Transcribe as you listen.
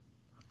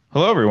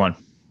Hello, everyone.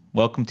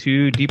 Welcome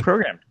to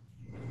Deprogrammed.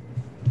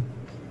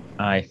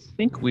 I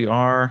think we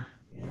are.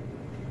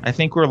 I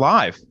think we're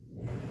live.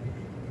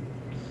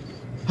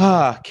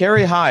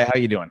 Carrie, hi. How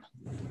you doing?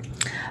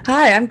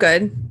 Hi, I'm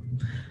good.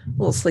 A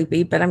little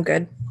sleepy, but I'm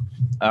good.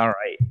 All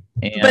right.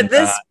 But And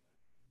this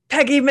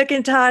Peggy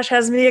McIntosh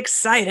has me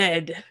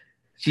excited.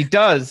 she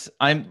does.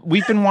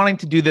 We've been wanting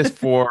to do this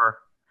for.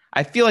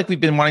 I feel like we've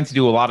been wanting to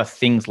do a lot of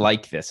things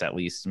like this, at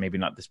least maybe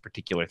not this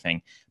particular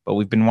thing, but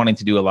we've been wanting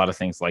to do a lot of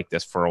things like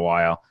this for a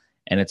while,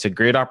 and it's a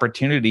great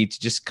opportunity to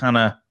just kind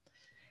of.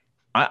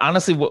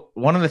 Honestly,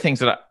 one of the things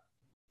that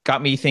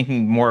got me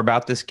thinking more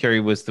about this, Carrie,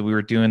 was that we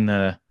were doing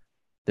the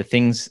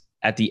things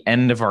at the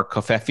end of our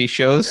Kofefi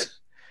shows,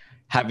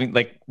 having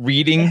like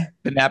reading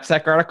the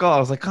knapsack article. I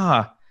was like,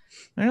 I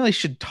really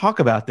should talk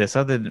about this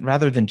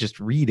rather than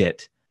just read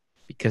it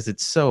because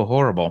it's so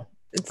horrible.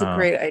 It's a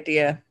great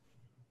idea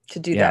to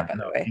do Yeah, that, by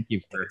the no, way. thank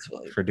you It's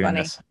really for doing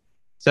funny. this.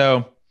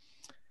 So,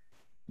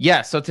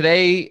 yeah, so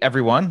today,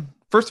 everyone,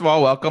 first of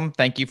all, welcome.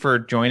 Thank you for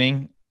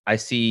joining. I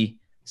see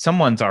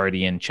someone's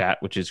already in chat,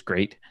 which is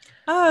great.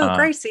 Oh, Uh,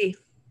 Gracie.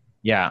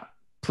 yeah,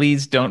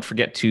 please don't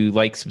forget to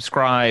like,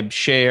 subscribe,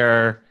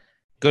 share,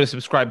 go to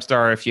Subscribe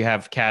Star if you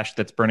have cash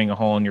that's burning a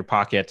hole in your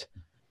pocket.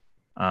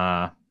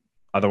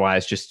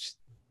 Otherwise, just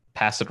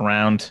pass it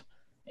around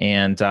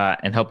and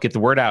help get the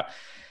word out.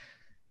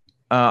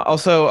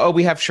 Also,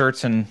 we have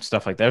shirts and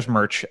stuff like that. There's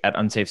merch at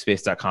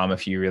unsafespace.com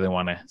if you really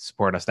want to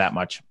support us that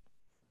much,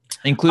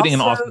 including an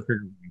awesome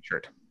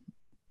shirt.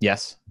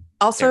 Yes.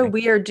 Also, Carrie.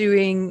 we are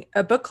doing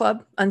a book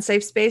club,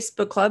 Unsafe Space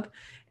Book Club,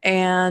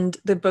 and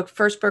the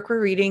first book we're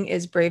reading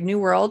is Brave New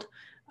World.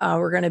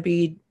 We're going to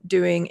be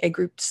doing a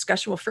group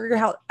discussion. We'll figure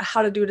out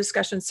how to do a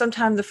discussion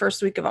sometime the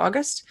first week of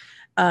August.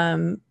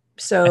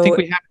 So I think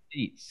we have a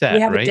date set. We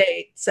have right? a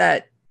date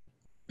set.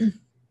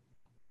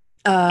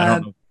 I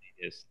don't know what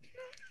it is,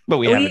 but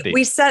we have a date.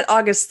 We set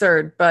August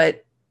 3rd,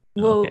 but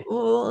Okay.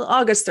 we'll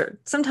August 3rd,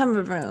 sometime.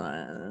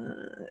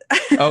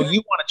 Oh,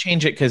 you want to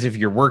change it because of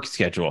your work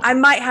schedule? I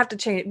might have to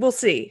change it. We'll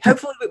see.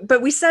 Hopefully,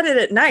 but we set it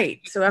at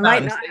night, so I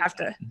might not have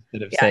to.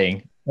 Instead of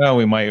saying, well,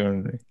 we might.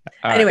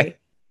 Anyway,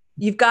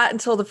 you've got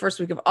until the first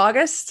week of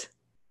August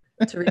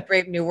to read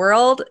Brave New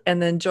World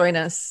and then join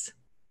us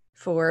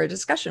for a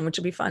discussion, which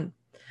will be fun.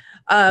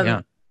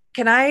 Yeah.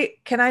 Can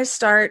I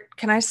start?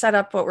 Can I set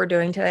up what we're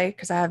doing today?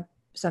 Because I have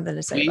something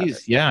to say.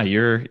 Please. Yeah,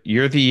 you're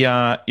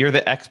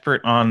the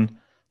expert on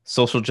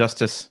social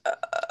justice.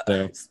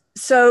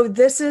 So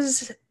this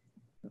is,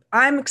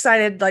 I'm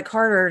excited, like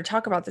harder to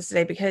talk about this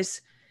today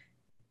because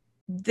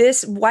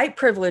this white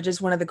privilege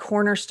is one of the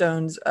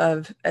cornerstones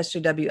of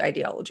SJW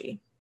ideology.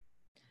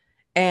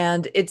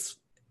 And it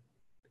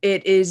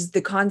is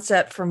the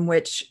concept from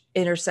which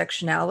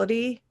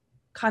intersectionality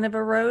kind of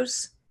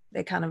arose.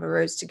 They kind of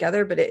arose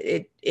together, but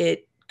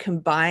it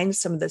combines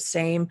some of the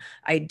same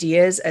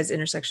ideas as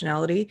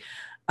intersectionality.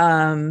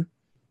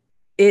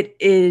 It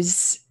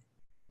is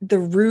the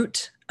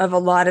root of a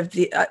lot of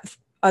the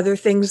other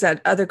things,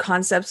 that other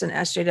concepts in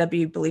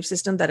SJW belief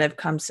system that have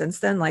come since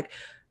then, like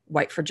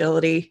white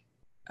fragility,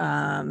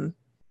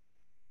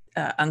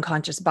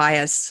 unconscious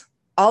bias.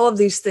 All of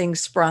these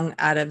things sprung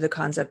out of the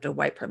concept of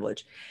white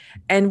privilege.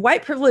 And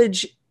white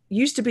privilege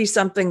used to be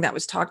something that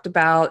was talked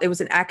about. It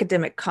was an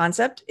academic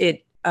concept.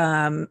 It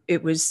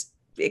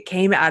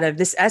came out of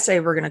this essay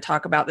we're going to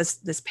talk about,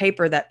 this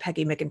paper that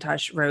Peggy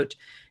McIntosh wrote,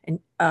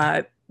 and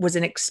was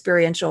an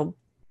experiential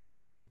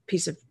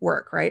piece of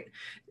work, right?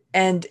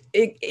 And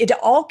it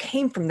all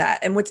came from that.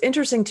 And what's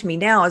interesting to me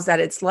now is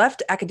that it's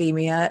left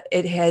academia,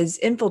 it has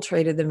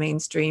infiltrated the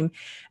mainstream,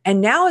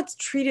 and now it's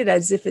treated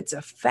as if it's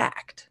a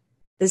fact.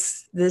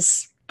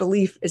 This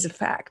belief is a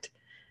fact.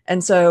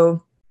 And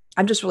so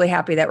I'm just really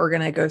happy that we're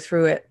going to go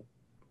through it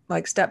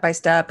like step by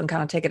step and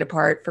kind of take it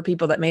apart for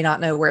people that may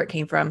not know where it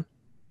came from.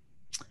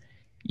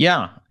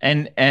 Yeah.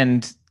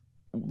 And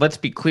let's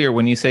be clear,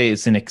 when you say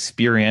it's an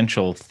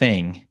experiential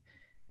thing,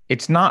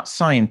 it's not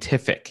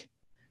scientific.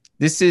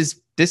 This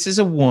is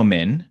a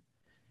woman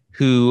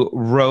who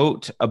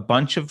wrote a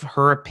bunch of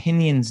her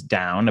opinions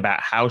down about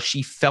how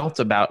she felt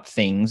about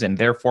things and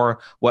therefore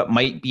what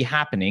might be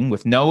happening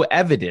with no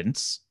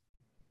evidence,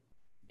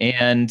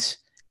 and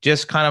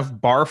just kind of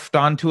barfed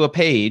onto a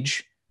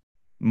page,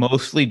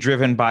 mostly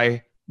driven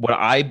by what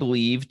I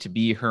believe to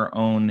be her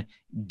own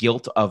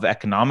guilt of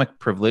economic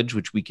privilege,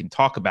 which we can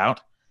talk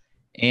about.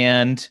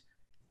 And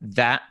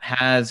that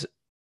has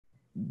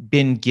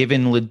been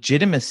given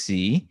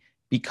legitimacy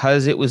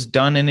because it was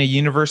done in a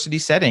university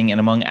setting and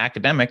among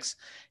academics.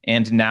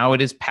 And now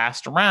it is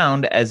passed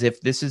around as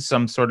if this is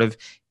some sort of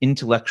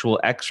intellectual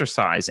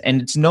exercise.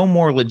 And it's no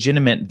more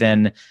legitimate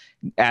than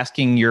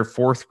asking your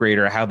fourth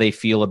grader how they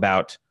feel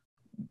about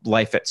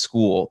life at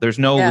school. There's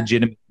no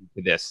legitimacy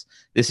to this.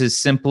 This is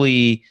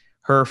simply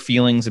her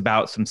feelings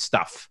about some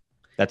stuff.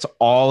 That's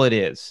all it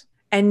is.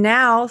 And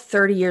now,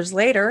 30 years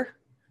later,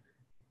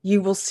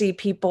 you will see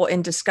people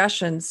in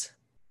discussions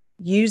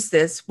use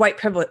this white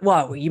privilege.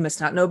 Well, you must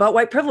not know about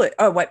white privilege.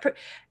 Oh,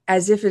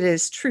 as if it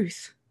is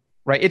truth.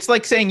 Right. It's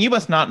like saying you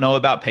must not know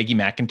about Peggy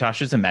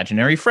McIntosh's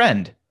imaginary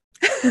friend.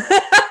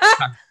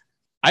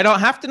 I don't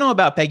have to know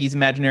about Peggy's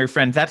imaginary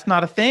friend. That's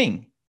not a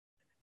thing.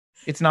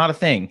 It's not a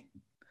thing.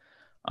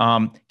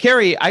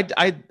 Carrie, I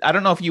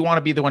don't know if you want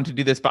to be the one to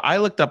do this, but I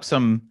looked up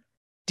some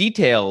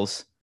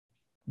details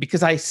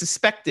because I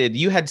suspected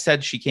you had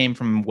said she came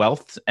from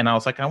wealth, and I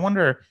was like, I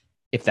wonder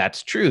if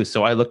that's true.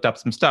 So I looked up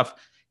some stuff.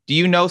 Do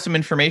you know some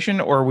information,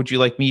 or would you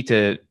like me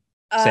to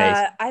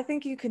say? I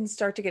think you can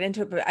start to get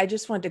into it, but I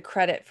just wanted to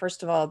credit,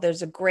 first of all,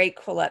 there's a great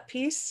Quillette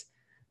piece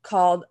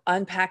called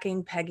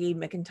Unpacking Peggy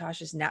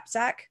McIntosh's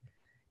Knapsack.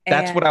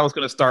 That's what I was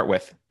going to start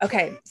with.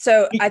 Okay.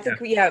 So I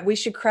think, we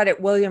should credit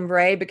William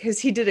Ray because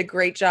he did a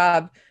great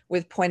job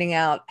with pointing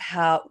out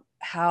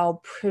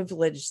how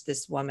privileged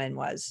this woman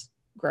was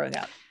growing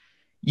up.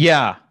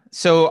 Yeah.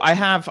 So I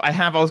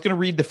was going to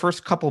read the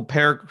first couple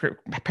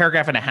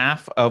paragraph and a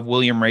half of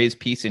William Ray's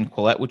piece in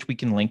Quillette, which we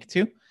can link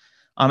to.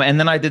 And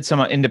then I did some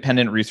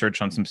independent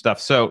research on some stuff.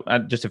 So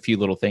just a few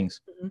little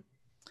things. Mm-hmm.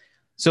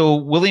 So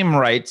William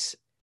writes,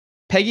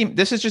 Peggy,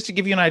 this is just to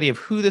give you an idea of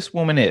who this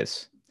woman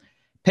is.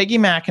 Peggy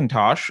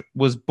McIntosh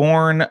was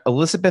born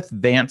Elizabeth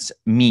Vance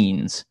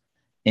Means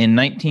in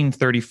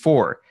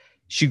 1934.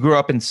 She grew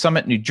up in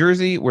Summit, New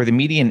Jersey, where the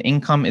median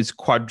income is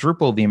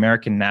quadruple the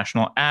American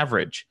national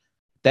average.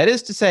 That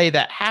is to say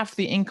that half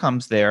the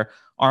incomes there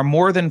are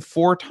more than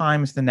 4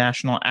 times the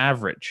national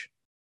average,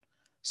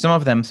 some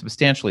of them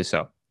substantially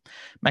so.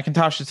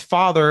 McIntosh's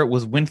father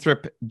was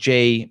Winthrop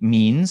J.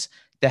 Means,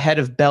 the head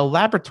of Bell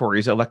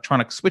Laboratories'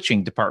 electronic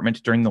switching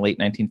department during the late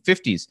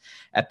 1950s.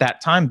 At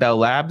that time, Bell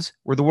Labs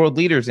were the world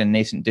leaders in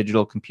nascent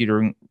digital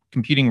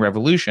computing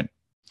revolution.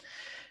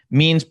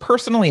 Means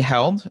personally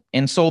held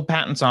and sold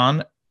patents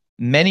on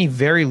many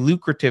very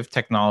lucrative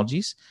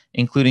technologies,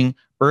 including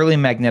early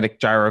magnetic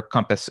gyro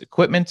compass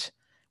equipment,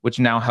 which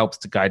now helps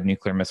to guide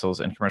nuclear missiles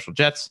and commercial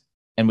jets,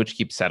 and which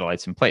keeps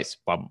satellites in place,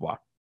 blah, blah, blah.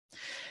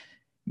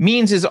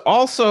 Means is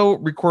also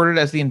recorded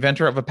as the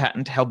inventor of a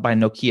patent held by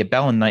Nokia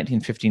Bell in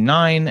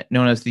 1959,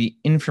 known as the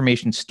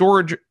Information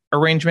Storage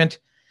Arrangement.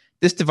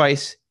 This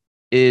device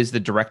is the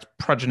direct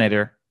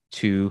progenitor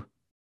to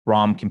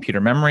ROM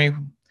computer memory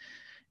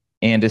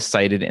and is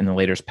cited in the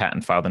latest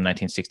patent filed in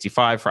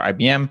 1965 for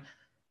IBM.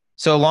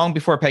 So long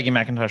before Peggy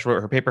McIntosh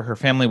wrote her paper, her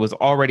family was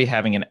already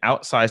having an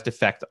outsized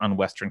effect on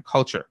Western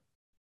culture.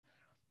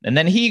 And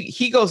then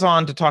he goes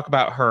on to talk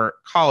about her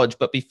college,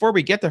 but before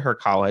we get to her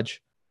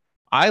college,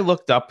 I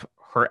looked up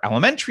her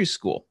elementary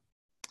school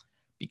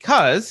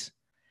because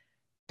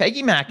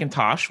Peggy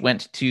McIntosh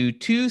went to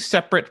 2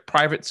 separate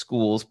private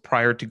schools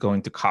prior to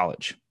going to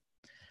college.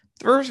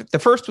 The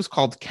first was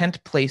called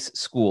Kent Place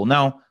School.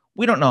 Now,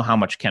 we don't know how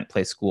much Kent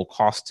Place School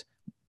cost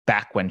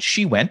back when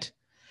she went,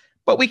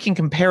 but we can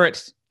compare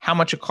it how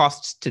much it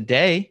costs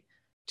today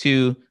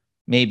to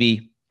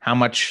maybe how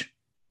much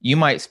you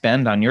might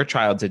spend on your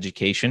child's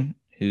education,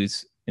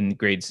 who's in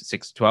grades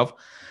 6 to 12.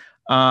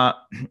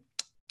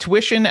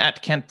 Tuition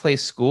at Kent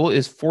Place School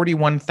is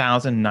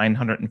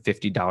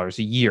 $41,950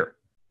 a year.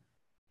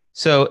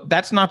 So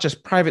that's not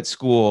just private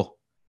school,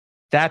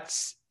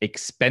 that's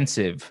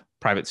expensive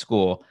private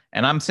school.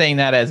 And I'm saying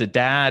that as a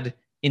dad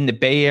in the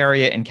Bay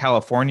Area in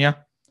California.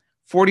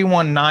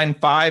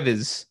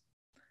 $41,950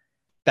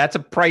 that's a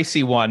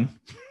pricey one.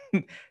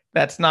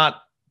 That's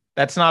not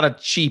a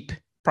cheap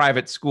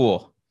private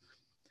school.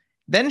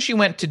 Then she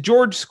went to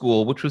George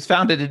School, which was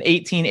founded in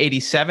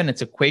 1887.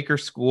 It's a Quaker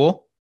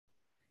school.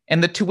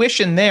 And the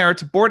tuition there,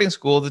 it's a boarding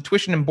school, the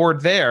tuition and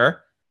board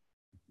there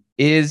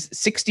is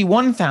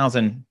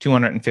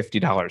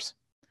 $61,250.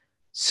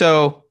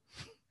 So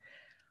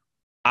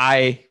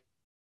I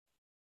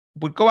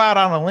would go out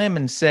on a limb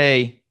and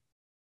say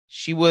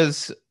she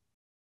was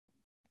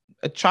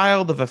a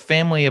child of a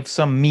family of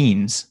some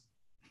means.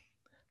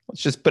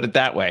 Let's just put it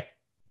that way.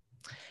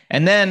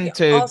 And then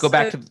to also, go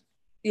back to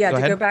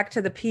go back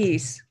to the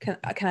piece. Can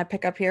I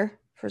pick up here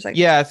for a second?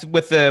 Yeah,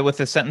 with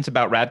the sentence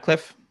about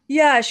Radcliffe.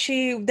 Yeah,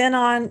 she went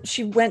on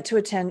to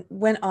attend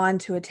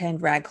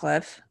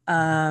Radcliffe.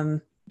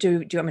 Do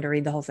you want me to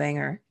read the whole thing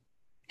or?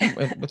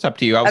 What's up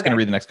to you? I was going to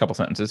read the next couple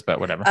sentences, but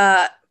whatever.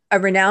 A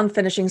renowned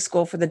finishing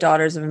school for the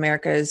daughters of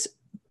America's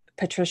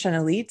patrician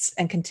elites,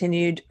 and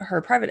continued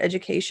her private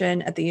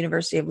education at the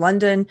University of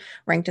London,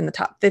 ranked in the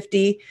top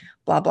 50,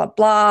 blah, blah,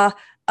 blah.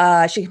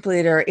 She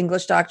completed her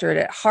English doctorate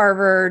at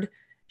Harvard.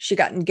 She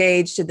got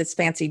engaged to this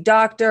fancy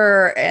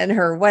doctor, and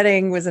her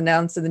wedding was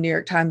announced in the New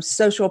York Times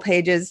social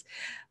pages.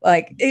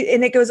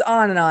 And it goes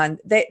on and on.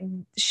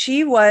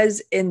 She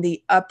was in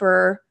the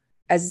upper,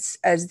 as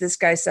this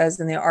guy says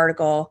in the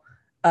article,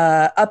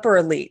 upper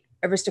elite,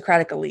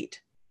 aristocratic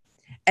elite.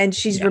 And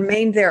she's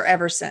remained there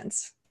ever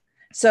since.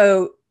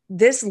 So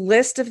this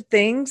list of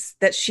things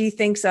that she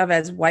thinks of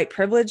as white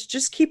privilege,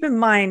 just keep in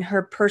mind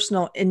her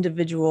personal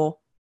individual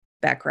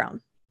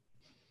background.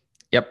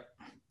 Yep.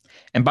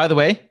 And by the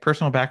way,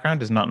 personal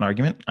background is not an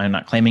argument. I'm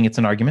not claiming it's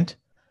an argument.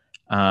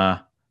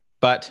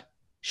 But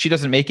she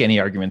doesn't make any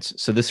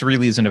arguments. So this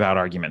really isn't about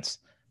arguments.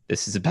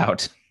 This is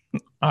about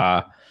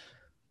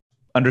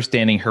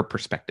understanding her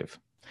perspective.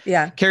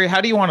 Yeah. Carrie,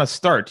 how do you want to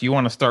start? Do you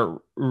want to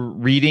start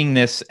reading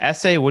this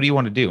essay? What do you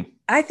want to do?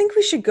 I think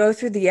we should go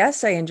through the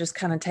essay and just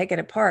kind of take it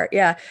apart.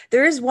 Yeah.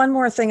 There is one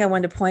more thing I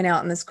wanted to point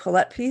out in this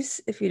Colette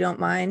piece, if you don't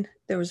mind.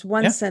 There was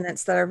one Yeah.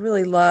 sentence that I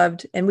really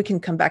loved, and we can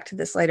come back to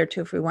this later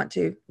too if we want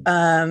to.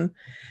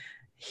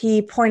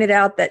 He pointed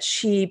out that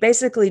she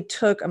basically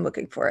took, I'm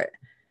looking for it.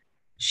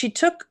 She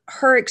took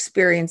her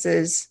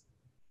experiences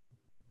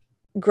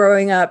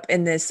growing up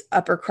in this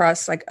upper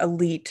crust, like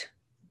elite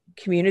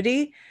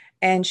community,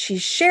 and she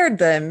shared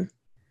them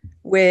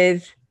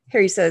with,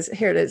 here he says,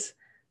 here it is.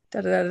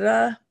 Da, da, da, da,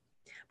 da.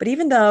 But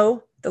even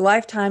though the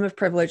lifetime of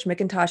privilege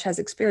McIntosh has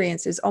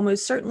experienced is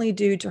almost certainly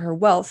due to her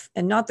wealth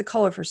and not the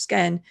color of her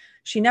skin,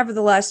 she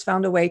nevertheless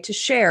found a way to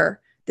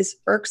share this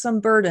irksome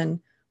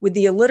burden with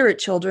the illiterate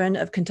children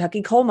of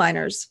Kentucky coal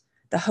miners,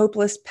 the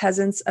hopeless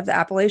peasants of the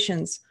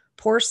Appalachians,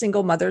 poor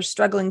single mothers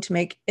struggling to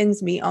make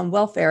ends meet on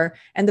welfare,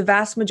 and the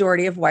vast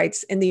majority of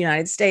whites in the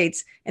United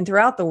States and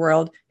throughout the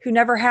world who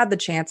never had the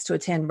chance to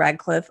attend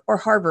Radcliffe or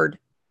Harvard.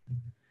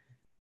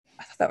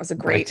 I thought that was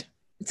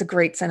it's a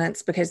great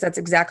sentence, because that's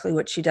exactly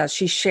what she does.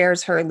 She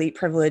shares her elite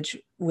privilege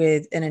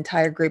with an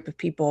entire group of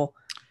people.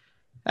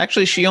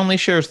 Actually, she only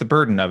shares the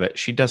burden of it.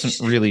 She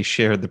doesn't really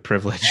share the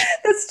privilege.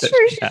 That's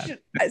true.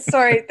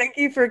 Sorry. Thank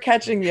you for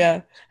catching you.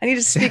 I need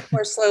to speak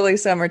more slowly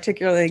so I'm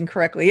articulating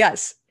correctly.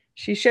 Yes.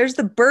 She shares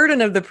the burden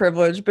of the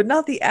privilege, but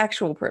not the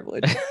actual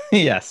privilege.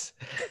 Yes.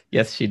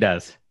 Yes, she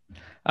does.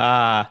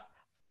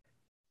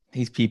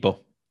 These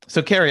people.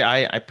 So, Carrie,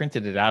 I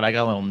printed it out. I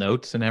got little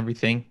notes and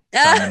everything.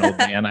 So I'm an old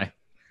man.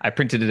 I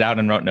printed it out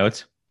and wrote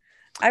notes.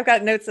 I've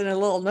got notes in a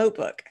little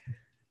notebook.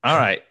 All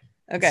right.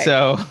 Okay.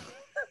 So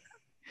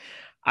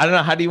I don't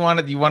know. How do you want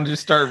to? Do you want to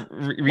just start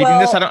reading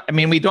this?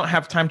 We don't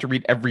have time to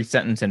read every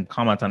sentence and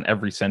comment on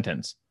every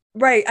sentence.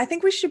 Right. I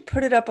think we should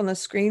put it up on the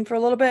screen for a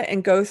little bit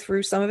and go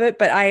through some of it.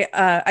 But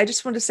I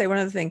just wanted to say one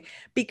other thing,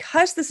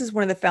 because this is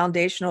one of the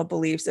foundational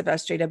beliefs of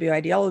SJW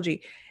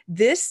ideology.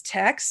 This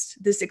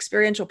text, this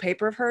experiential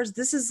paper of hers,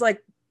 this is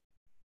like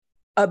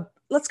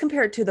let's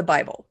compare it to the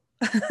Bible.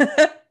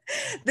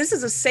 This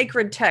is a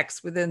sacred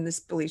text within this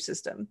belief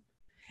system.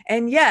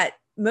 And yet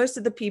most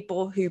of the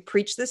people who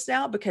preach this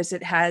now, because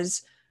it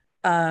has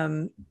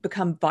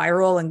become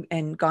viral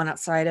and gone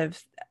outside of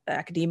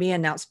academia,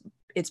 and now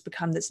it's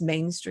become this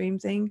mainstream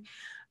thing.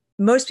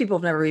 Most people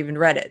have never even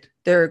read it.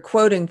 They're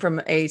quoting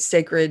from a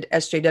sacred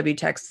SJW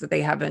text that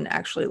they haven't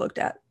actually looked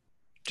at.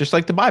 Just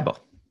like the Bible.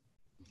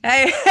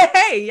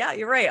 Hey, yeah,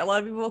 you're right. A lot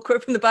of people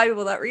quote from the Bible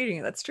without reading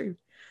it. That's true.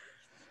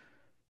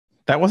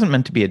 That wasn't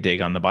meant to be a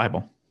dig on the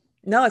Bible.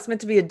 No, it's meant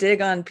to be a dig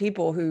on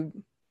people who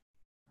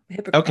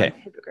Okay,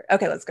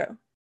 let's go.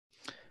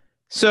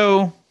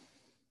 So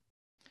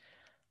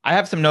I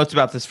have some notes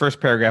about this first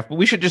paragraph, but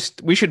we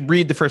should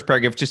read the first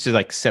paragraph just to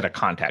like set a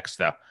context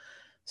though.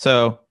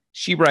 So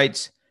she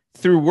writes,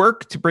 through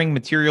work to bring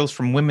materials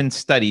from women's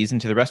studies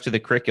into the rest of the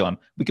curriculum.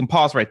 We can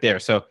pause right there.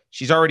 So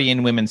she's already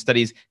in women's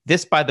studies.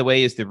 This, by the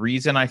way, is the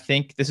reason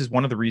this is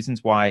one of the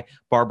reasons why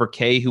Barbara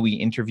Kay, who we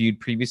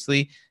interviewed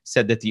previously,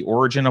 said that the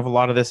origin of a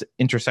lot of this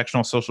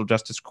intersectional social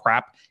justice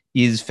crap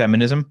is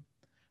feminism,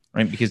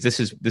 right? Because this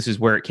is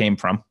where it came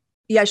from.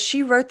 Yeah,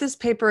 she wrote this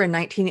paper in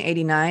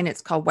 1989.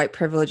 It's called White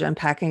Privilege,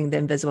 Unpacking the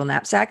Invisible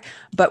Knapsack.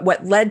 But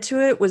what led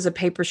to it was a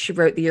paper she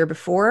wrote the year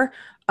before,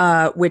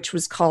 which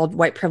was called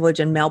White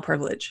Privilege and Male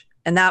Privilege.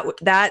 And that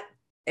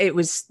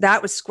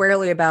was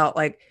squarely about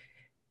like,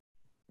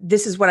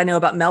 this is what I know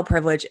about male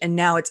privilege. And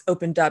now it's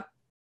opened up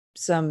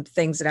some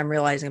things that I'm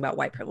realizing about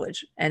white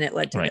privilege. And it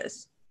led to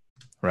this.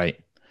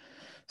 Right.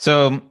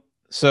 So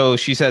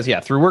she says, yeah,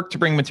 through work to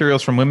bring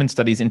materials from women's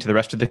studies into the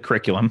rest of the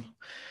curriculum.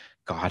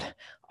 God,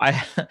 I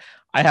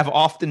have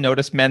often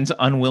noticed men's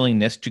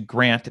unwillingness to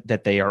grant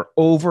that they are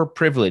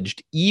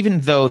overprivileged, even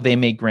though they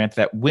may grant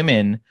that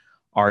women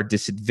are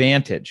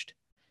disadvantaged.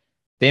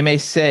 They may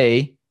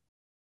say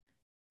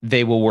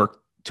they will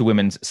work to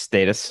women's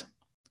statues.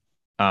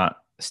 It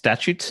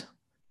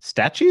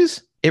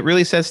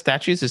really says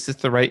statues. Is this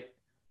the right?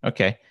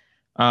 Okay.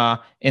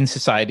 In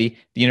society,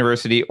 the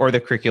university, or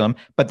the curriculum,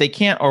 but they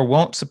can't or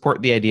won't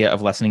support the idea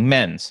of lessening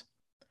men's.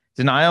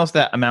 Denials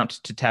that amount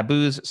to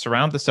taboos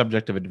surround the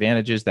subject of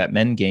advantages that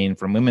men gain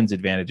from women's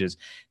advantages.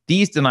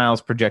 These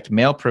denials project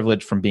male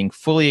privilege from being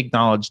fully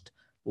acknowledged,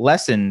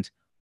 lessened,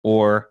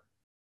 or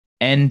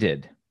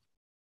ended.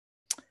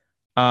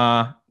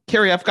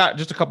 Carrie, I've got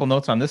just a couple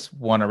notes on this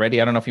one already.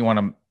 I don't know if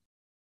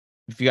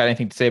you got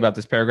anything to say about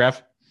this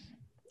paragraph.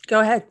 Go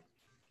ahead.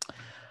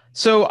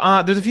 So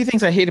there's a few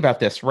things I hate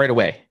about this right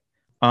away.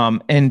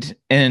 And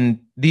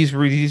these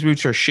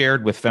roots are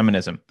shared with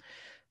feminism.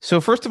 So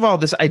first of all,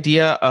 this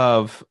idea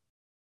of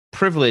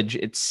privilege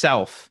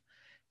itself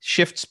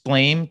shifts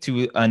blame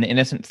to an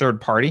innocent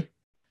third party.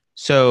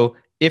 So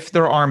if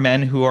there are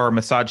men who are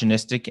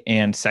misogynistic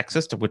and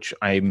sexist, which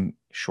I'm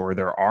sure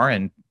there are,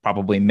 and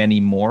probably many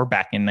more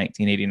back in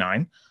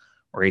 1989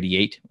 or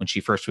 88 when she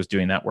first was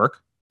doing that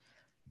work,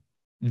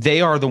 they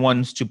are the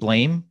ones to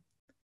blame.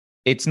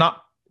 It's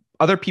not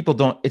other people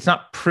don't. It's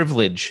not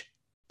privilege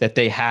that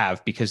they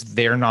have because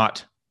they're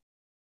not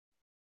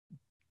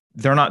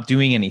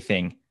doing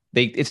anything.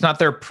 It's not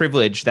their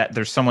privilege that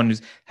there's someone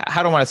who's,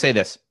 how do I want to say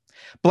this?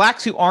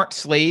 Blacks who aren't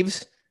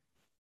slaves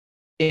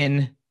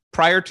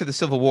prior to the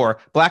Civil War,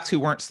 blacks who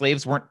weren't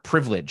slaves weren't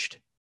privileged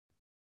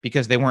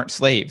because they weren't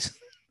slaves.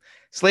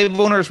 Slave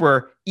owners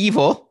were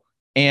evil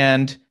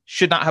and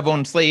should not have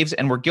owned slaves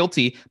and were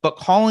guilty, but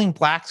calling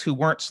blacks who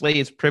weren't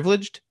slaves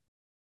privileged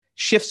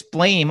shifts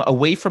blame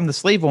away from the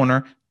slave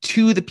owner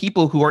to the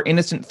people who are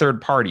innocent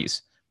third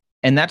parties.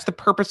 And that's the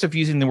purpose of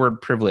using the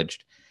word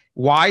privileged.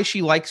 Why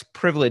she likes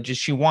privilege is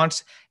she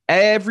wants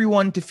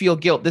everyone to feel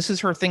guilt. This is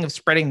her thing of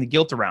spreading the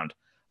guilt around.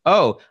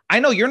 Oh, I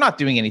know you're not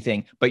doing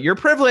anything, but you're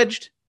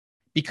privileged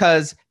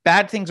because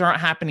bad things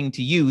aren't happening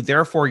to you.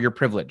 Therefore, you're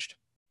privileged.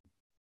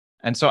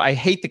 And so I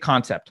hate the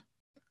concept.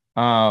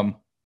 The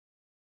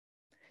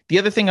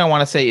other thing I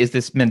want to say is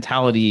this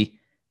mentality,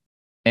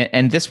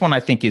 and this one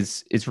I think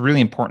is really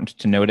important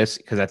to notice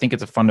because I think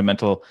it's a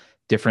fundamental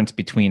difference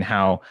between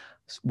how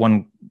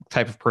one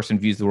type of person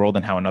views the world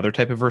and how another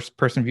type of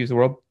person views the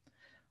world.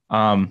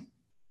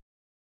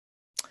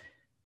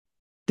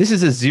 This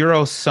is a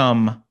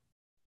zero-sum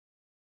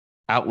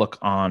outlook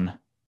on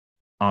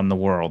the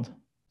world.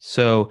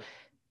 So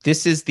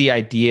this is the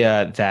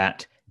idea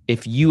that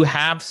if you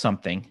have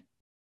something,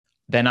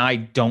 then I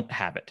don't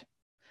have it.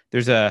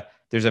 There's a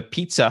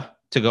pizza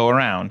to go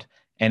around,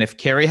 and if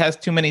Carrie has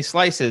too many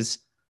slices,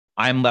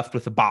 I'm left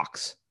with a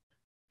box.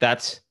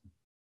 That's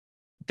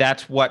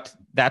what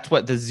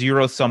the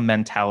zero-sum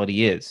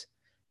mentality is.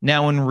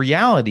 Now, in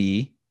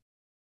reality,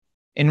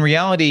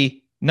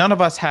 none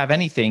of us have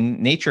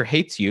anything. Nature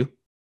hates you.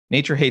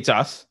 Nature hates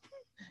us.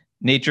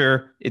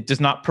 Nature, it does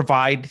not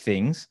provide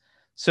things.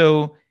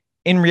 So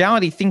in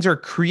reality, things are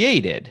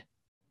created.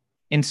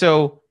 And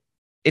so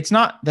it's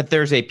not that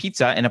there's a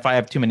pizza, and if I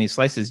have too many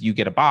slices, you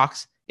get a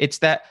box. It's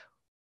that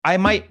I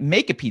might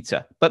make a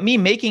pizza, but me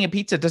making a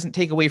pizza doesn't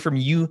take away from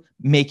you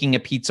making a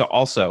pizza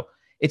also.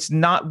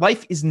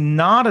 Life is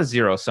not a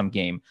zero-sum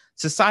game.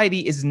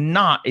 Society is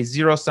not a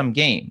zero-sum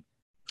game.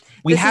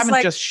 We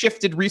haven't just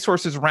shifted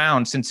resources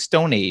around since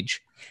Stone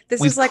Age.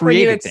 This is like when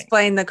you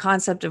explain the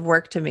concept of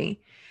work to me.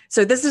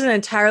 So this is an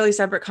entirely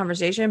separate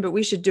conversation, but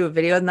we should do a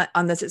video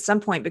on this at some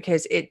point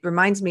because it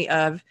reminds me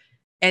of,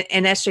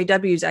 and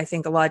SJWs, I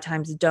think a lot of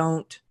times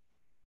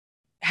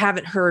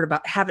haven't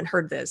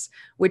heard this,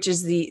 which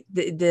is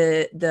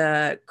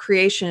the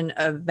creation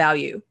of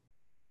value.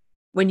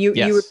 When you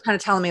were kind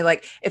of telling me,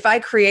 like, if I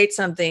create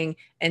something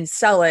and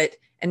sell it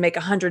and make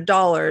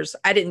 $100,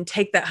 I didn't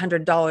take that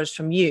 $100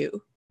 from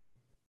you.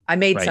 I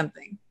made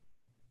something.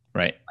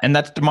 Right. And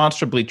that's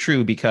demonstrably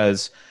true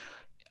because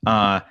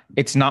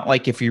it's not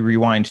like if you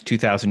rewind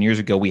 2,000 years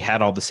ago, we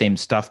had all the same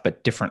stuff,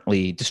 but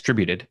differently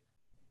distributed.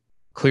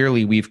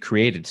 Clearly, we've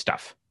created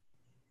stuff.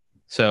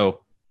 So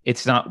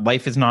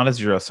life is not a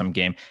zero-sum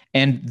game.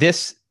 And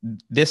this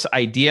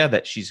idea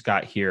that she's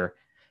got here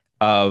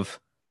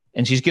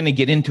and she's going to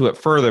get into it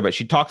further, but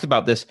she talks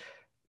about this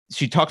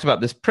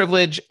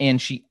privilege,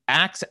 and she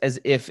acts as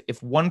if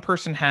one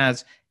person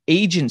has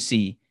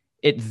agency,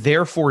 it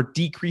therefore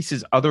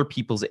decreases other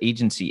people's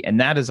agency. And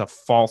that is a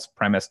false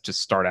premise to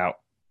start out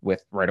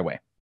with right away.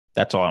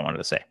 That's all I wanted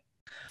to say.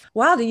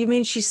 Wow. Do you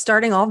mean she's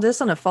starting all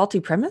this on a faulty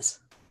premise?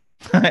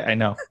 I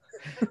know.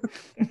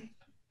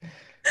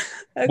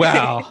 Okay.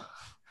 Wow.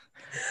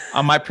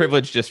 My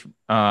privilege just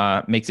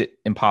makes it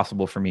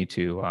impossible for me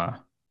to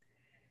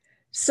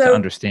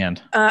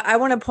understand. I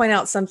want to point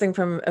out something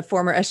from a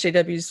former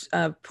SJW's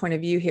point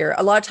of view here.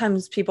 A lot of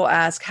times people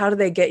ask, how do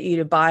they get you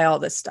to buy all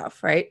this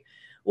stuff, right?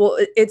 Well,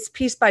 it's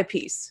piece by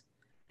piece.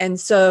 And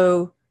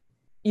so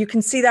you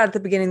can see that at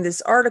the beginning of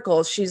this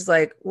article. She's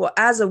like, well,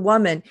 as a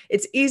woman,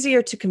 it's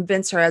easier to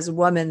convince her as a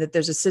woman that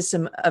there's a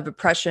system of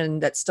oppression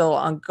that's still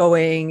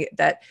ongoing,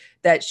 that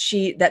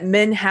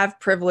men have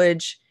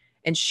privilege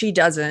and she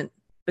doesn't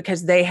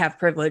because they have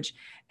privilege.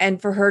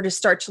 And for her to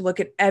start to look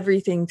at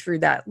everything through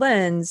that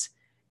lens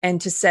and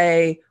to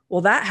say,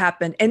 well, that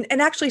happened. And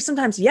actually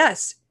sometimes,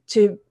 yes,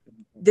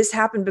 this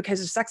happened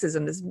because of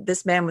sexism.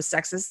 This man was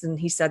sexist and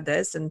he said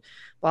this and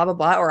blah, blah,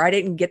 blah. Or I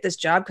didn't get this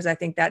job because I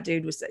think that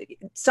dude was.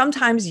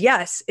 Sometimes,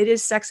 yes, it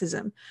is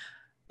sexism,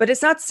 but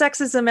it's not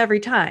sexism every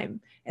time.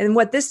 And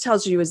what this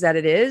tells you is that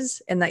it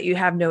is, and that you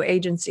have no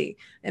agency.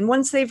 And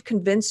once they've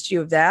convinced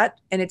you of that,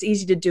 and it's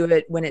easy to do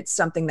it when it's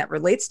something that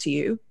relates to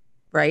you,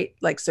 right?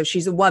 Like, so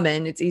she's a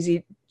woman. It's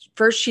easy.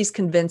 First, she's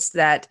convinced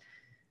that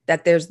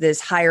there's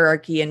this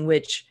hierarchy in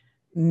which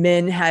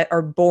men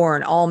are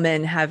born, all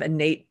men have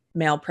innate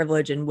male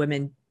privilege and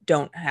women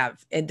don't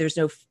have, and there's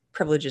no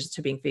privileges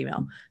to being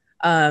female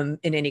in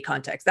any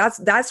context.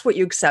 That's what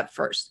you accept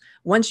first.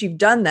 Once you've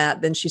done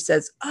that, then she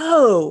says,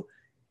 oh,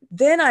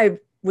 then I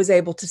was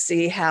able to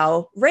see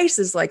how race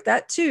is like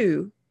that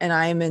too. And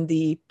I am in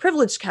the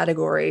privileged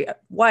category,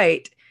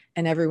 white,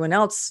 and everyone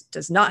else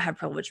does not have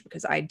privilege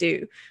because I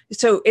do.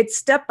 So it's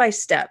step by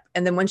step.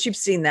 And then once you've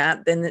seen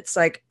that, then it's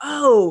like,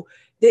 oh,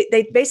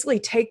 they basically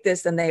take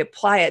this and they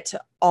apply it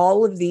to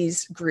all of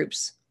these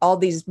groups, all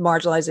these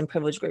marginalized and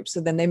privileged groups. So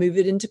then they move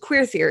it into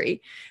queer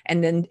theory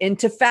and then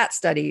into fat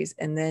studies.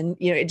 And then,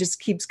 it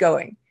just keeps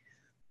going.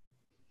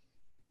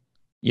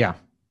 Yeah.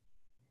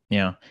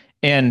 Yeah.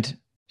 And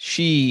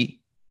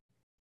she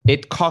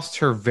it costs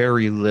her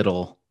very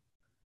little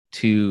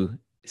to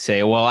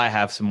say, well, I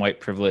have some white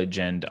privilege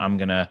and I'm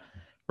going to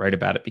write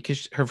about it,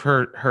 because of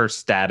her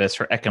status,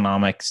 her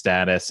economic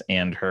status,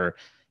 and her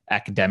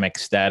academic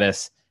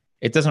status.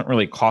 It doesn't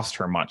really cost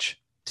her much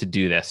to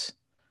do this.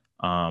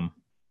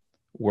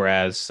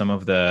 Whereas some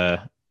of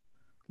the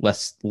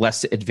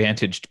less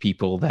advantaged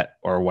people that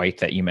are white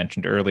that you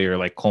mentioned earlier,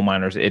 like coal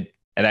miners, it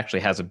actually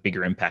has a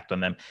bigger impact on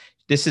them.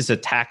 This is a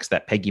tax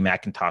that Peggy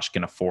McIntosh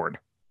can afford.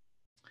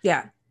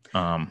 Yeah.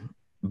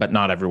 But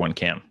not everyone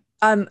can.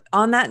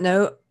 On that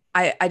note,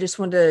 I just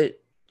wanted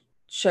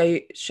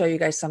to show you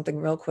guys something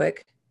real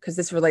quick, because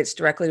this relates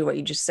directly to what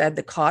you just said,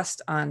 the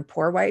cost on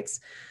poor whites.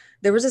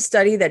 There was a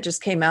study that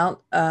just came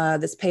out,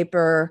 this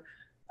paper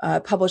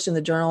published in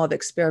the Journal of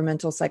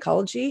Experimental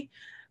Psychology,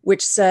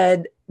 which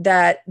said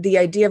that the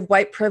idea of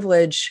white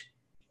privilege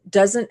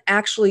doesn't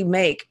actually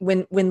make,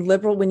 when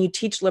you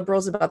teach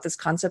liberals about this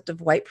concept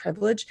of white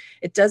privilege,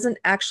 it doesn't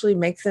actually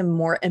make them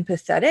more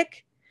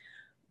empathetic,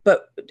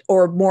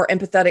 or more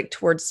empathetic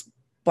towards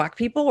Black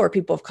people or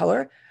people of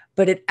color,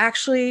 but it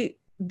actually,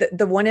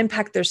 the one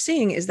impact they're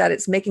seeing is that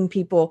it's making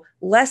people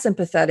less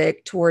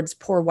empathetic towards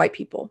poor white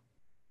people.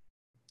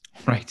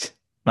 Right.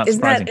 Not Isn't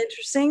surprising. that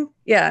interesting?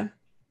 Yeah.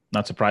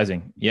 Not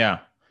surprising. Yeah.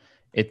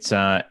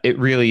 It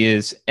really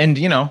is. And,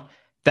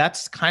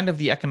 that's kind of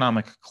the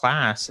economic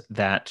class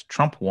that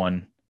Trump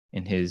won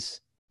in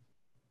his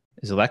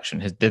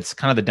election. That's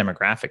kind of the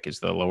demographic, is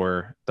the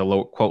lower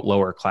quote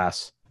lower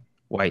class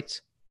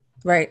whites.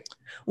 Right.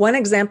 One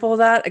example of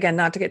that, again,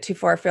 not to get too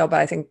far afield, but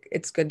I think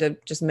it's good to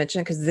just mention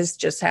it because this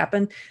just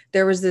happened.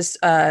 There was this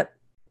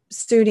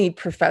SUNY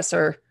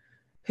professor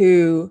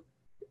who,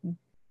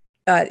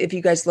 if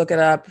you guys look it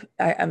up,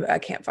 I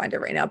can't find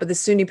it right now, but the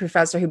SUNY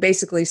professor who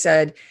basically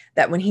said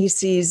that when he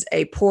sees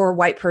a poor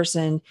white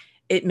person,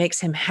 it makes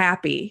him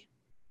happy.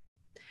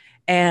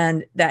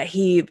 And that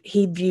he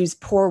views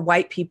poor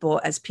white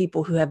people as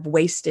people who have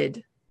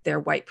wasted their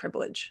white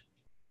privilege.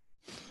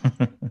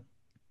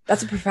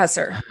 That's a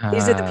professor.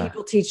 These are the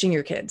people teaching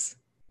your kids.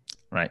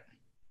 Right.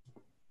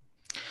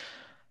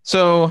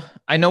 So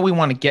I know we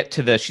want to get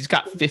to she's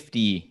got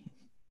 50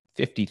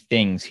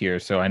 things here.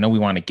 So I know we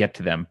want to get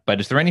to them,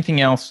 but is there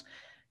anything else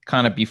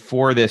kind of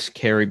before this,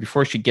 Carrie,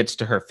 before she gets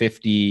to her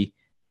 50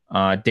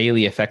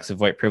 daily effects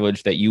of white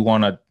privilege that you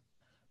want to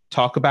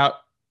talk about?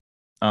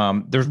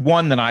 There's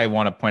one that I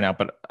want to point out,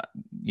 but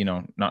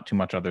not too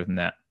much other than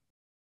that.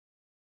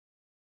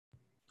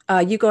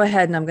 You go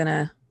ahead, and I'm going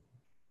to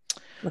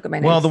look at my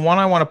notes. Well, the one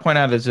I want to point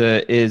out is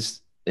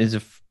a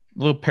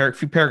few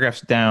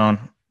paragraphs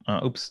down.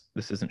 Oops,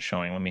 this isn't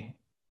showing. Let me.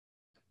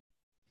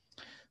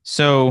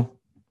 So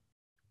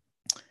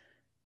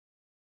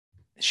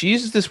she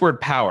uses this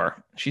word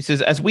power. She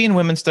says, as we in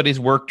women's studies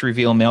work to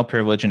reveal male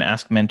privilege and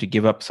ask men to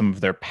give up some of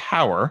their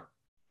power,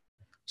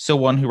 so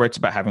one who writes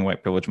about having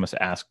white privilege must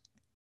ask,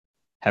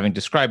 having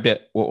described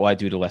it, what will I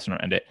do to lessen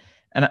or end it?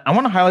 And I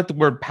want to highlight the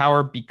word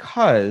power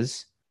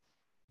because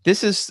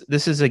this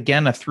is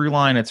again a through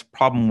line. It's a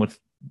problem with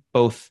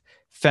both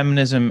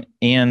feminism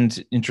and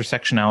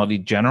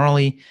intersectionality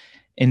generally,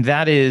 and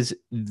that is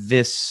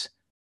this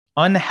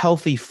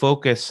unhealthy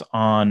focus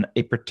on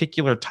a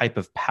particular type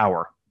of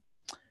power.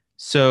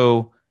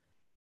 So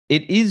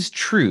it is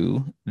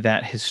true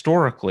that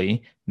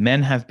historically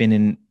men have been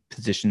in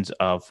positions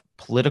of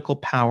political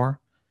power,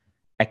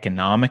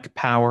 economic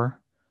power,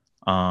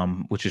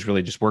 which is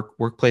really just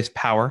workplace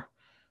power,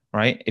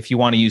 right? If you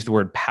want to use the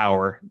word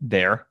power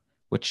there,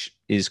 which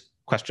is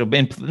questionable.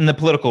 In the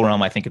political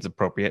realm, I think it's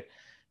appropriate.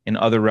 In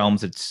other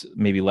realms, it's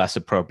maybe less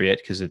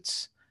appropriate because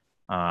it's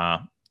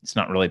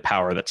not really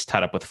power that's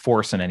tied up with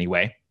force in any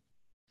way.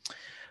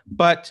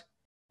 But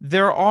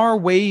there are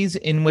ways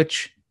in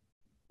which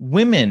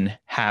women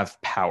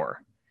have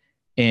power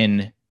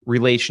in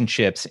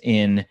relationships,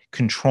 in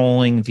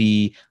controlling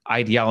the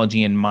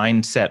ideology and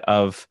mindset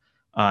of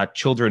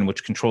children,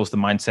 which controls the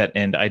mindset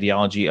and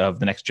ideology of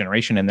the next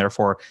generation, and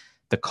therefore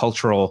the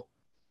cultural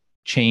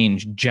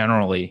change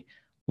generally.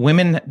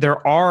 Women,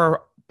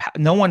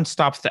 no one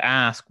stops to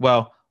ask,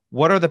 well,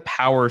 what are the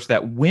powers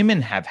that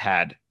women have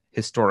had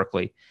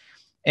historically?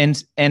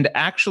 And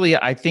actually,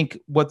 I think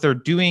what they're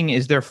doing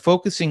is they're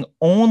focusing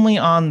only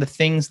on the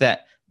things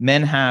that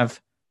men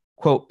have,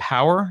 quote,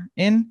 power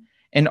in,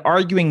 and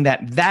arguing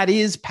that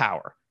is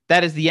power.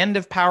 That is the end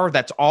of power.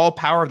 That's all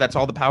power. That's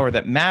all the power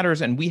that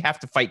matters. And we have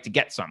to fight to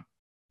get some.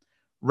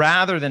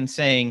 Rather than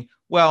saying,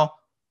 well,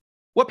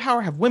 what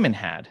power have women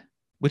had?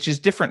 Which is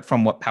different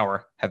from what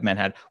power have men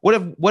had. What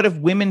have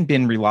women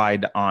been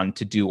relied on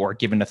to do or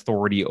given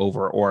authority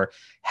over or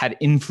had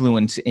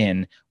influence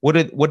in? What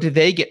do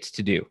they get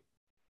to do?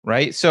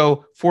 Right?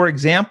 So, for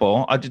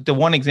example, the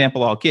one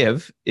example I'll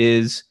give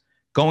is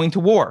going to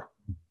war.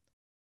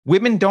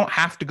 Women don't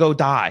have to go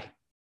die.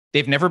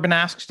 They've never been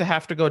asked to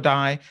have to go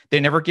die. They're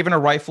never given a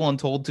rifle and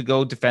told to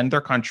go defend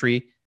their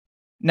country.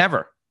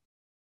 Never.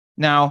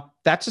 Now,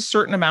 that's a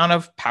certain amount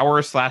of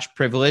power /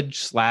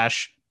 privilege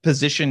 /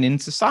 position in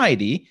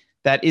society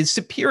that is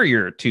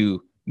superior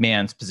to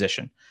man's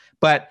position.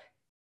 But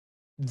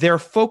their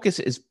focus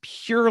is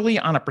purely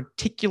on a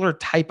particular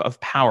type of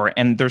power.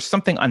 And there's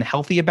something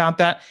unhealthy about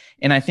that.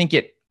 And I think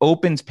it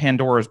opens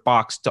Pandora's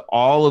box to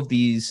all of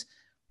these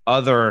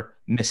other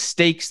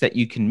mistakes that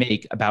you can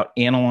make about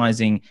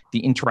analyzing the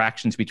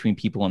interactions between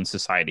people in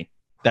society.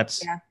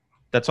 That's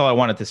all I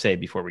wanted to say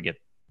before we get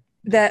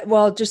that.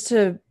 Well, just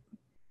to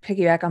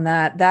piggyback on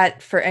that,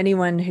 that for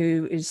anyone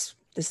who is,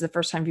 this is the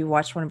first time you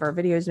watched one of our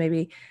videos,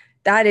 maybe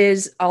that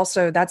is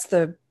also, that's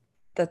the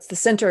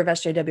center of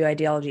SJW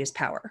ideology, is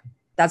power.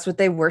 That's what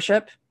they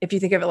worship. If you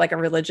think of it like a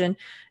religion,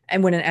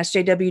 and when an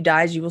SJW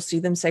dies, you will see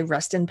them say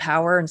rest in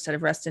power instead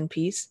of rest in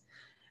peace.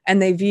 And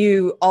they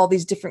view all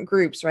these different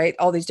groups, right?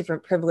 All these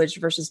different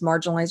privileged versus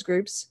marginalized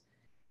groups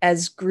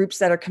as groups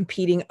that are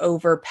competing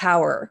over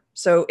power.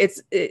 So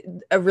it's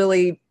a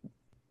really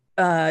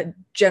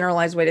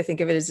generalized way to think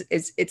of it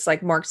is it's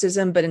like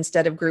Marxism, but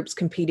instead of groups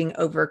competing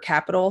over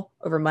capital,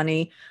 over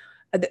money,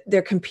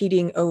 they're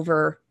competing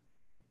over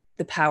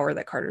the power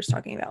that Carter's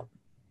talking about.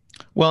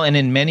 Well, and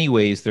in many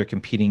ways, they're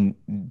competing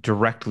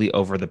directly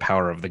over the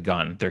power of the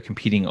gun. They're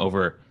competing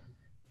over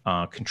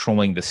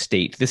controlling the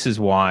state. This is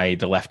why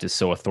the left is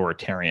so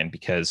authoritarian,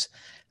 because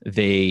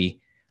the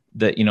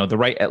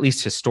right, at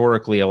least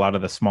historically, a lot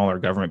of the smaller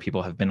government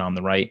people have been on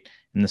the right,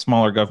 and the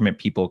smaller government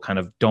people kind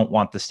of don't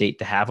want the state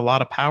to have a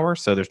lot of power.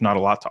 So there's not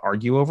a lot to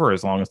argue over.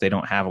 As long as they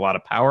don't have a lot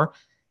of power,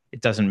 it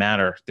doesn't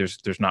matter.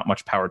 There's not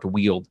much power to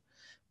wield.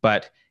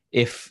 But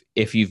if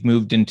you've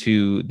moved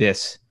into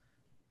this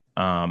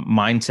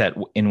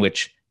mindset in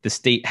which the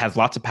state has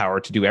lots of power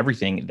to do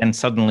everything, then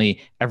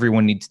suddenly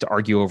everyone needs to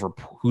argue over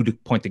who to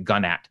point the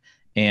gun at.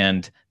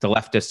 And the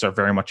leftists are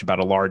very much about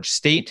a large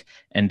state,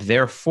 and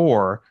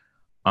therefore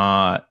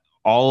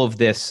all of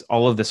this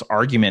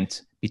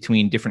argument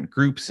between different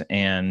groups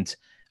and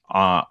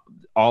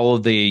all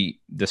of the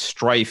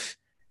strife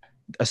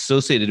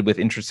associated with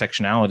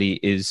intersectionality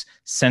is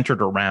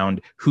centered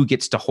around who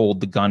gets to hold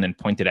the gun and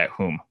point it at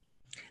whom.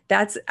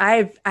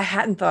 I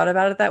hadn't thought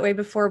about it that way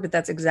before, but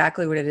that's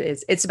exactly what it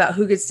is. It's about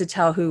who gets to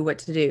tell who what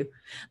to do.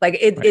 Like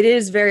it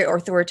is very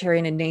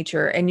authoritarian in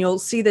nature. And you'll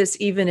see this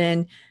even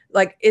in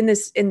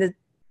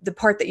the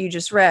part that you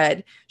just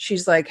read.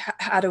 She's like,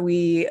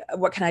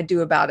 what can I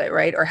do about it?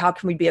 Right. Or how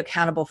can we be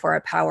accountable for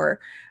our power?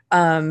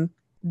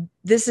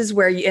 This is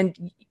where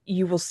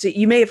you will see,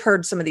 you may have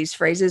heard some of these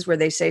phrases where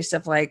they say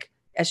stuff like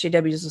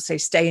SJWs will say,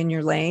 stay in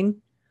your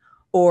lane,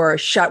 or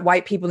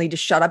white people need to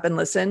shut up and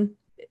listen,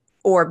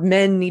 or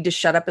men need to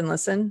shut up and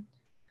listen.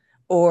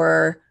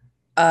 Or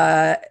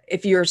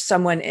if you're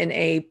someone in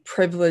a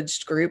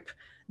privileged group,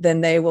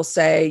 then they will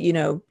say,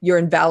 you're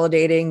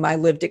invalidating my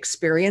lived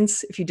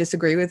experience if you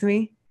disagree with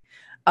me.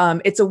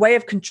 It's a way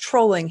of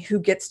controlling who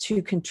gets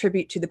to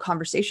contribute to the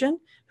conversation,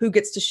 who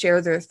gets to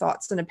share their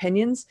thoughts and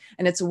opinions.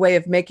 And it's a way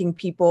of making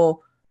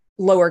people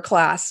lower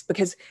class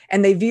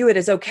and they view it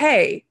as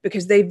okay,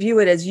 because they view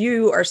it as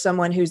you are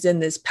someone who's in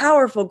this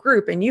powerful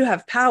group and you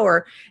have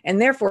power,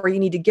 and therefore you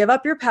need to give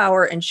up your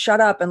power and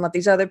shut up and let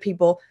these other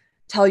people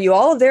tell you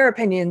all of their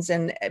opinions,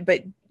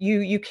 but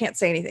you can't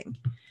say anything.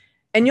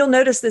 And you'll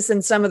notice this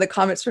in some of the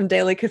comments from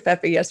Daily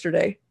Covfefe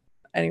yesterday.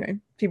 Anyway,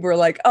 people were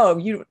like, oh,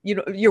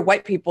 you're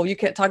white people, you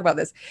can't talk about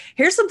this.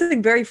 Here's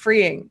something very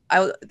freeing.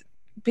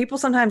 People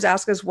sometimes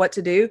ask us what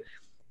to do.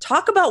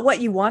 Talk about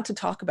what you want to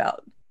talk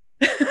about.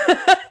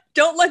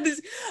 Don't let this,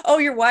 oh,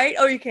 you're white.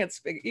 Oh, you can't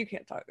speak. You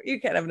can't talk.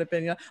 You can't have an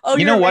opinion. Oh,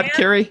 you know what,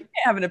 Carrie? You can't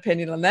have an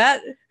opinion on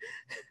that.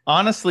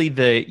 Honestly,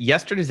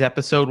 yesterday's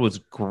episode was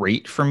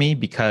great for me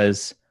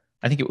because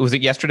I think it was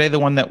yesterday, the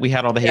one that we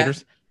had all the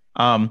haters.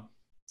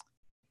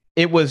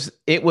 It was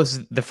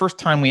the first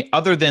time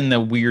other than the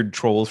weird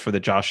trolls for the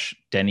Josh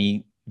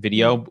Denny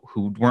video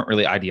who weren't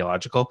really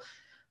ideological.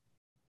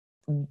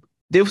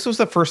 This was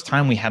the first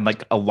time we had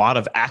like a lot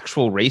of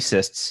actual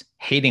racists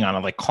hating on it,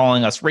 like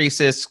calling us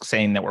racist,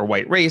 saying that we're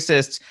white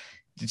racists.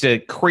 It's a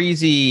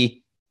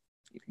crazy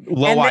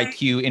low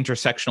IQ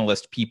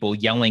intersectionalist people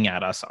yelling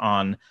at us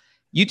on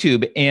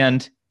YouTube.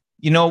 And,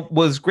 what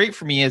was great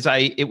for me is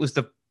it was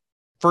the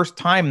first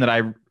time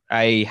that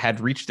I had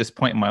reached this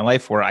point in my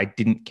life where I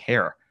didn't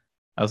care.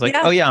 I was like,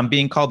 oh yeah, I'm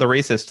being called a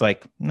racist.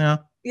 Like, no.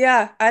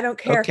 Yeah, I don't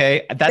care.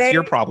 Okay, that's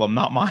your problem,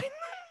 not mine.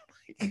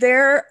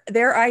 Their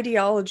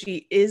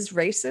ideology is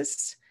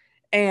racist,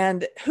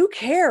 and who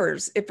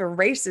cares if a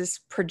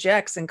racist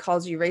projects and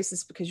calls you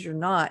racist because you're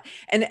not.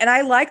 And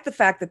I like the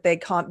fact that they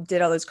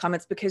did all those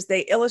comments because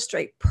they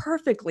illustrate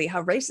perfectly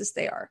how racist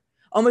they are.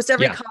 Almost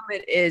every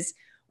comment is,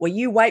 well,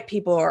 you white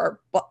people are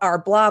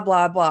blah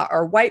blah blah,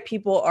 or white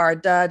people are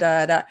da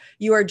da da.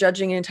 You are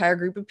judging an entire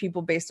group of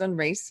people based on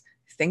race.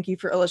 Thank you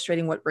for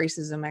illustrating what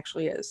racism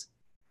actually is.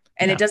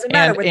 And it doesn't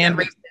matter what their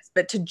race is,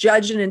 but to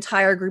judge an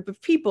entire group of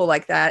people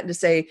like that and to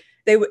say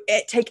they would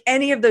take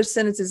any of those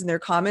sentences in their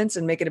comments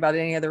and make it about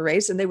any other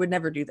race, and they would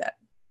never do that.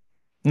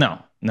 No.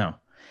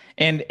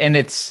 And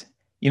it's,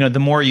 the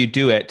more you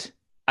do it,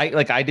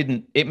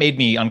 it made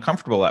me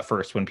uncomfortable at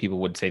first when people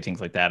would say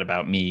things like that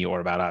about me or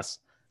about us.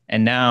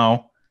 And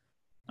now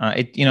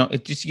you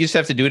just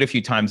have to do it a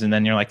few times and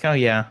then you're like, oh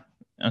yeah,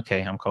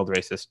 okay, I'm called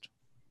racist.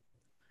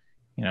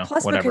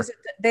 Plus, whatever. because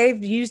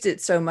they've used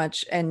it so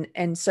much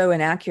and so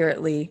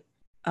inaccurately,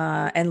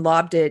 and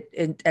lobbed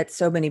it at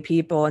so many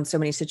people in so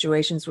many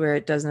situations where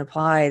it doesn't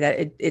apply,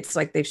 that it's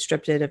like they've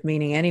stripped it of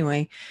meaning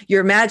anyway.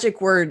 Your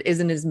magic word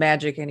isn't as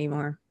magic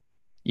anymore.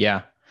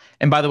 Yeah.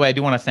 And by the way, I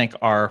do want to thank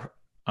our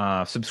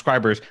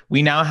subscribers.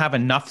 We now have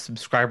enough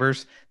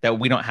subscribers that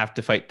we don't have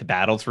to fight the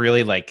battles,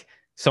 really. Like,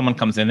 someone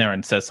comes in there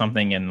and says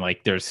something, and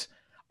like there's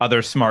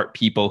other smart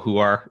people who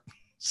are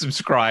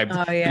subscribed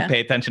Oh who yeah. pay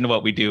attention to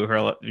what we do,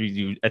 who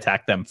you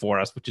attack them for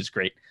us, which is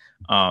great.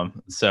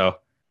 So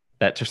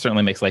that just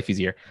certainly makes life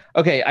easier.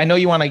 Okay, I know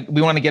we want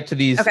to get to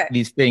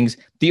these things.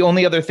 The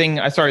only other thing,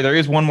 sorry, there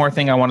is one more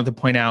thing I wanted to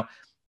point out.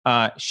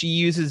 She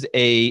uses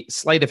a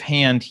sleight of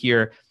hand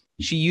here.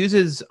 She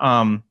uses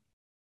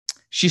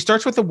she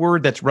starts with a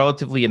word that's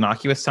relatively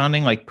innocuous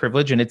sounding, like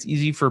privilege, and it's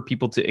easy for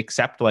people to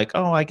accept, like,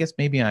 oh, I guess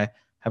maybe I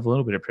have a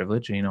little bit of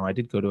privilege. I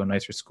did go to a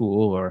nicer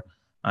school, or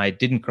I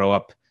didn't grow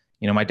up,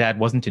 my dad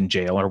wasn't in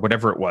jail, or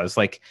whatever it was.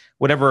 Like,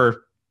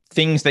 whatever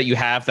things that you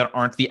have that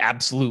aren't the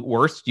absolute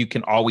worst, you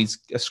can always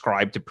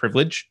ascribe to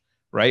privilege,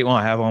 right? Well,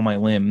 I have all my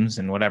limbs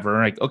and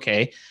whatever. Like,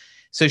 okay.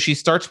 So she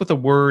starts with a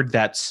word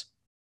that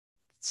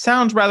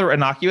sounds rather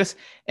innocuous.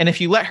 And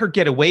if you let her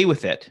get away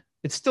with it,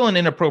 it's still an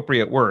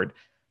inappropriate word.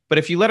 But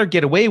if you let her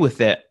get away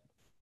with it,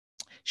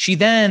 she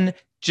then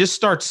just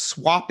starts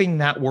swapping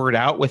that word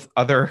out with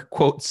other,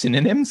 quote,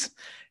 synonyms.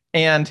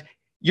 And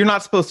you're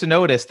not supposed to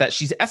notice that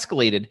she's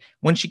escalated.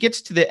 When she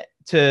gets to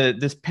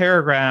this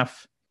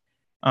paragraph,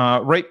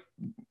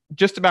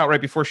 just about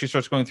right before she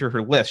starts going through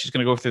her list, she's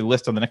going to go through the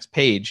list on the next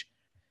page.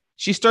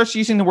 She starts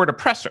using the word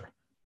oppressor.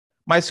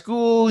 My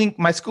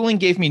schooling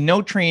gave me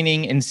no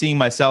training in seeing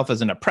myself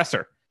as an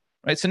oppressor.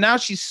 Right. So now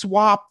she's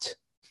swapped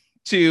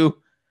to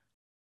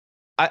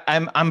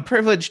I'm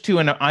privileged to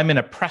I'm an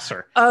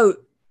oppressor. Oh,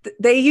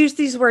 they use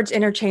these words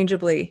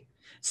interchangeably.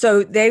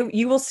 So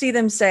you will see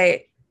them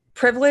say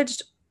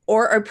privileged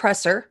or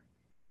oppressor.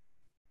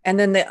 And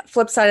then the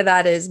flip side of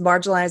that is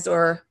marginalized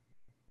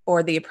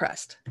or the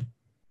oppressed.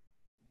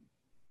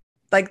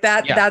 Like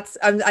that, yeah.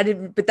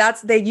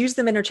 They use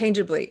them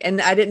interchangeably. And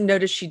I didn't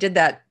notice she did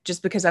that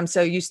just because I'm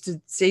so used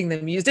to seeing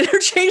them used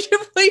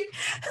interchangeably.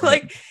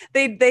 Like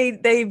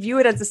they view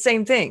it as the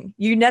same thing.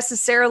 You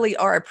necessarily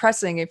are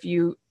oppressing if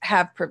you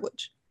have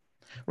privilege.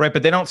 Right.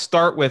 But they don't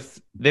start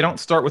with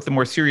the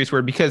more serious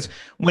word, because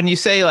when you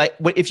say, like,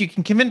 if you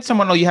can convince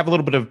someone, oh, you have a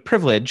little bit of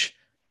privilege,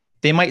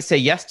 they might say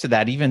yes to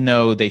that, even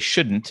though they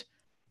shouldn't.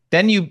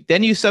 Then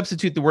you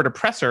substitute the word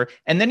oppressor,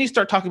 and then you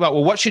start talking about,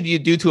 well, what should you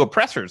do to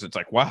oppressors? It's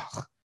like, wow,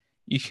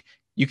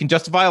 you can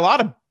justify a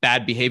lot of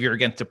bad behavior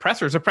against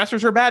oppressors.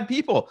 Oppressors are bad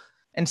people.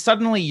 And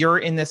suddenly you're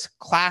in this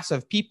class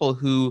of people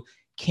who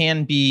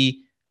can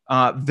be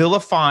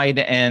vilified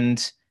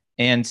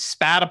and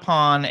spat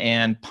upon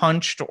and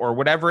punched or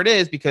whatever it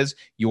is because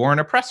you're an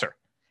oppressor.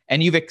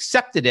 And you've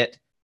accepted it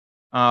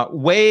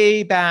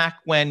way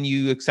back when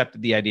you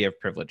accepted the idea of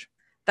privilege.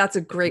 That's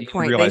a great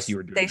point.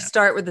 They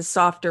start with the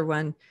softer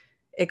one,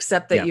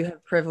 accept that you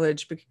have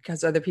privilege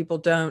because other people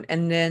don't,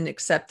 and then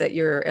accept that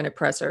you're an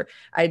oppressor.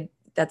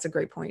 That's a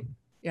great point.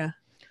 Yeah.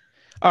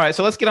 All right,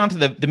 so let's get on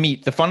to the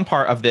meat. The fun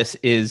part of this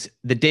is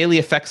the daily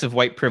effects of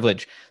white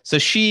privilege. So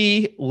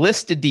she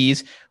listed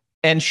these,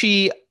 and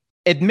she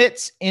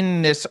admits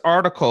in this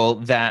article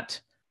that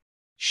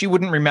she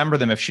wouldn't remember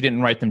them if she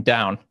didn't write them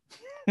down,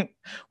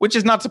 which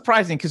is not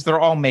surprising because they're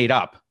all made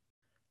up.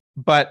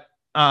 But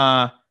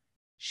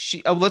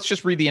let's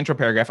just read the intro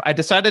paragraph. I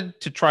decided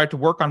to try to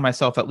work on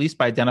myself, at least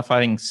by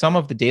identifying some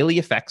of the daily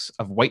effects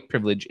of white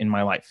privilege in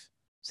my life.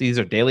 So these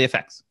are daily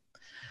effects.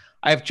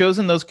 I have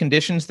chosen those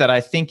conditions that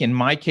I think in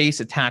my case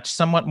attach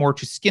somewhat more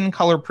to skin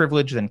color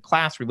privilege than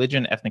class,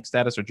 religion, ethnic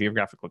status, or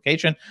geographic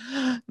location,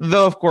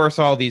 though, of course,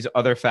 all these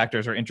other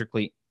factors are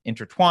intricately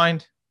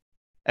intertwined.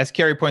 As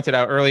Carrie pointed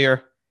out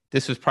earlier,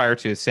 this was prior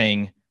to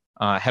saying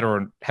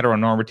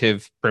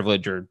heteronormative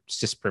privilege or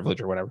cis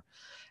privilege or whatever.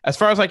 As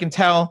far as I can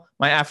tell,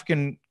 my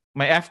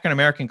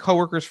African-American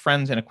coworkers,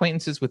 friends, and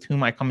acquaintances with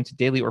whom I come into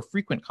daily or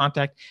frequent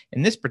contact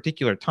in this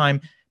particular time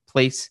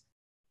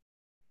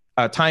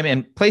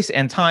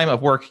and time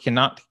of work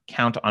cannot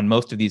count on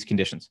most of these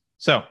conditions.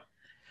 So,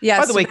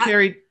 by the way,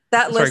 Carrie,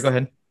 sorry, go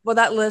ahead. Well,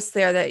 that list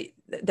there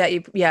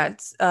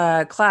it's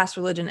class,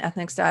 religion,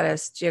 ethnic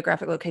status,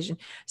 geographic location.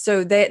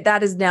 So that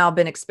has now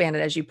been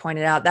expanded, as you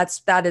pointed out.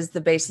 That is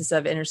the basis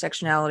of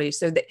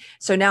intersectionality.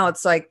 So now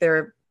it's like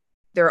there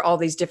are all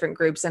these different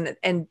groups, and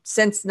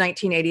since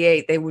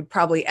 1988, they would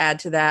probably add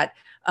to that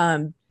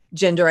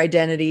gender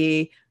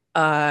identity,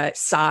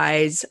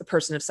 size, a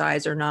person of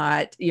size or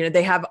not.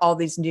 They have all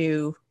these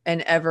new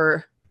and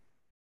ever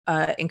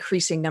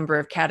increasing number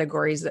of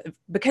categories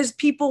because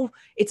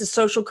it's a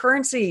social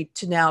currency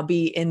to now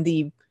be in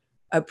the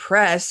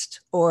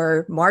oppressed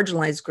or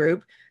marginalized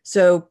group.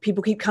 So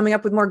people keep coming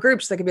up with more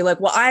groups that could be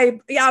like, well, I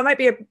might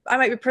be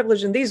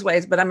privileged in these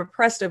ways, but I'm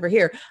oppressed over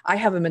here. I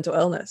have a mental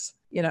illness,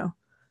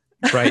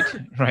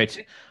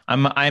 Right.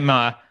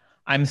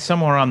 I'm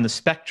somewhere on the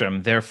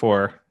spectrum,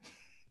 therefore,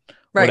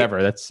 whatever.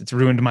 It's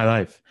ruined my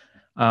life.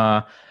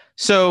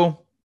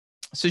 So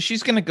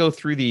she's going to go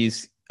through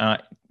these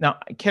Now,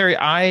 Carrie,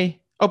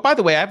 oh, by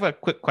the way, I have a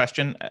quick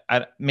question.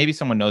 Maybe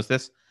someone knows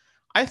this.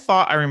 I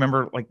thought I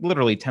remember like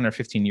literally 10 or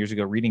 15 years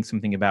ago reading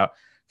something about,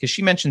 because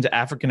she mentioned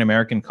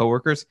African-American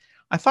coworkers.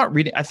 I thought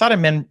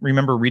I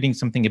remember reading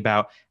something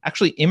about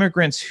actually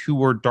immigrants who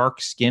were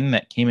dark skinned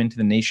that came into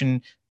the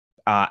nation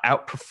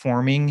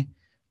outperforming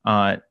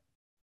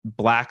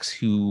blacks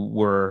who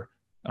were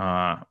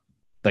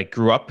like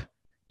grew up,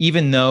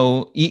 even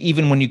though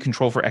even when you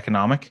control for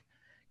economic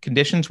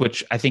conditions,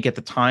 which I think at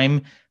the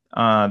time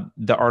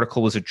the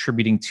article was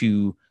attributing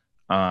to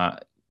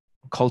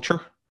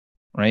culture,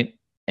 right?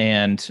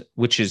 And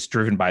which is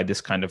driven by this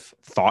kind of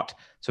thought.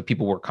 So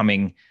people were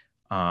coming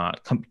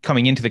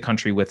into the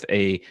country with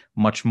a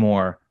much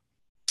more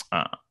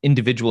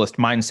individualist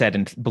mindset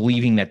and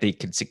believing that they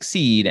could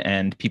succeed,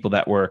 and people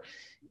that were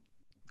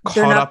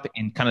caught up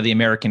in kind of the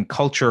American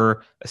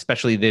culture,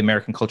 especially the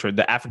American culture,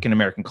 the African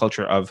American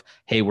culture of,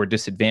 hey, we're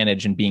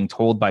disadvantaged, and being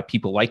told by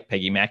people like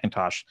Peggy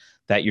McIntosh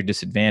that you're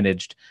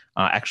disadvantaged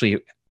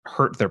actually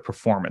hurt their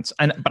performance.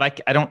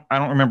 But I don't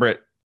remember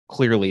it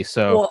clearly.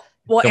 So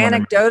well,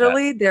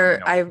 anecdotally,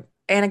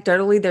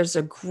 there's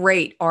a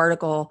great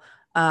article,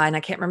 and I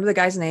can't remember the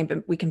guy's name,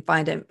 but we can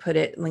find it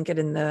and link it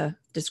in the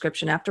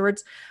description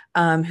afterwards.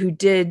 Who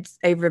did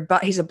a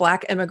rebuttal? He's a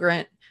black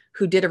immigrant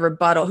who did a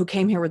rebuttal, who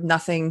came here with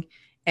nothing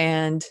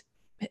and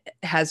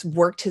has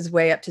worked his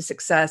way up to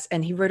success.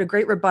 And he wrote a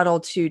great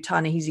rebuttal to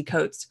Ta-Nehisi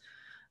Coates,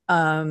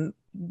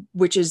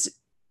 which is,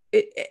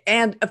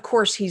 and of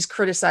course he's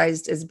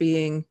criticized as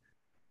being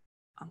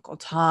Uncle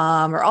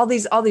Tom, or all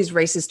these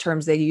racist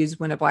terms they use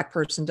when a black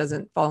person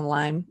doesn't fall in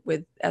line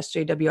with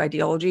SJW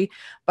ideology.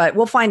 But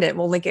we'll find it.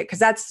 We'll link it, because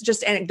that's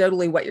just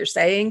anecdotally what you're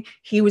saying.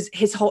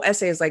 His whole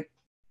essay is like,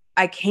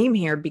 I came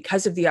here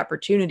because of the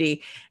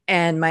opportunity,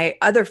 and my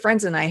other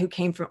friends and I, who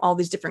came from all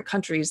these different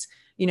countries,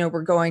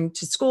 we're going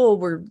to school,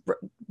 we're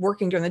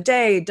working during the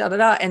day,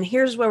 and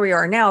here's where we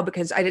are now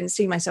because I didn't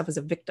see myself as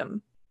a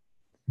victim.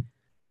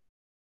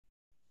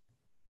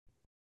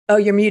 Oh,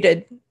 you're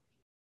muted.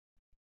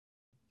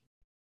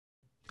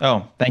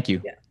 Oh, thank you.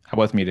 Yeah. I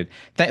was muted.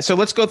 So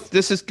let's go.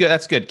 This is good.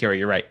 That's good, Carrie.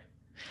 You're right.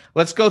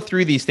 Let's go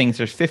through these things.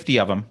 There's 50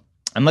 of them.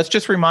 And let's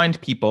just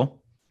remind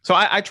people. So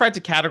I tried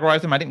to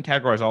categorize them. I didn't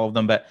categorize all of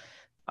them, but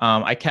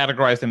I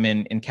categorized them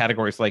in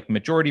categories like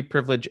majority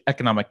privilege,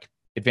 economic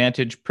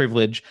advantage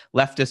privilege,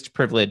 leftist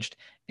privileged,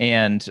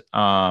 and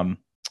what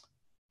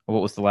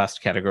was the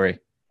last category?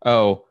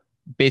 Oh,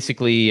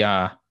 basically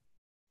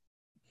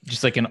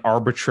just like an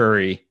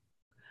arbitrary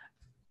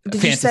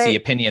fantasy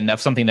opinion of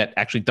something that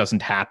actually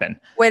doesn't happen.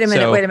 Wait a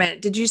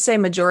minute. Did you say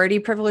majority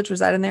privilege? Was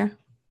that in there?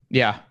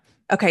 Yeah.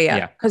 Okay,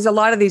 yeah. Because a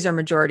lot of these are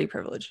majority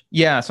privilege.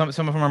 Yeah, some of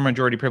them are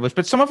majority privilege,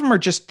 but some of them are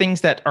just things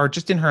that are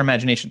just in her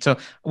imagination. So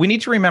we need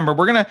to remember,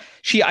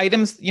 she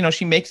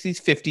makes these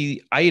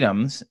 50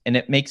 items, and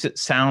it makes it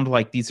sound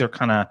like these are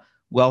kind of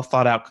well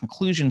thought out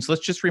conclusions.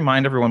 Let's just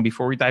remind everyone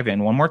before we dive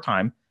in one more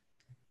time.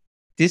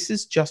 This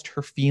is just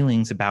her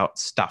feelings about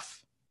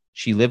stuff.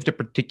 She lived a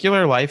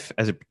particular life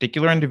as a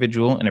particular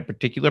individual in a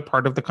particular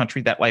part of the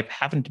country. That life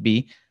happened to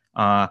be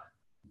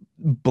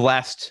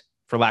blessed,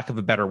 for lack of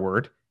a better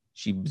word.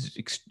 She was,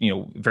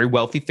 very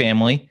wealthy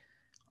family,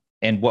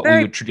 and what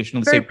we would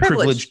traditionally say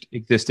privileged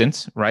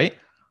existence, right?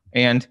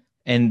 And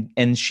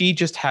she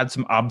just had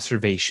some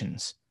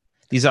observations.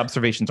 These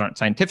observations aren't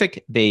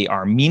scientific; they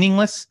are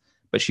meaningless.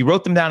 But she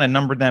wrote them down and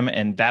numbered them,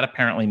 and that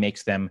apparently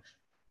makes them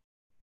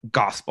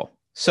gospel.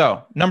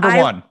 So, number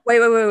one.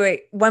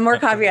 Wait. One more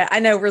caveat. I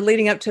know we're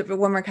leading up to it, but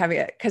one more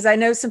caveat. Because I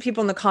know some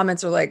people in the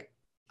comments are like,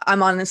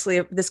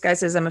 this guy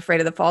says I'm afraid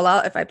of the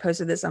fallout if I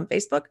posted this on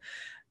Facebook.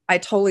 I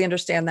totally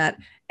understand that.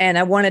 And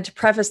I wanted to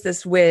preface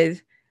this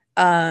with,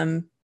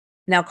 now,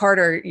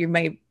 Carter, you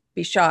may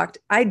be shocked.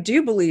 I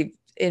do believe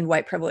in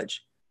white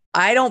privilege.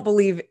 I don't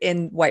believe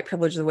in white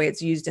privilege the way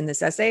it's used in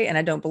this essay, and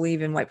I don't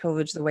believe in white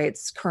privilege the way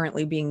it's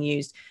currently being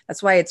used.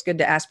 That's why it's good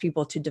to ask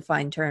people to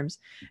define terms.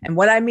 And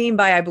what I mean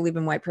by I believe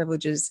in white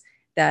privilege is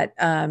that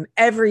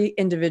every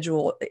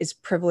individual is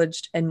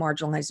privileged and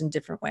marginalized in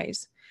different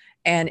ways.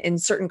 And in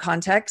certain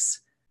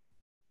contexts,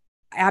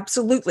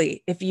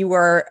 absolutely, if you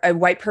are a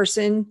white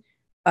person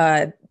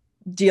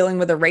dealing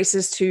with a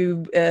racist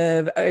who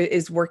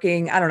is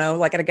working, I don't know,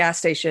 like at a gas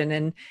station,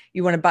 and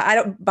you want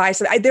to buy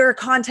something. There are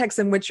contexts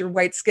in which your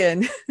white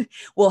skin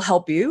will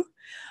help you.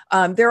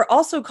 There are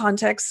also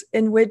contexts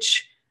in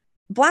which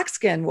black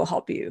skin will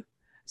help you.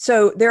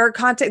 So there are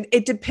context.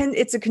 It depends.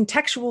 It's a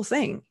contextual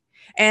thing.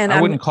 And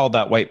I wouldn't call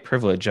that white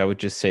privilege. I would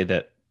just say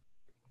that,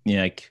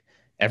 like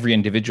every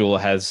individual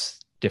has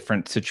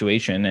different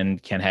situation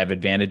and can have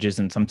advantages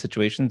in some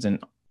situations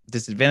and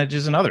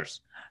disadvantages in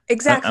others.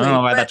 Exactly. I don't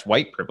know why that's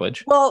white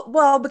privilege.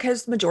 Well,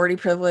 because majority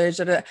privilege.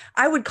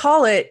 I would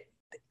call it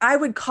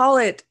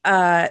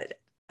that,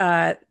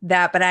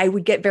 but I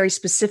would get very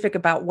specific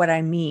about what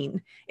I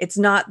mean. It's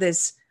not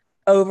this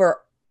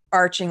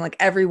overarching, like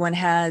everyone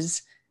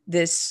has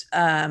this.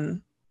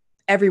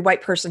 Every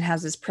white person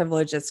has this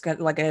privilege that's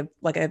got like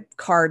a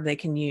card they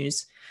can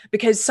use,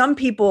 because some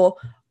people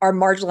are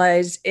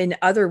marginalized in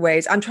other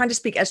ways. I'm trying to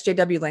speak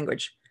SJW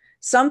language.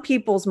 some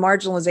people's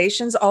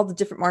marginalizations, all the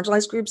different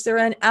marginalized groups they're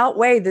in,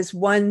 outweigh this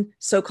one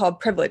so-called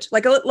privilege.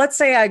 Like, let's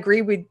say I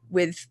agree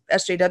with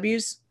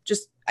SJWs,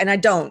 and I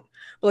don't,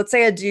 but let's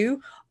say I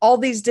do. All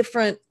these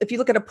different, if you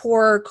look at a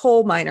poor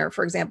coal miner,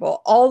 for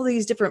example, all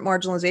these different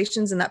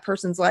marginalizations in that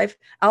person's life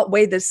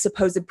outweigh this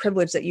supposed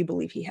privilege that you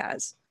believe he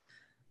has.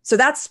 So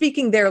that's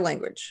speaking their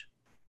language.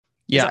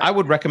 Yeah, I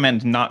would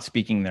recommend not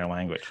speaking their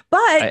language.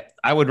 But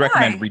I would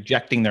recommend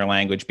rejecting their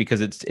language, because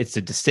it's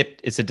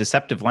a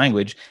deceptive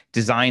language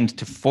designed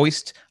to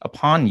foist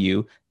upon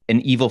you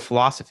an evil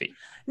philosophy.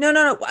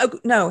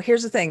 No.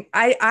 Here's the thing.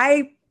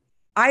 I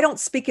don't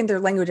speak in their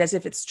language as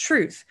if it's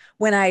truth.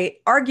 When I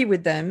argue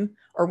with them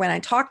or when I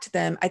talk to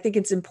them, I think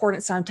it's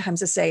important sometimes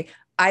to say,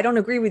 I don't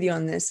agree with you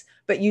on this,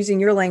 but using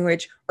your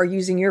language or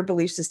using your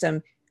belief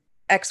system,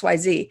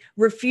 XYZ,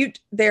 refute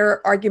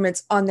their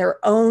arguments on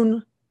their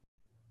own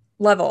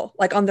level,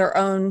 like on their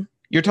own.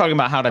 You're talking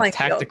about how to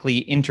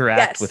tactically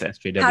interact with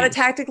SJWs. How to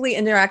tactically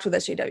interact with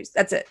SJWs.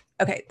 That's it.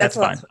 Okay. That's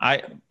fine.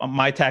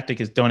 My tactic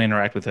is don't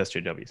interact with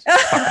SJWs.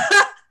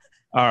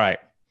 All right.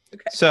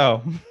 Okay.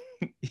 So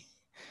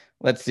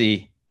let's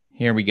see.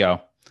 Here we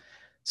go.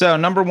 So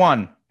number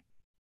 1,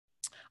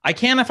 I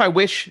can, if I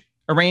wish,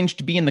 arrange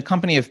to be in the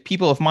company of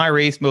people of my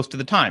race most of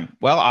the time.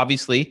 Well,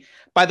 obviously,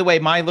 by the way,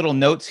 my little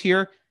notes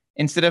here,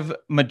 instead of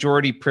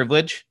majority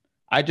privilege,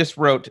 I just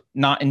wrote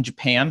not in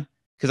Japan,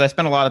 because I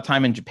spent a lot of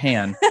time in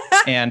Japan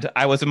and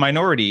I was a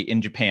minority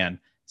in Japan.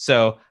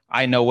 So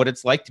I know what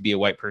it's like to be a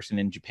white person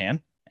in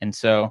Japan. And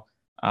so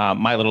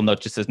my little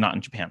note just says not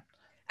in Japan.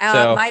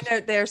 My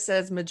note there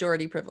says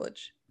majority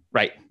privilege.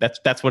 Right.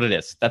 That's what it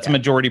is. That's a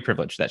majority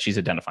privilege that she's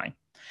identifying.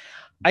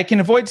 I can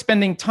avoid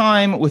spending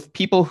time with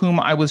people whom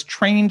I was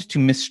trained to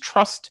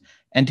mistrust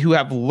and who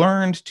have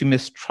learned to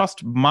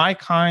mistrust my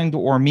kind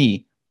or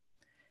me.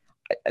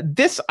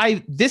 This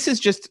is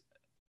just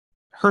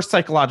her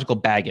psychological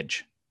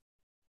baggage.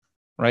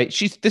 Right?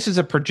 This is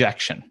a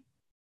projection.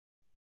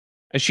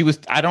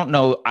 I don't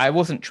know. I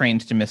wasn't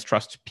trained to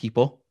mistrust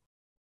people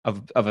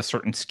of a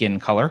certain skin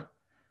color.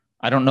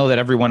 I don't know that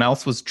everyone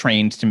else was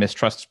trained to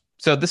mistrust.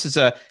 So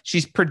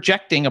she's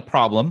projecting a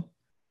problem.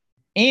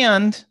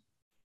 And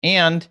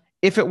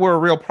if it were a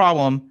real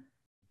problem,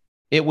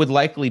 it would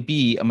likely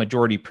be a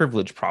majority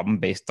privilege problem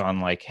based on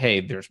like,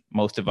 hey,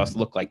 most of us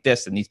look like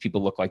this and these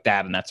people look like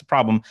that. And that's a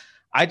problem.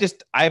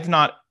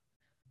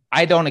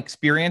 I don't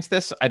experience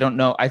this. I don't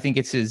know. I think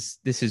this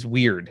is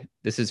weird.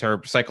 This is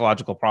her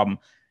psychological problem.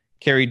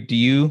 Carrie,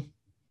 does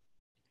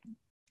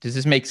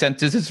this make sense?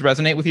 Does this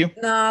resonate with you?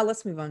 Nah,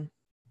 let's move on.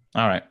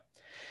 All right.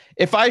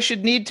 If I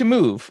should need to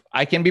move,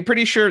 I can be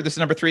pretty sure, this is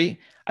number 3,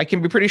 I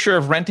can be pretty sure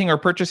of renting or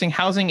purchasing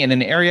housing in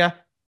an area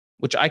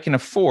which I can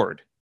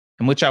afford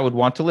and which I would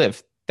want to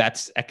live.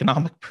 That's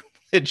economic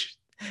privilege.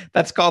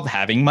 That's called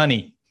having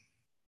money.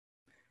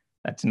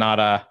 That's not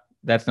a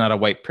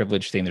white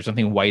privilege thing. There's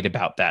nothing white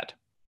about that.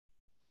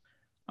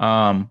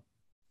 Number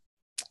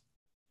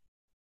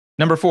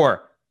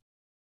 4,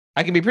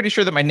 I can be pretty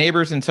sure that my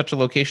neighbors in such a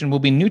location will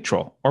be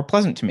neutral or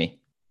pleasant to me.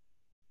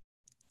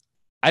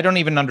 I don't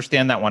even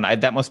understand that one.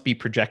 That must be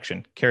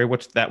projection. Carrie,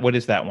 what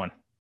is that one?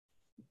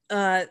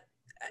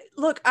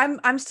 Look,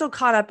 I'm still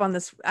caught up on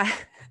this. I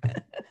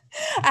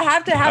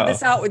have to have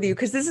this out with you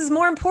because this is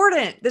more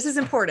important. This is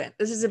important.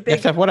 This is a big. You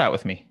have to have what out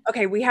with me?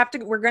 Okay,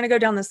 we're going to go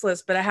down this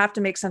list, but I have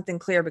to make something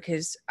clear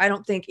because I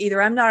don't think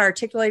either I'm not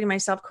articulating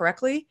myself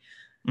correctly,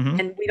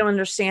 and we don't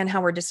understand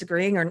how we're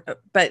disagreeing,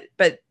 but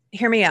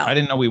hear me out. I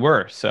didn't know we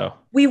were, so.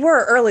 We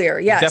were earlier,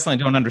 yes. I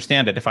definitely don't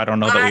understand it if I don't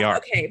know that we are.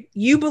 Okay,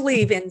 you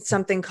believe in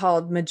something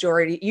called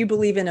majority. You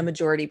believe in a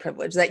majority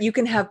privilege, that you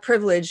can have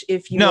privilege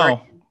if you are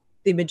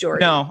the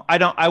majority. No, I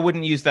don't. I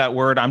wouldn't use that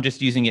word. I'm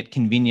just using it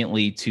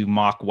conveniently to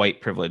mock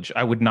white privilege.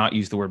 I would not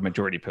use the word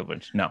majority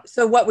privilege. No.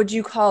 So what would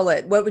you call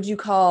it? What would you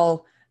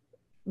call?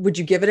 Would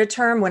you give it a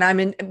term? When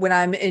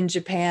I'm in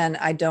Japan,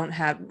 I don't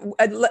have.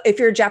 If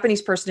you're a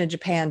Japanese person in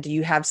Japan, do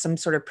you have some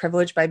sort of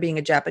privilege by being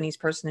a Japanese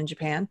person in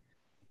Japan?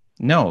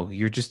 No,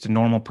 you're just a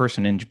normal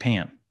person in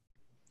Japan.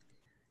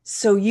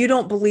 So you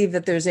don't believe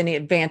that there's any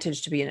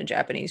advantage to being a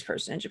Japanese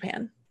person in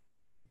Japan?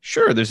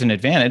 Sure, there's an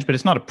advantage, but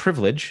it's not a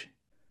privilege.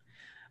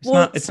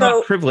 It's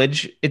not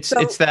privilege. It's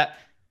that.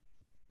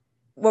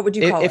 What would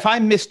you call it? If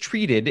I'm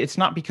mistreated, it's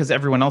not because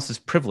everyone else is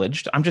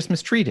privileged. I'm just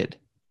mistreated.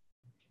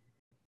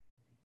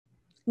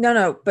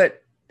 No,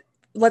 but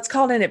let's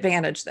call it an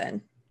advantage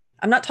then.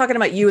 I'm not talking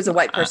about you as a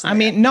white person. I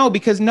mean,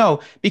 because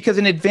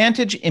an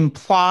advantage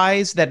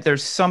implies that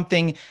there's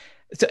something.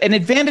 So an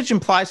advantage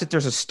implies that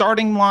there's a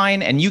starting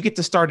line and you get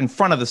to start in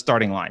front of the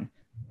starting line.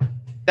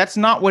 That's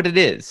not what it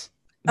is.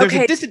 There's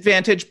a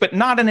disadvantage, but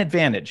not an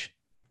advantage.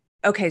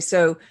 Okay,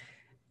 so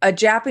a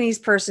Japanese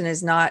person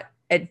is not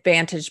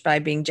advantaged by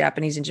being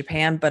Japanese in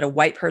Japan, but a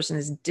white person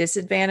is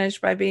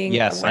disadvantaged by being.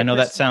 Yes, I know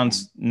that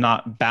sounds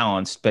not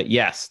balanced, but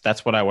yes,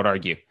 that's what I would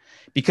argue.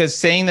 Because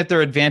saying that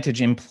they're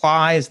advantaged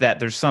implies that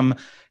there's some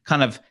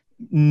kind of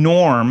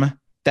norm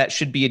that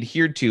should be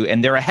adhered to,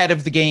 and they're ahead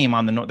of the game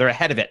on they're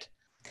ahead of it.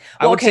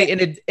 I would say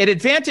an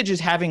advantage is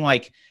having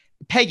like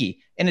Peggy,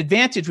 an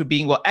advantage would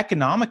be, well,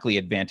 economically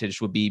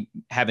advantaged would be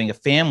having a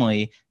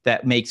family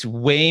that makes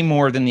way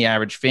more than the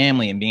average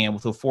family and being able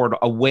to afford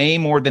a way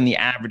more than the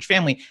average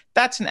family.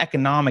 That's an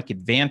economic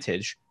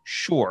advantage,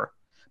 sure.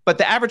 But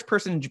the average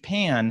person in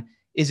Japan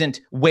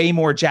isn't way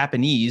more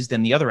Japanese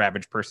than the other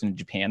average person in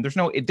Japan. They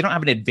don't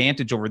have an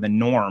advantage over the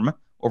norm,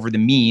 over the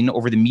mean,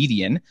 over the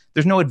median.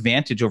 There's no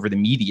advantage over the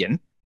median.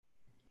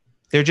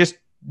 They're just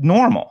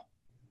normal.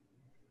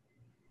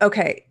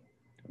 Okay.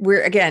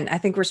 I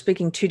think we're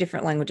speaking two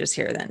different languages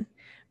here then,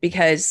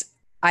 because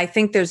I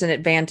think there's an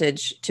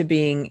advantage to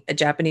being a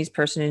Japanese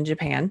person in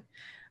Japan,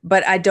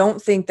 but I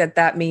don't think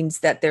that means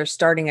that they're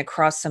starting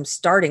across some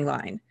starting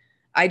line.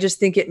 I just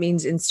think it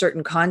means in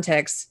certain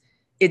contexts,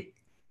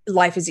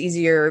 life is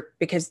easier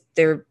because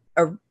they're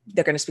going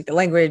to speak the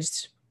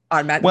language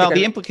automatically. Well,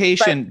 the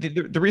implication,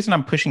 the reason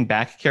I'm pushing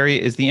back,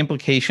 Carrie, is the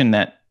implication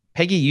that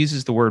Peggy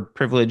uses the word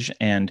privilege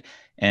and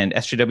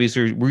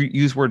SJWs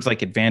use words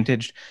like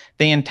advantaged.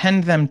 They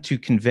intend them to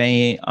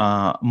convey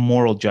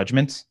moral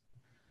judgments.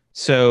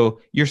 So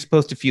you're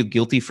supposed to feel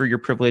guilty for your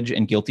privilege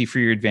and guilty for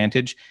your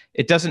advantage.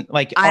 It doesn't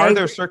are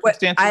there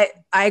circumstances?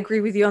 I agree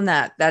with you on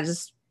that. That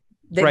is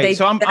right.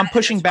 So I'm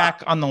pushing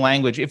back on the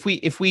language. If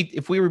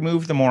we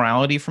remove the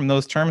morality from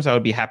those terms, I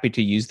would be happy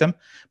to use them.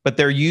 But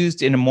they're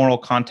used in a moral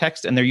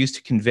context, and they're used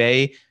to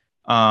convey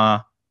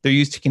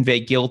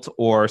guilt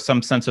or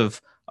some sense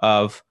of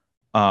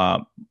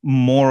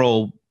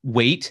moral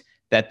weight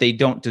that they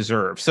don't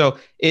deserve. So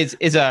is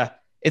a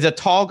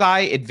tall guy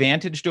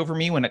advantaged over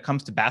me when it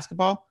comes to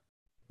basketball?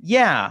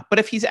 Yeah, but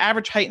if he's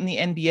average height in the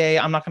NBA,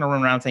 I'm not going to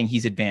run around saying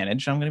he's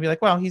advantaged. I'm going to be like,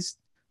 well, he's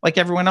like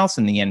everyone else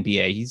in the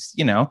NBA. He's,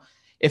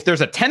 if there's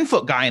a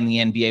 10-foot guy in the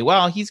NBA,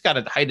 well, he's got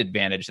a height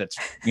advantage that's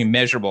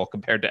immeasurable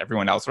compared to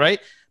everyone else,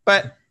 right?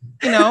 But,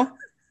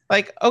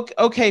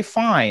 okay,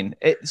 fine.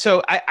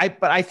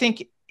 But I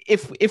think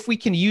if we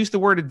can use the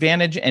word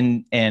advantage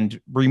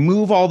and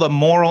remove all the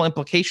moral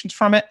implications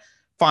from it,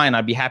 fine,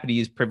 I'd be happy to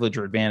use privilege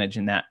or advantage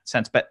in that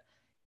sense. But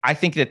I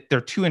think that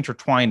they're too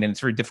intertwined and it's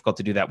very difficult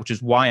to do that, which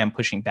is why I'm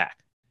pushing back.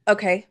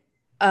 Okay.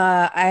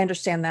 I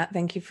understand that.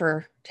 Thank you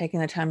for taking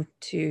the time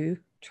to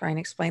try and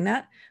explain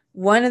that.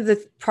 One of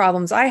the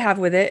problems I have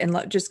with it,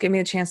 and just give me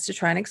a chance to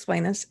try and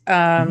explain this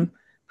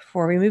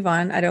before we move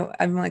on.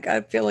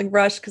 I'm feeling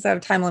rushed because I have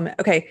a time limit.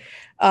 Okay.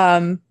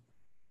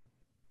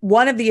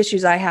 One of the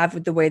issues I have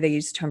with the way they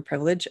use the term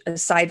privilege,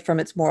 aside from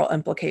its moral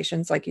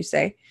implications, like you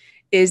say,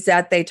 is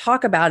that they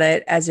talk about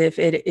it as if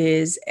it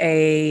is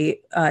a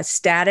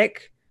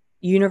static,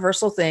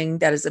 universal thing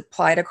that is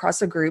applied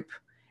across a group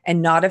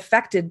and not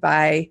affected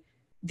by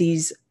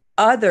these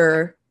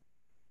other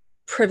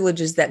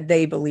privileges that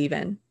they believe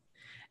in.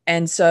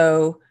 And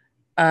so,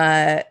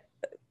 or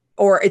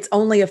it's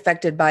only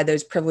affected by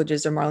those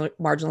privileges or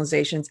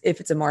marginalizations if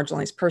it's a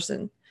marginalized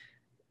person.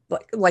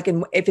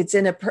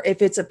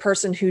 If it's a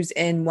person who's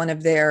in one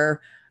of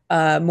their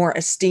more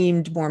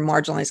esteemed, more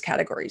marginalized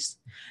categories.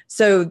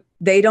 So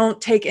they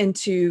don't take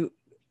into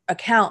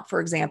account,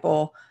 for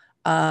example,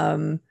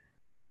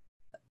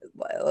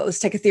 let's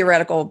take a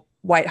theoretical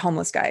white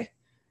homeless guy.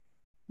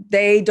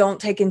 They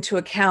don't take into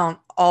account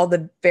all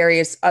the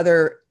various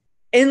other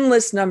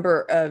endless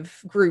number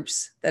of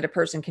groups that a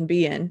person can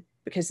be in,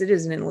 because it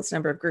is an endless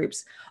number of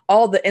groups,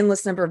 all the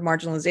endless number of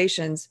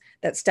marginalizations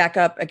that stack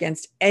up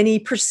against any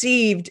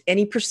perceived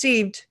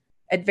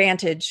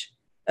advantage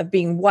of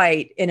being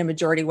white in a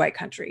majority white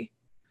country.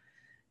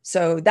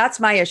 So that's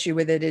my issue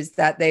with it, is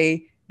that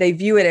they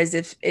view it as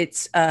if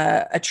it's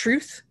a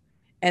truth,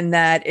 and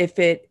that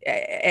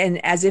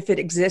as if it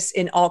exists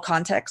in all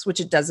contexts, which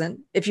it doesn't.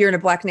 If you're in a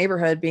Black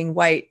neighborhood, being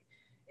white,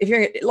 if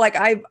you're in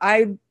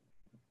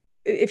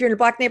a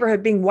Black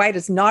neighborhood, being white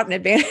is not an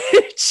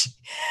advantage.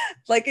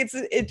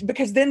 It's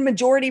because then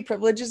majority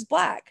privilege is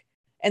Black,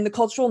 and the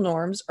cultural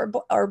norms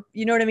are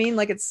you know what I mean?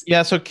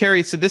 Yeah. So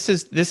Carrie, this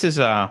is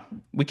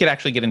we could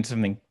actually get into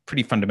something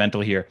pretty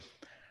fundamental here.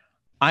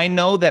 I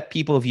know that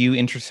people view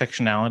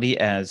intersectionality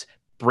as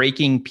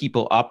breaking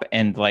people up,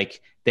 and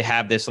they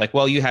have this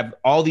well, you have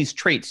all these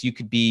traits. You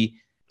could be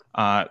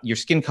your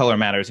skin color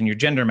matters and your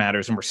gender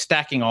matters, and we're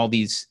stacking all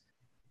these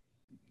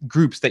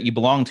groups that you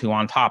belong to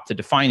on top to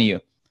define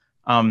you.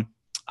 I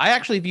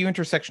actually view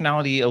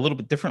intersectionality a little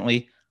bit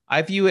differently.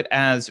 I view it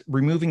as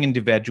removing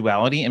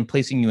individuality and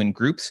placing you in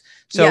groups.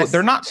 So yes.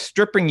 They're not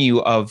stripping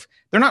you of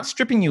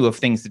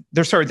things.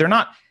 They're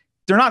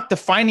not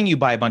defining you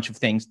by a bunch of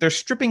things. They're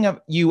stripping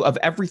you of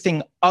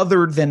everything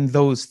other than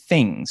those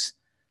things.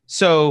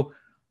 So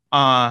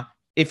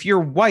if you're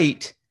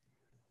white,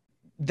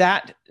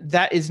 that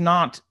is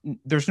not,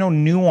 there's no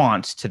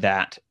nuance to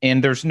that.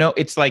 And that's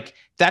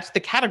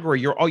the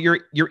category.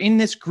 You're in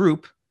this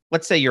group.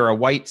 Let's say you're a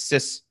white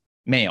cis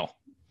male,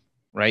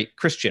 right?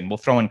 Christian. We'll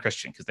throw in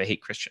Christian because they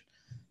hate Christian.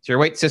 So you're a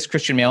white cis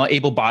Christian male,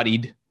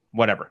 able-bodied,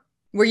 whatever.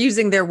 We're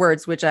using their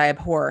words, which I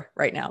abhor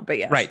right now, but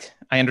yes. Right.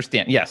 I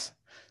understand. Yes.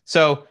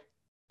 So,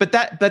 but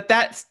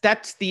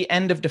that's the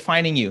end of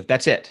defining you.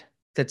 That's it.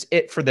 That's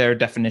it for their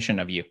definition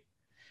of you.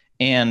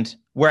 And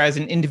whereas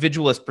an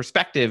individualist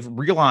perspective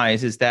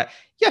realizes that,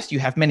 yes, you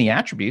have many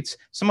attributes.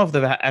 Some of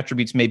the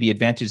attributes may be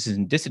advantages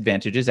and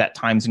disadvantages at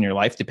times in your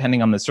life,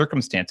 depending on the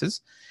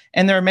circumstances.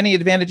 And there are many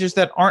advantages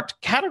that aren't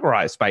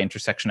categorized by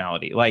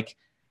intersectionality, like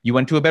you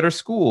went to a better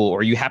school,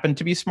 or you happen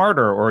to be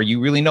smarter, or you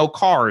really know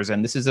cars,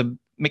 and this is a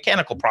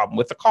mechanical problem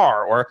with the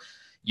car, or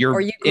you're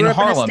or you grew in up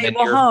Harlem in a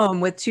stable home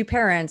with two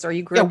parents, or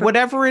you grew up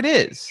whatever it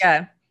is.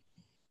 Yeah.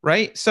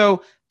 Right.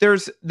 So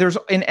there's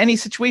in any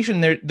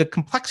situation there, the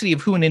complexity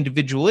of who an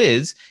individual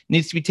is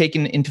needs to be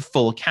taken into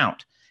full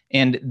account.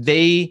 And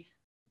they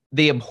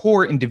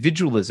abhor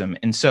individualism.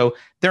 And so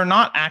they're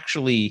not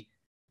actually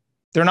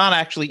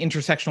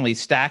intersectionally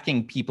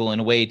stacking people in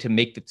a way to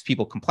make these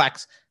people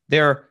complex.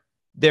 They're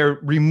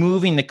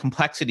removing the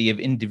complexity of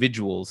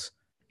individuals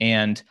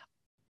and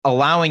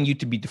allowing you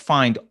to be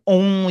defined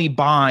only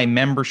by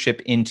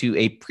membership into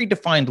a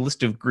predefined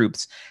list of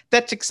groups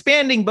that's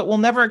expanding, but will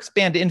never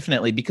expand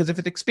infinitely, because if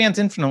it expands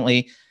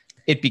infinitely,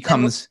 it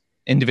becomes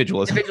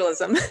individualism.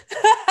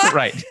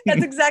 Right.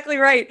 That's exactly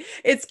right.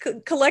 It's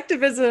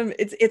collectivism.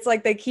 It's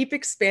like they keep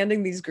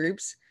expanding these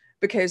groups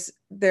because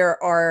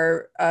there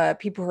are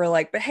people who are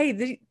like, but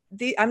hey,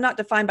 I'm not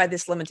defined by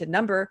this limited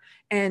number,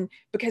 and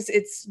because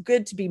it's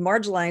good to be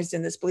marginalized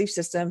in this belief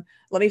system,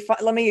 let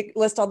me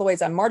list all the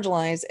ways I'm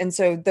marginalized, and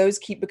so those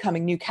keep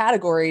becoming new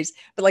categories.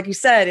 But like you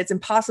said, it's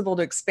impossible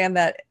to expand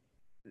that.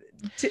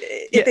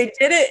 If they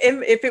did it,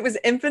 if it was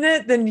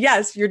infinite, then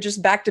yes, you're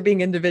just back to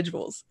being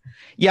individuals.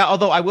 Yeah,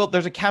 although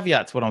there's a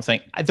caveat to what I'm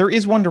saying. There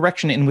is one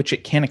direction in which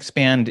it can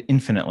expand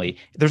infinitely.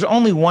 There's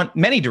only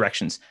many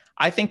directions.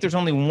 I think there's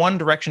only one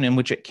direction in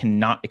which it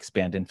cannot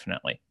expand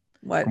infinitely.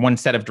 What? One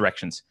set of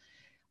directions.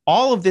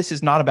 All of this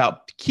is not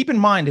about, keep in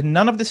mind, and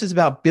none of this is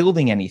about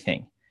building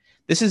anything.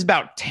 This is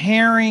about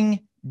tearing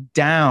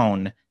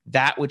down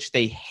that which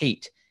they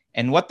hate.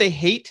 And what they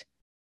hate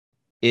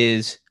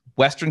is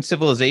Western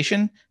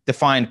civilization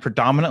defined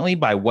predominantly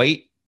by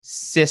white,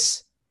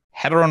 cis,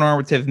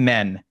 heteronormative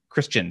men,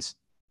 Christians.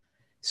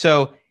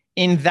 So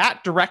in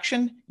that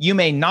direction, you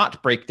may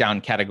not break down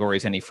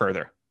categories any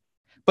further.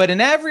 But in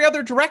every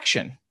other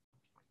direction,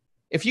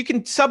 if you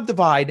can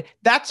subdivide,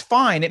 that's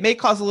fine. It may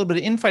cause a little bit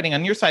of infighting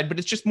on your side, but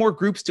it's just more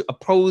groups to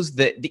oppose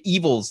the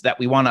evils that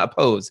we want to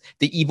oppose,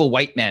 the evil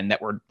white men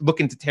that we're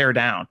looking to tear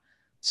down.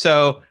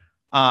 So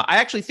I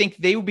actually think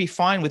they would be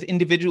fine with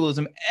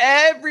individualism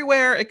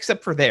everywhere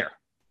except for there.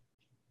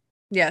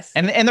 Yes.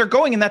 And they're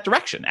going in that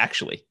direction,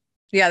 actually.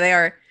 Yeah, they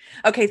are.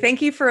 Okay,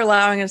 thank you for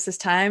allowing us this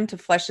time to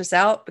flesh this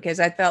out, because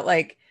I felt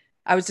like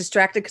I was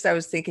distracted because I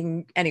was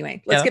thinking,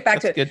 anyway, let's get back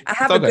to it. Good. I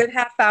have a good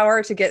half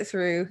hour to get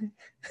through.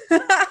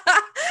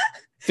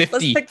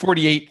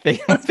 48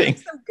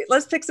 things.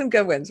 Let's pick some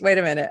good ones. Wait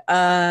a minute.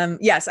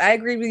 Yes, I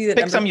agree with you. That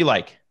pick some you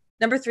like.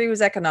 Number 3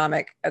 was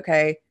economic.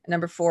 Okay.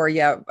 Number 4,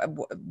 yeah,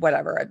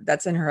 whatever.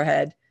 That's in her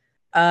head.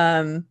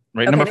 Right.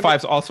 Okay, number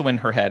 5 is also in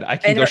her head. I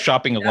can go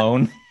shopping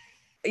alone.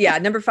 Yeah.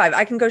 Number 5,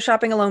 I can go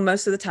shopping alone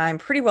most of the time,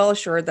 pretty well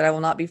assured that I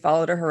will not be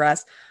followed or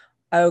harassed.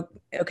 Oh,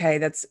 okay.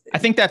 I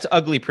think that's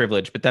ugly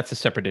privilege, but that's a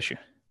separate issue.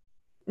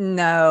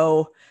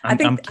 No,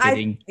 I'm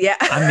kidding.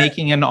 I'm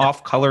making an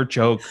off-color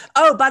joke.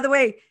 Oh, by the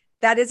way,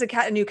 that is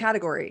a new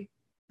category.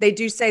 They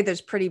do say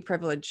there's pretty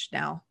privilege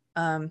now.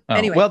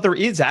 Anyway, well, there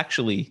is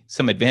actually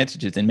some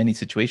advantages in many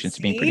situations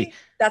to being pretty.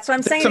 That's what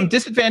I'm saying. Some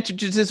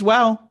disadvantages as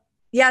well.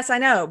 Yes, I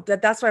know.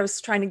 That's what I was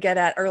trying to get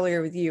at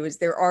earlier with you, is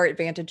there are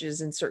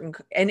advantages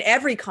in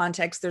every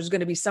context. There's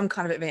going to be some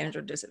kind of advantage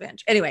or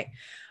disadvantage. Anyway,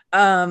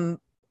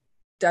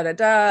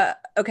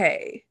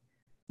 Okay.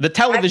 The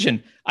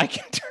television. I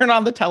can turn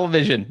on the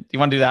television. Do you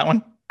want to do that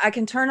one? I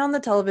can turn on the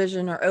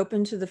television or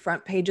open to the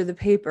front page of the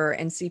paper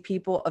and see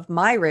people of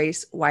my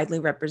race widely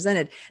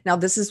represented. Now,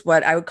 this is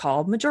what I would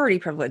call majority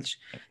privilege.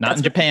 Not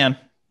in Japan.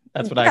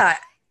 That's what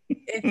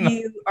if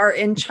you are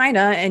in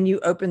China and you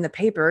open the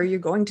paper, you're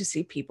going to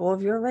see people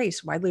of your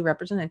race widely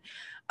represented.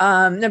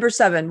 Number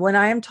 7, when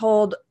I am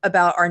told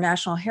about our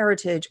national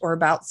heritage or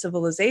about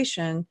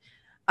civilization,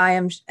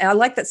 and I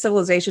like that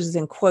civilization is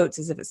in quotes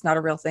as if it's not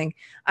a real thing.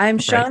 I am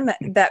shown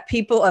that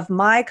people of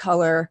my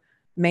color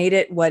made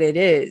it what it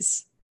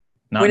is.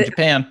 Not in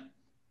Japan.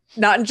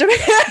 Not in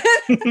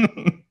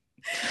Japan.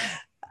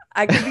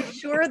 I can be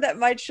sure that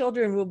my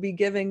children will be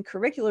given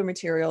curricular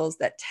materials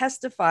that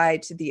testify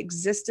to the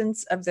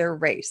existence of their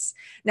race.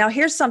 Now,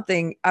 here's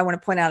something I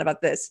want to point out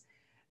about this.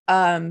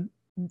 Even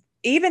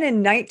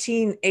in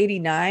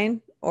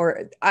 1989,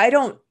 or I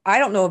don't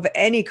know of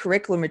any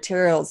curricular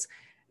materials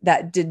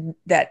that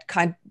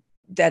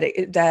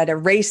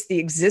erased the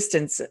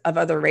existence of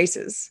other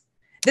races.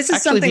 This is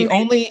actually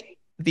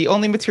the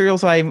only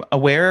materials I'm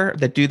aware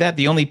that do that.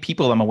 The only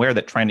people I'm aware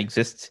that try and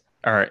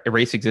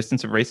erase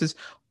existence of races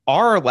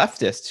are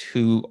leftists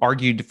who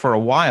argued for a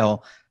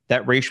while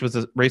that race was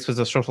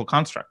a social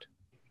construct.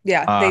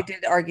 Yeah, they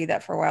did argue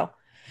that for a while.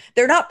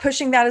 They're not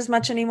pushing that as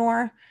much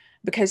anymore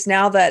because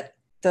now that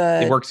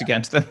it works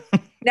against them.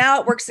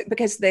 Now it works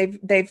because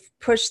they've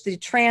pushed the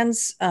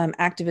trans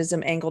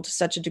activism angle to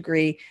such a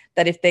degree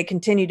that if they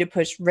continue to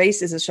push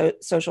race as a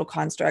social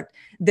construct,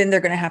 then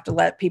they're going to have to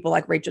let people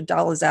like Rachel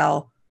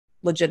Dolezal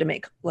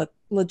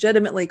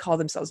legitimately call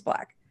themselves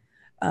Black.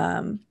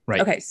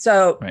 Right. Okay,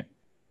 so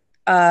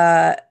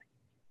Right.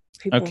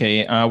 people,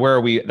 Okay, where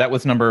are we? That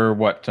was number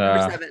what?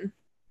 number 7.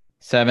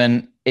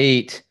 7,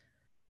 8.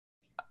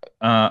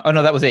 Oh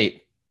no, that was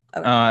 8.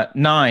 Okay.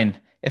 9.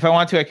 If I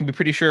want to, I can be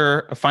pretty sure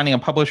of finding a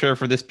publisher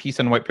for this piece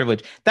on white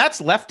privilege.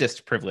 That's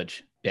leftist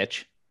privilege,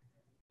 bitch.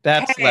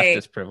 That's Hey,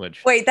 leftist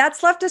privilege. wait,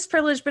 that's leftist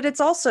privilege, but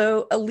it's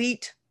also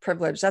elite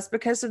privilege. That's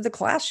because of the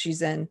class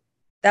she's in.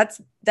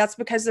 That's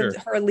because of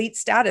Sure. her elite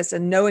status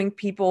and knowing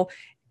people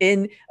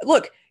in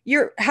look,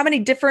 how many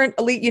different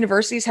elite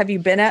universities have you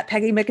been at,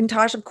 Peggy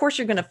McIntosh? Of course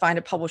you're going to find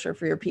a publisher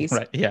for your piece.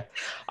 Right. Yeah.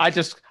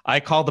 I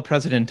called the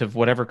president of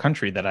whatever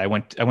country that I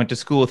went to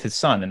school with his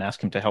son and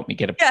asked him to help me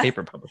get a Yeah,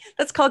 paper published.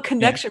 that's called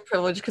connection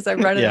privilage because I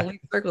run in Yeah.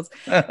 elite circles.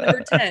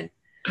 Number 10.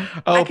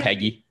 Oh,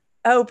 Peggy.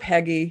 Oh,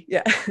 Peggy.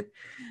 Yeah.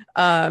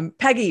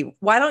 Peggy,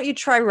 why don't you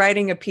try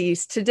writing a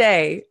piece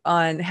today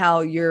on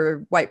how your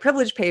white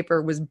privilege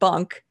paper was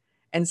bunk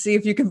and see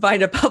if you can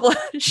find a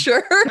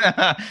publisher?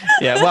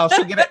 Yeah, well,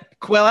 she'll get it.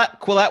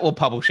 Quillette will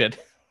publish it.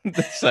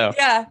 So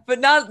yeah, but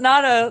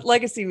not a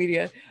legacy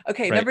media.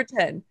 Okay, right. number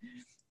 10.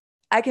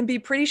 I can be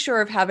pretty sure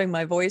of having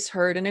my voice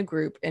heard in a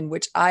group in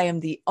which I am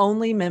the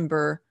only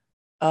member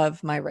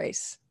of my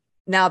race.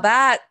 Now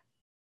that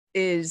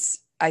is,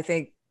 I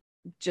think,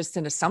 just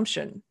an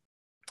assumption.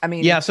 I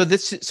mean, Yeah, so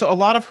a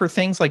lot of her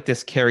things like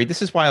this, Carrie,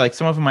 this is why like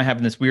some of them I have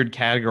in this weird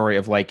category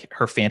of like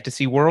her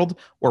fantasy world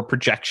or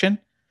projection.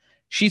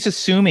 She's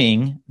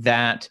assuming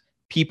that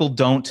people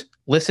don't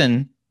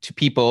listen to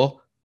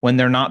people when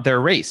they're not their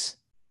race.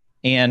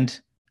 And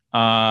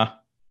I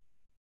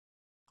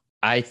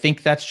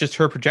think that's just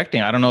her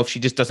projecting. I don't know if she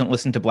just doesn't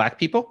listen to Black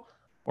people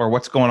or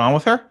what's going on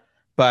with her,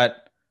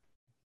 but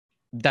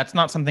that's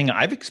not something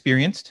I've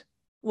experienced.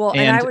 well,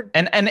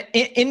 And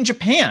in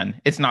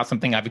Japan, it's not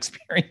something I've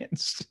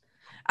experienced.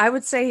 I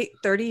would say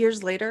 30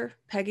 years later,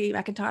 Peggy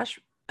McIntosh,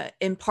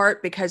 in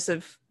part because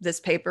of this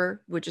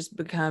paper, which has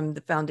become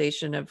the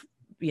foundation of,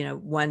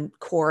 one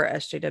core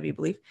SJW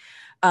belief.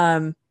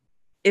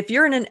 If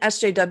you're in an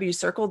SJW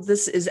circle,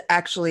 this is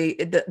actually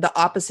the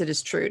opposite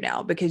is true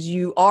now because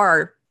you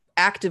are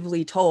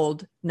actively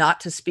told not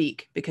to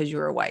speak because you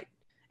are white.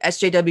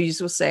 SJWs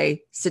will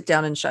say, sit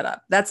down and shut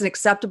up. That's an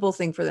acceptable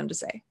thing for them to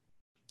say.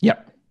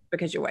 Yep.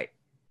 Because you're white.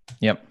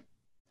 Yep.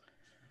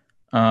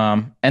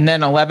 And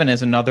then 11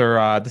 is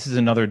another, this is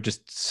another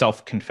just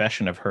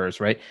self-confession of hers,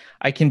 right?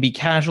 I can be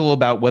casual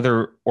about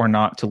whether or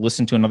not to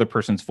listen to another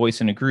person's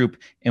voice in a group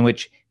in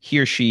which he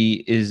or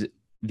she is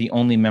the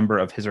only member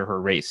of his or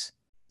her race.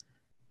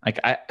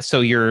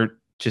 So you're a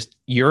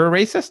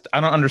racist? I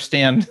don't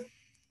understand.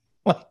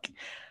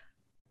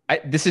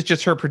 This is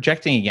just her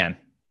projecting again.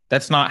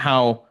 That's not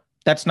how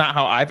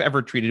I've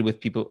ever treated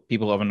with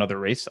people of another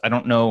race. I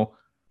don't know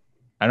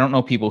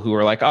people who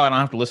are like, oh, I don't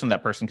have to listen to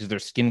that person because their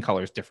skin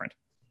color is different.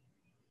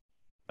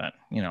 But,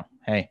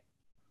 hey.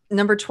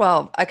 Number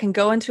 12, I can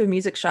go into a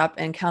music shop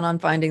and count on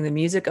finding the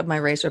music of my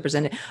race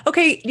represented.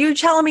 Okay, you're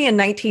telling me in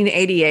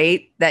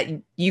 1988 that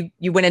you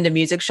went into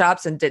music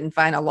shops and didn't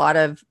find a lot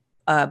of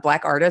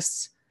Black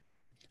artists?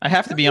 I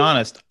have to be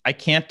honest. I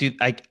can't do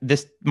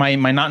this. My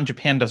not in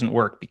Japan doesn't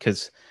work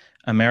because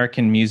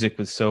American music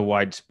was so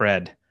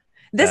widespread.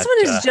 This one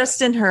is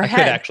just in her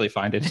head. I could actually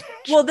find it.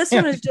 Well, this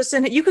one is just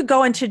in it. You could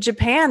go into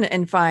Japan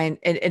and find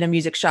in a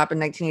music shop in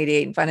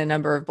 1988 and find a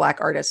number of Black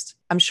artists.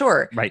 I'm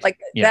sure. Right. Like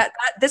that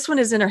this one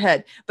is in her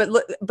head.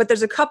 But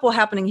there's a couple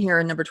happening here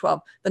in number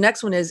 12. The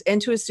next one is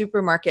into a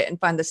supermarket and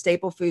find the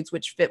staple foods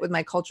which fit with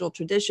my cultural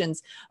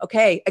traditions.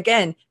 Okay,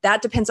 again,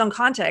 that depends on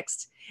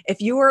context. If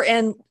you were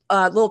in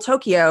Little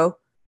Tokyo,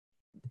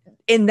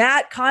 in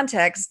that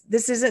context,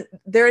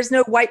 there is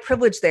no white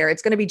privilege there.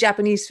 It's going to be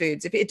Japanese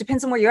foods. It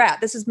depends on where you're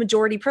at. This is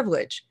majority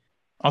privilege.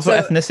 Also,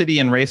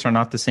 ethnicity and race are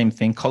not the same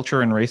thing.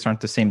 Culture and race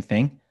aren't the same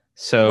thing.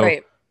 So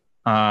right.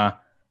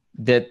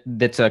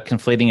 That's a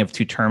conflating of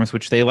two terms,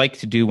 which they like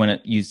to do when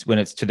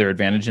it's to their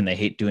advantage, and they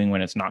hate doing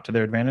when it's not to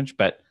their advantage.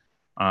 But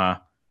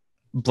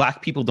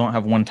Black people don't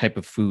have one type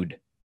of food.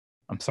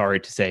 I'm sorry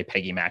to say,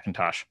 Peggy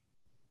McIntosh.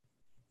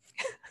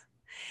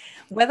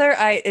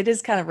 It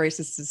is kind of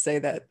racist to say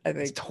that, I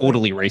think. It's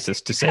totally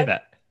racist to say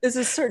that. There's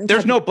a certain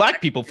There's no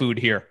Black people food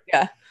here.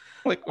 Yeah.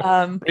 Like,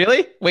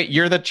 really? Wait,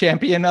 you're the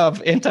champion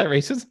of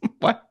anti-racism?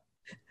 What?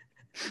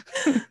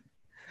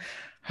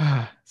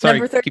 Sorry,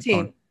 number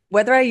 13.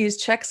 Whether I use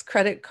checks,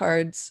 credit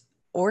cards,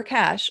 or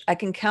cash, I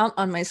can count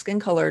on my skin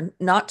color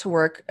not to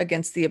work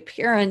against the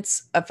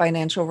appearance of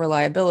financial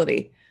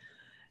reliability.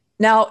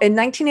 Now, in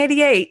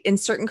 1988, in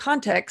certain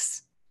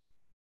contexts,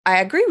 I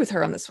agree with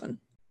her on this one.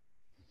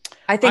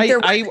 I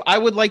think I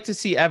would like to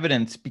see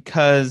evidence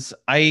because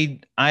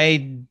I'm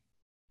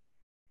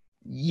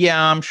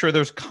sure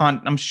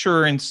I'm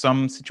sure in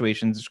some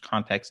situations there's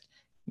context.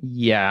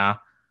 Yeah.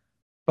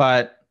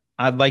 But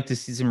I'd like to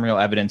see some real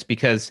evidence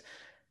because,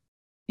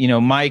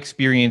 my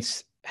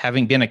experience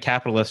having been a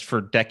capitalist for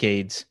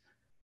decades,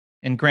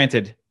 and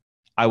granted,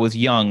 I was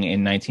young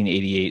in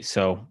 1988,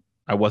 so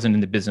I wasn't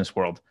in the business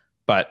world,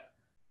 but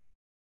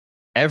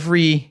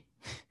every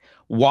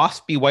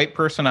waspy white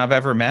person I've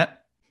ever met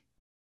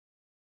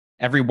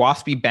every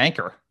waspy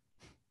banker.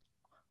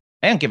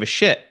 They don't give a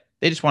shit.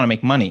 They just want to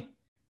make money.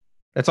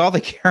 That's all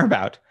they care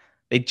about.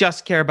 They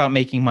just care about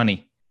making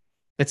money.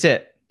 That's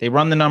it. They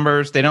run the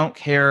numbers. They don't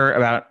care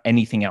about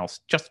anything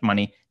else. Just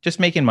money, just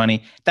making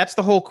money. That's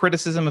the whole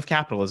criticism of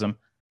capitalism,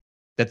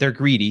 that they're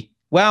greedy.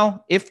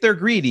 Well, if they're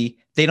greedy,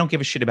 they don't give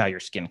a shit about your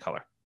skin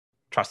color.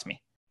 Trust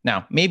me.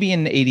 Now, maybe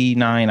in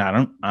 '89, I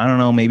don't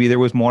know. Maybe there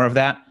was more of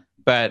that,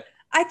 but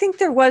I think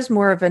there was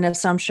more of an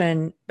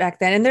assumption back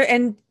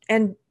then,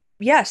 and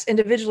yes,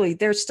 individually,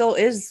 there still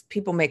is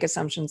people make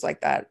assumptions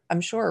like that. I'm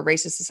sure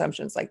racist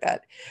assumptions like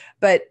that,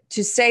 but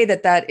to say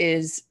that that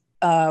is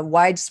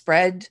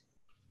widespread,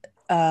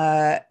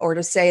 or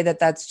to say that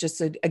that's just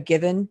a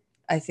given,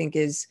 I think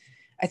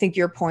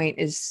your point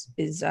is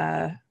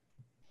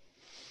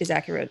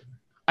accurate.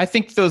 I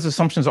think those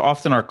assumptions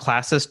often are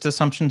classist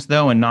assumptions,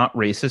 though, and not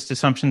racist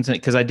assumptions.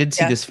 Because I did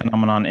see this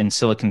phenomenon in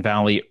Silicon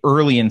Valley,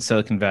 early in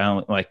Silicon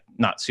Valley, like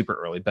not super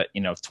early, but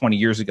 20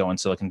 years ago in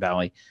Silicon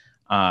Valley,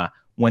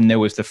 when there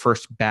was the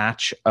first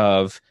batch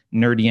of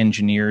nerdy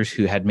engineers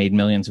who had made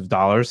millions of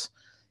dollars.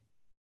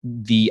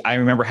 I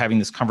remember having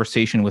this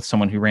conversation with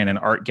someone who ran an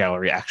art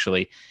gallery,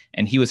 actually,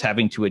 and he was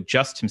having to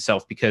adjust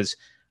himself because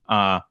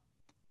it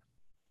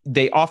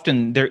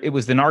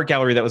was an art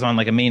gallery that was on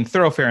like a main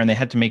thoroughfare, and they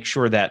had to make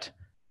sure that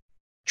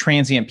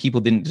transient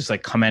people didn't just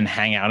like come and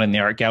hang out in the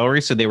art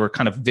gallery. So they were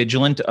kind of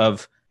vigilant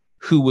of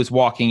who was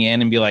walking in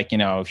and be like,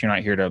 if you're not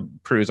here to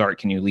peruse art,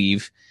 can you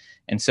leave?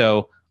 And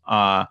so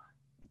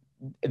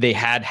they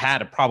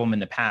had a problem in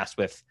the past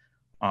with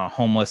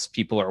homeless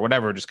people or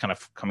whatever, just kind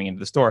of coming into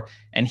the store.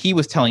 And he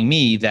was telling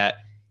me that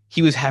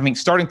he was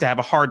starting to have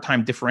a hard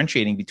time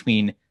differentiating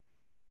between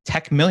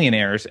tech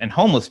millionaires and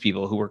homeless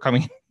people who were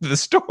coming to the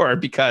store,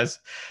 because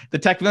the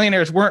tech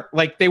millionaires weren't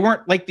like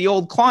the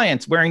old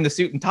clients wearing the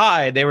suit and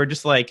tie. They were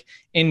just like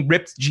in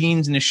ripped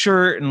jeans and a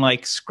shirt and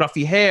like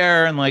scruffy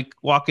hair and like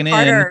walking in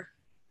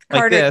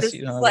like this.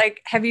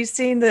 Like, have you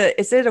seen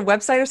is it a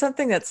website or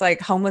something that's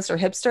like homeless or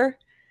hipster?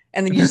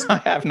 And then you just I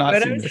have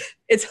not seen this.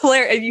 It's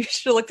hilarious. You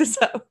should look this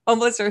up.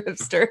 Homeless or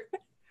hipster.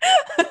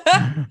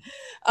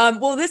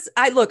 Well,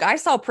 I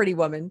saw Pretty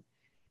Woman.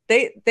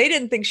 They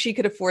didn't think she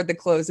could afford the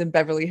clothes in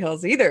Beverly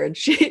Hills either, and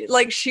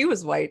she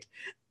was white.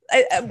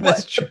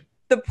 That's true.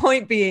 The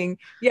point being,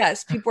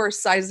 yes, people are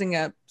sizing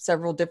up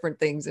several different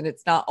things, and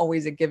it's not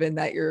always a given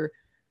that your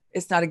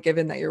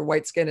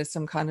white skin is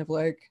some kind of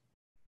like,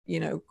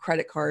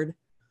 credit card.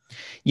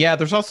 Yeah,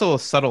 there's also a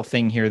subtle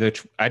thing here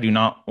that I do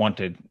not want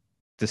to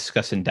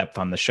discuss in depth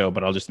on the show,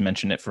 but I'll just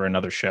mention it for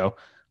another show.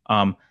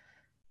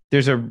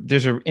 There's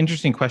a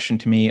interesting question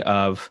to me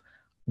of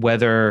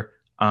whether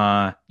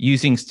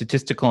using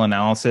statistical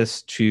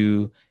analysis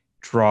to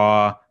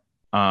draw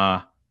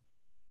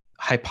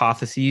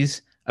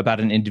hypotheses about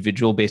an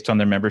individual based on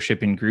their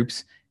membership in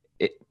groups,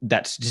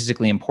 that's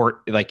statistically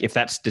important. Like, if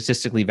that's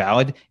statistically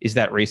valid, is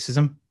that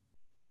racism?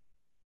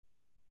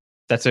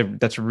 It's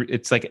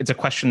a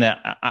question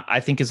that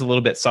I think is a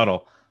little bit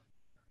subtle.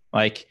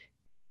 Like,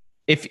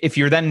 if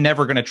you're then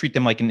never going to treat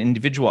them like an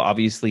individual,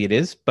 obviously it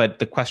is. But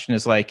the question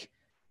is, like,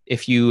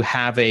 if you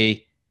have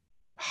a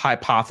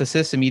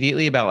hypothesis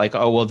immediately about like,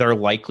 oh, well, they're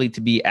likely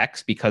to be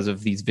X because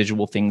of these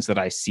visual things that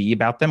I see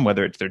about them,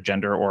 whether it's their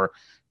gender or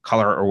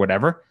color or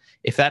whatever,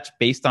 if that's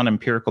based on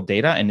empirical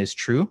data and is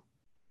true,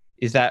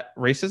 is that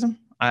racism?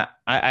 I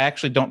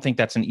actually don't think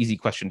that's an easy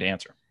question to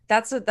answer.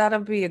 That'll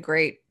be a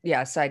great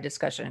side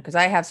discussion, because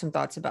I have some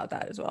thoughts about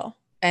that as well.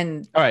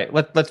 And all right,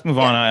 let's move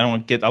on. I don't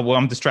want to get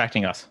I'm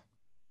distracting us.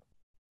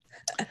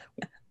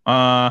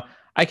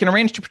 I can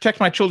arrange to protect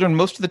my children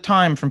most of the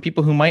time from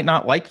people who might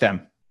not like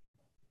them.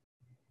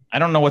 I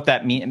don't know what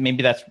that means.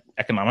 Maybe that's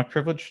economic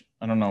privilege.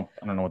 I don't know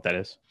what that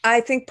is. I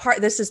think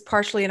this is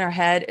partially in our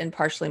head and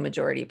partially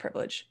majority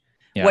privilege.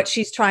 Yeah. What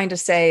she's trying to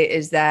say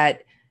is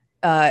that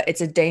it's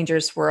a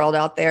dangerous world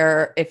out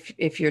there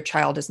if your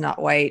child is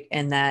not white,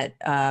 and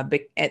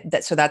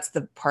so that's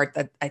the part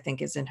that I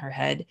think is in her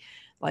head.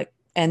 Like,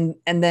 and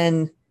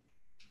then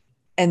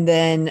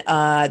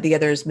the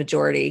other is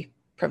majority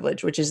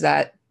privilege, which is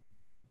that,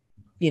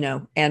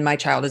 and my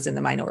child is in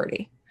the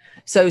minority.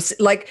 So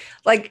like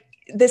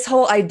this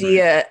whole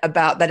idea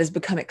about that has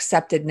become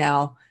accepted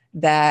now,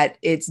 that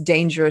it's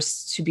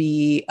dangerous to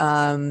be,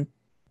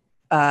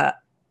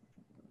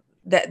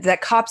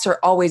 that cops are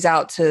always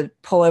out to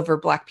pull over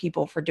Black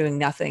people for doing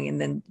nothing,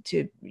 and then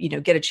to,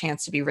 get a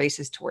chance to be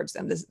racist towards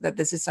them. That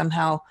this is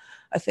somehow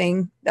a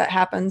thing that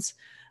happens.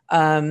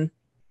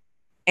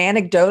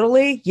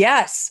 Anecdotally,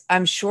 yes,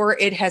 I'm sure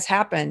it has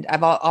happened. I've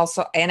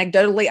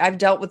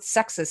dealt with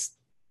sexist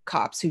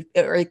cops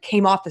or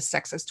came off as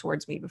sexist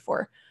towards me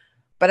before,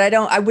 but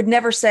I would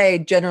never say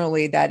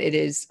generally that it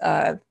is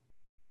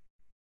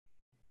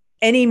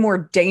any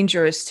more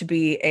dangerous to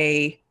be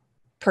a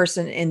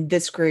person in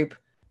this group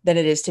than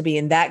it is to be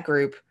in that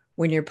group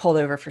when you're pulled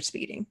over for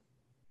speeding.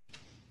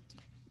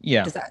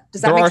 Yeah. Does that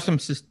there are some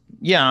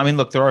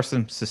there are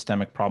some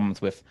systemic problems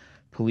with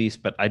police,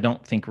 but I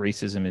don't think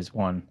racism is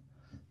one.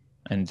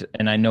 And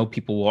I know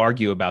people will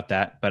argue about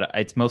that, but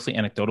it's mostly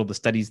anecdotal. The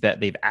studies that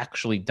they've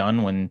actually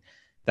done when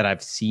that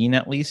I've seen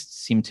at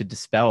least seem to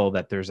dispel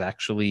that there's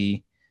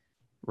actually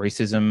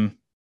racism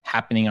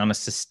happening on a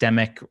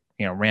systemic,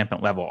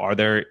 rampant level. Are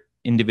there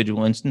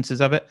individual instances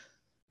of it?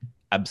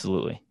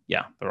 Absolutely.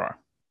 Yeah, there are.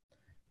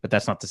 But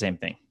that's not the same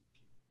thing.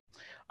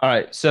 All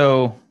right.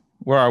 So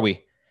where are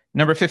we?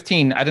 Number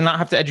 15, I do not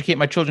have to educate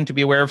my children to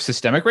be aware of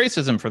systemic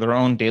racism for their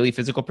own daily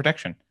physical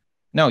protection.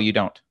 No, you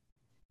don't.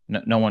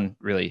 No one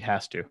really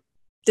has to.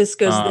 This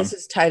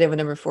is tied in with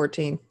number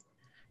 14.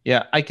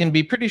 Yeah, I can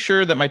be pretty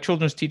sure that my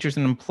children's teachers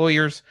and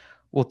employers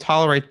will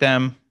tolerate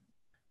them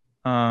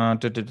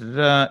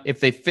if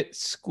they fit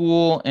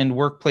school and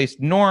workplace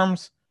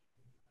norms.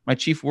 My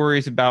chief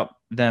worries about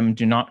them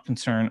do not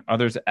concern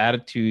others'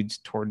 attitudes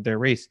toward their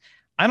race.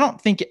 I don't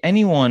think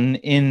anyone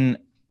in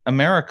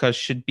America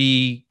should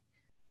be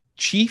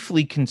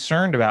chiefly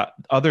concerned about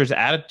others'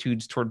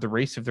 attitudes toward the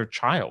race of their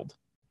child.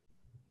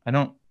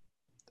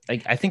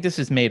 I think this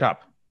is made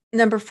up.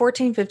 Number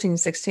 14, 15,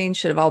 16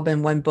 should have all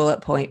been one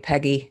bullet point,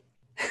 Peggy.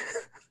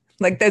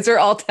 Like those are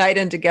all tied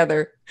in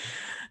together.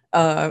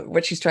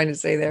 What she's trying to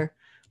say there.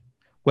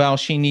 Well,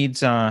 she needs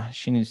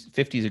 50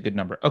 is a good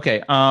number.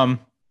 Okay.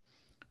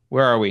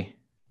 Where are we?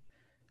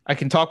 I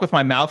can talk with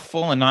my mouth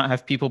full and not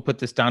have people put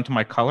this down to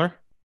my color.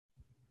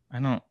 I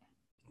don't.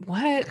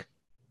 What?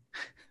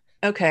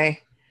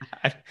 Okay.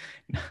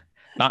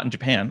 Not in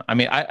Japan. I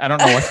mean, I don't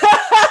know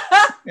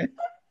what.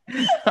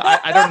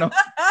 I don't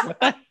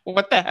know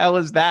what the hell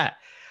is that?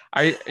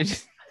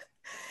 Is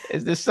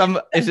this some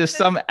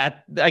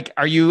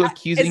are you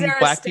accusing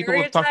black people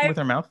of talking with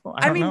their mouth full?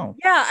 I don't know.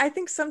 Yeah, I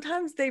think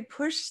sometimes they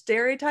push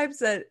stereotypes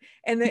that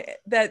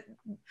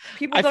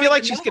people. I feel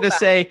like she's gonna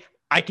say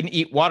I can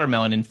eat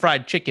watermelon and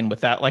fried chicken with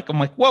that. Like I'm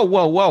like,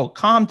 whoa,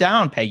 calm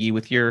down, Peggy,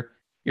 with your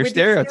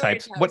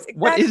stereotypes.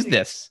 What is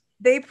this?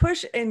 They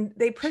push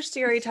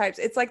stereotypes.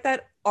 It's like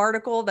that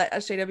article, that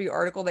SJW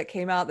article that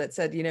came out that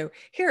said,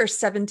 here are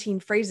 17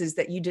 phrases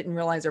that you didn't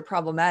realize are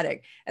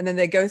problematic. And then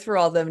they go through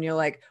all of them and you're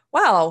like,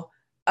 wow,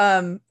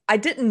 I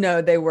didn't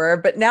know they were,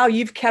 but now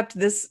you've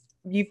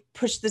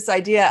pushed this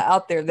idea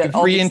out there that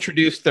you've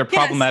reintroduced their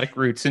problematic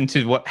roots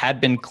into what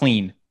had been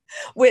clean.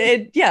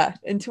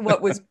 Into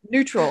what was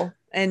neutral.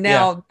 And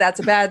now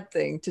that's a bad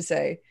thing to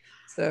say.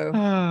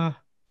 So.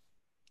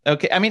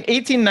 Okay. I mean,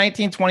 18,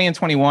 19, 20, and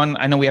 21,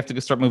 I know we have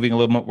to start moving a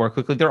little bit more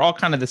quickly. They're all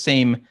kind of the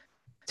same.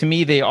 To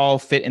me, they all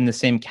fit in the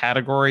same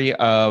category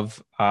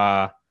of,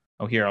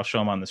 here, I'll show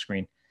them on the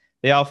screen.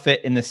 They all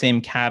fit in the same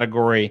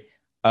category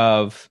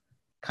of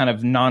kind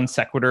of non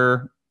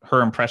sequitur,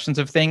 her impressions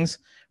of things,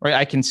 right?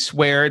 I can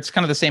swear, it's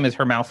kind of the same as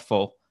her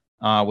mouthful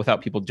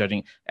without people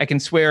judging. I can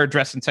swear,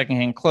 dress in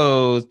secondhand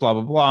clothes, blah,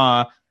 blah,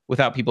 blah,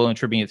 without people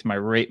attributing it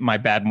to my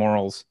bad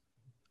morals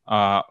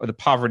or the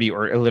poverty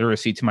or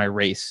illiteracy to my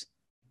race.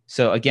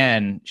 So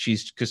again,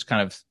 she's just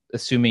kind of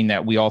assuming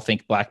that we all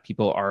think black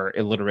people are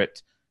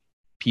illiterate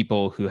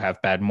people who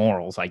have bad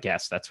morals. I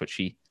guess that's what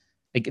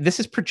this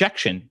is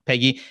projection,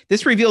 Peggy.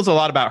 This reveals a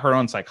lot about her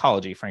own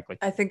psychology, frankly.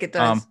 I think it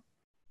does.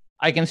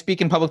 I can speak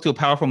in public to a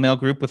powerful male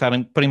group without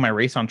putting my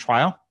race on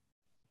trial.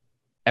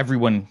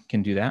 Everyone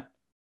can do that.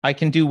 I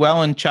can do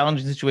well in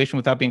challenging situation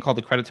without being called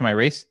a credit to my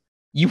race.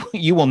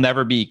 You will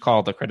never be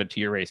called a credit to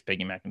your race,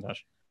 Peggy McIntosh.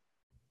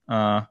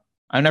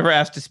 I'm never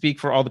asked to speak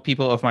for all the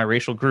people of my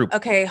racial group.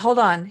 Okay, hold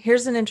on.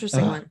 Here's an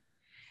interesting one.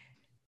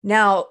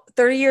 Now,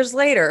 30 years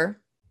later,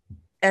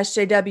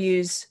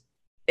 SJWs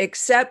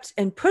accept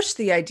and push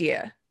the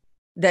idea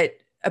that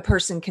a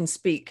person can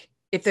speak,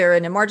 if they're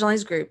in a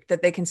marginalized group,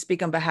 that they can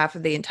speak on behalf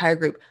of the entire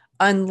group,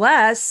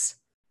 unless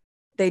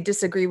they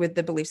disagree with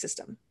the belief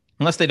system.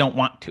 Unless they don't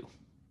want to.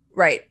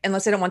 Right,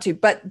 unless they don't want to.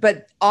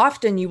 But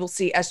often you will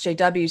see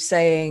SJWs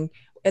saying,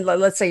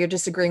 let's say you're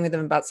disagreeing with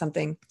them about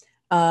something,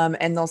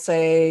 and they'll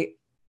say,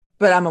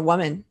 but I'm a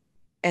woman.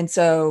 And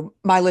so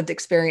my lived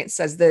experience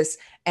says this,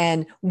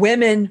 and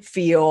women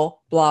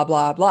feel blah,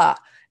 blah, blah.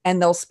 And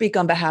they'll speak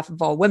on behalf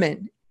of all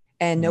women.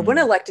 And no one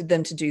elected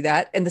them to do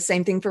that. And the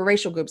same thing for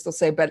racial groups. They'll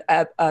say, but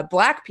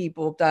black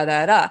people, da,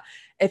 da, da.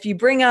 If you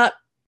bring up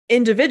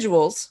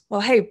individuals,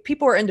 well, hey,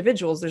 people are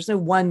individuals. There's no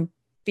one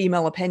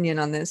female opinion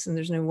on this, and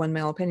there's no one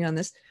male opinion on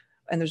this,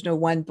 and there's no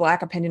one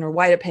black opinion or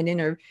white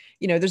opinion, or,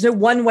 there's no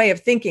one way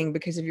of thinking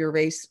because of your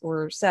race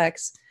or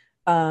sex.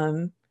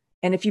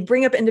 And if you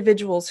bring up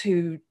individuals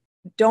who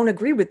don't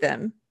agree with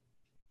them,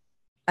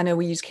 I know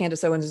we use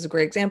Candace Owens as a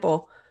great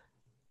example.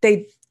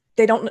 They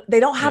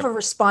don't have a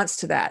response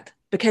to that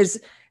because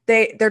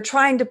they're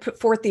trying to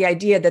put forth the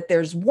idea that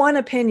there's one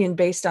opinion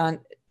based on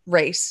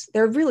race.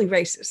 They're really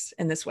racist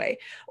in this way,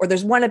 or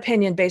there's one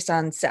opinion based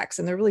on sex,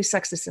 and they're really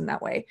sexist in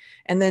that way.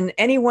 And then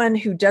anyone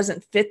who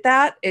doesn't fit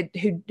that,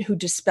 who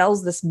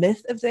dispels this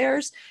myth of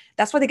theirs,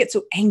 that's why they get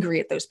so angry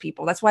at those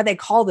people. That's why they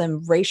call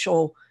them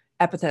racial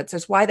epithets.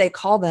 That's why they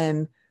call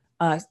them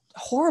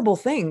horrible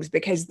things,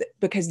 because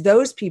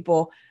those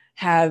people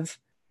have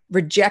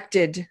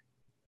rejected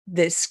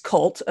this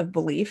cult of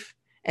belief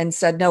and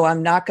said, no,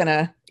 I'm not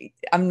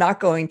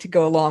going to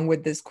go along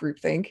with this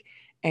groupthink.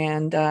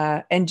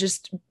 And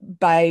just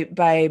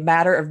by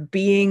matter of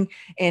being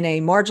in a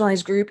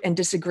marginalized group and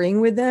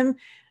disagreeing with them,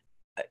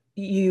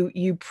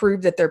 you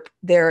prove that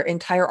their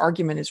entire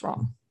argument is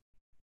wrong,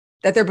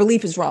 that their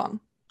belief is wrong,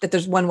 that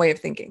there's one way of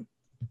thinking.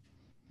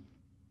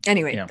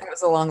 Anyway, that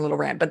was a long little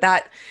rant, but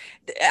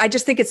I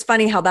just think it's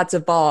funny how that's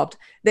evolved.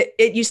 That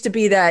it used to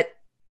be that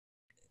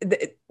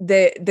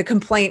the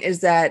complaint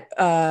is that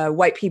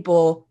white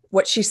people,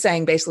 what she's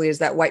saying basically is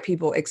that white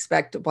people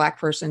expect a Black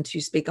person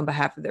to speak on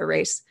behalf of their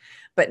race.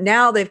 But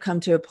now they've come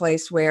to a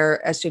place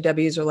where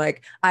SJWs are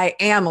like, I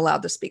am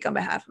allowed to speak on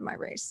behalf of my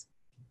race.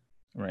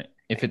 Right.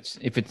 If it's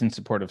in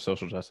support of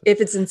social justice.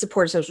 If it's in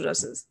support of social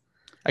justice.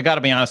 I got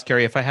to be honest,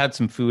 Carrie, if I had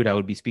some food, I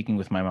would be speaking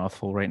with my mouth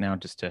full right now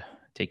just to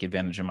take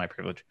advantage of my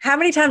privilege. How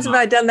many times have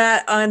I done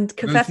that on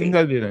Covfefe?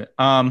 I did it.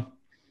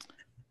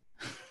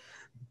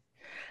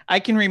 I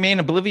can remain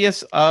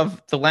oblivious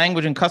of the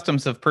language and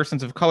customs of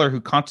persons of color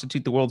who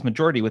constitute the world's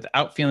majority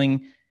without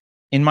feeling,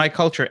 in my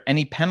culture,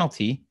 any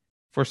penalty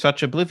for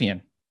such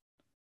oblivion.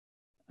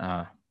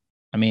 I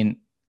mean,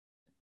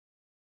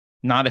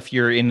 not if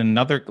you're in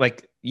another,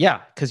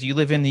 because you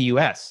live in the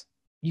US,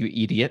 you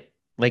idiot.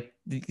 Like,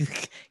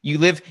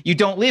 you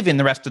don't live in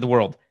the rest of the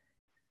world.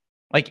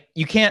 Like,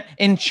 you can't,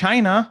 in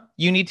China,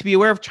 you need to be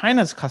aware of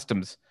China's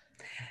customs.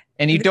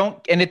 And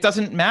it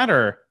doesn't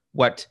matter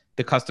what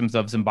the customs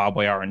of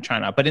Zimbabwe are in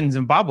China. But in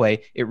Zimbabwe,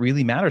 it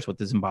really matters what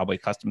the Zimbabwe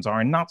customs are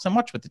and not so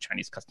much what the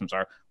Chinese customs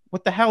are.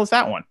 What the hell is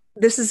that one?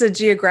 This is a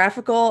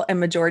geographical and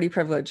majority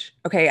privilege.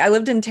 Okay, I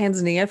lived in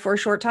Tanzania for a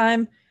short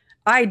time.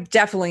 I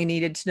definitely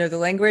needed to know the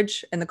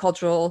language and the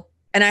cultural,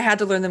 and I had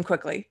to learn them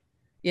quickly.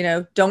 You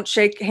know, don't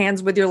shake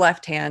hands with your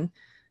left hand.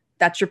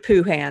 That's your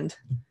poo hand.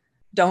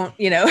 Don't,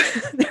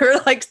 they're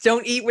like,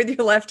 don't eat with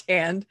your left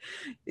hand.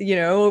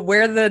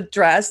 Wear the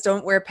dress.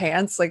 Don't wear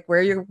pants. Like,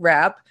 wear your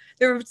wrap.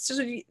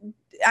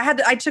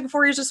 I took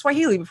 4 years of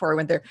Swahili before I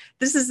went there.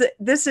 This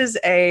is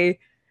a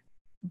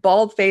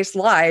bald-faced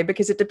lie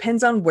because it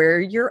depends on where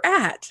you're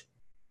at.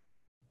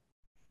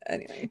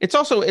 Anyway, it's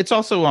also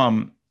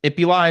it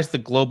belies the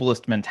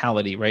globalist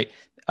mentality, right?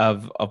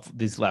 Of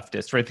these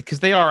leftists, right? Because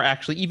they are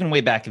actually, even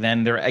way back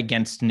then, they're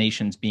against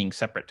nations being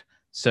separate.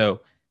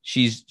 So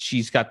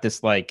she's got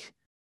this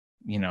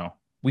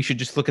we should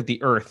just look at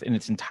the earth in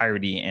its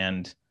entirety,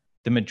 and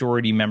the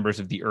majority members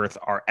of the earth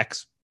are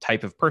X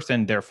type of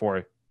person,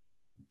 therefore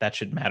that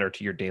should matter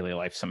to your daily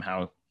life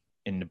somehow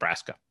in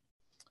Nebraska.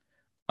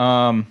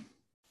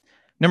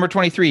 Number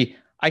 23,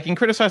 I can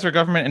criticize our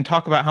government and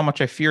talk about how much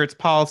I fear its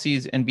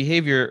policies and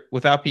behavior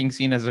without being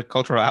seen as a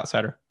cultural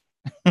outsider.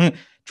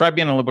 Try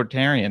being a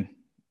libertarian,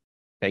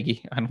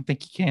 Peggy. I don't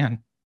think you can.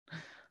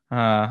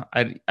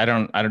 I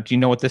don't. Do you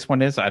know what this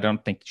one is? I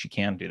don't think she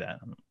can do that.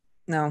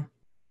 No.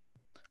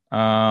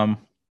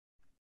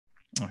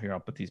 Here, I'll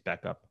put these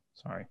back up.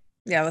 Sorry.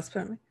 Yeah, let's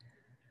put them.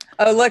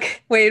 Oh, look.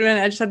 Wait a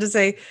minute. I just have to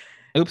say.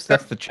 Oops,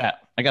 that's the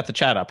chat. I got the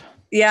chat up.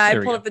 Yeah, I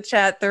pulled up the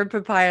chat. Third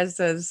Papaya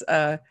says,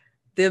 the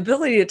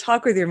ability to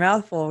talk with your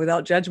mouth full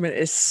without judgment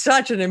is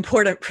such an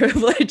important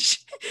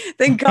privilege.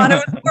 Thank God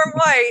it was more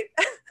white.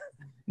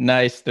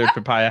 Nice, Third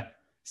Papaya.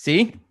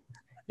 See?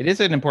 It is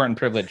an important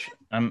privilege.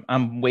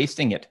 I'm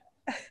wasting it.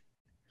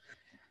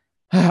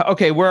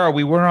 Okay, where are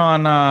we? We're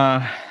on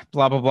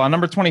blah, blah, blah.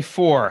 Number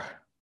 24.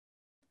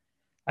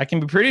 I can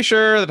be pretty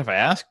sure that if I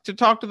ask to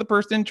talk to the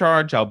person in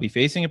charge, I'll be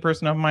facing a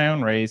person of my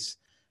own race,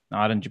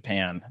 not in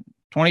Japan.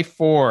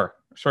 25.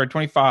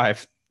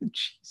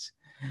 Jeez.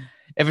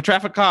 If a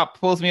traffic cop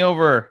pulls me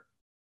over,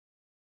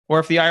 or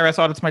if the IRS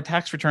audits my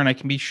tax return, I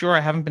can be sure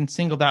I haven't been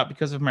singled out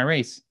because of my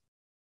race.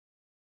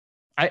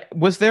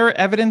 Was there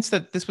evidence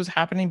that this was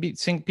happening?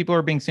 People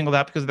are being singled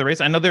out because of their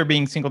race? I know they're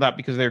being singled out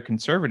because they're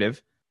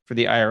conservative for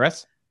the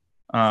IRS.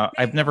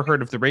 I've never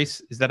heard of the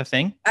race. Is that a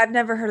thing? I've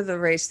never heard of the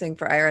race thing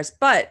for IRS,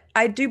 but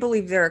I do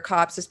believe there are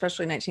cops,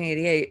 especially in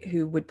 1988,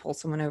 who would pull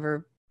someone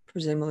over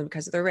presumably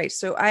because of their race.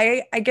 So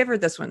I give her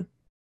this one.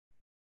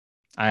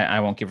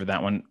 I won't give her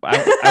that one.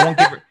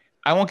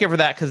 I won't give her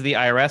that because of the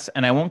IRS,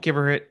 and I won't give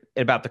her it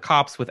about the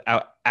cops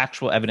without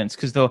actual evidence.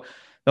 Because the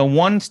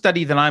one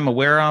study that I'm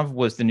aware of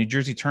was the New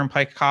Jersey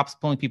Turnpike cops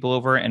pulling people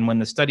over, and when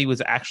the study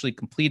was actually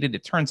completed,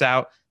 it turns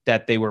out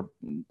that they were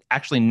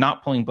actually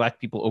not pulling Black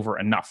people over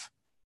enough,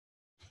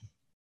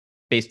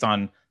 based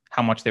on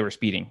how much they were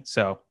speeding.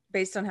 So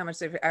based on how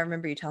much I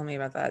remember you telling me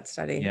about that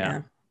study.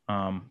 Yeah.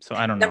 So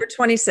I don't know. Number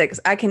 26,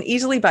 I can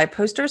easily buy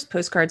posters,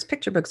 postcards,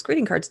 picture books,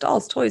 greeting cards,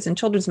 dolls, toys, and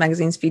children's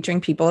magazines featuring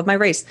people of my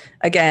race.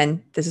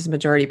 Again, this is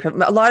majority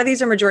privilege. A lot of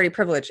these are majority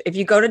privilege. If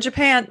you go to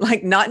Japan,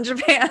 like not in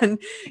Japan,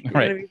 you're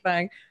going to be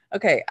buying.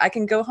 Okay, I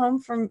can go home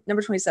from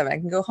number 27. I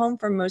can go home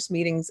from most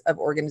meetings of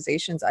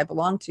organizations I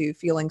belong to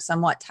feeling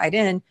somewhat tied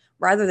in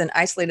rather than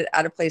isolated,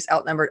 out of place,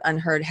 outnumbered,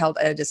 unheard, held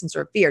at a distance,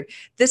 or feared.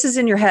 This is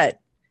in your head.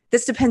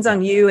 This depends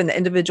on you and the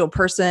individual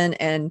person.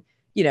 And,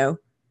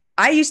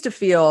 I used to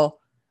feel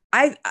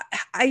I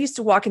used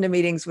to walk into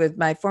meetings with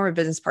my former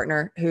business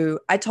partner who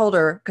I told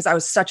her, because I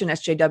was such an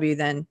SJW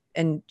then,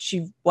 and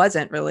she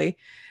wasn't really.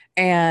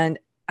 And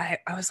I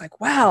was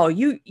like, wow,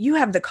 you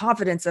have the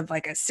confidence of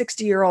like a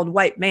 60-year-old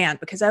white man,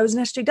 because I was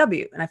an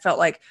SJW. And I felt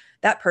like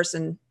that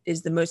person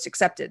is the most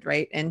accepted.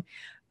 Right. And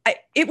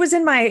it was a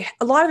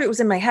lot of it was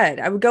in my head.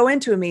 I would go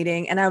into a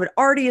meeting and I would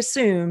already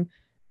assume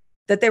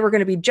that they were going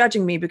to be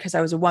judging me because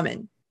I was a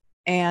woman.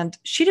 And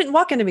she didn't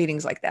walk into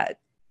meetings like that.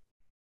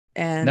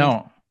 And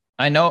no,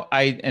 I know.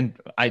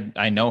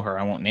 I know her.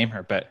 I won't name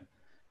her, but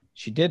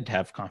she did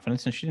have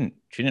confidence, and she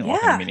didn't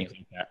walk into meetings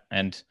like that.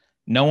 And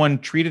no one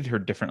treated her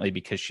differently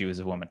because she was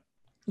a woman.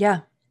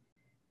 Yeah.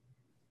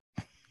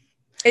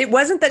 It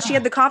wasn't that she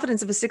had the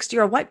confidence of a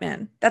 60-year-old white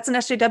man. That's an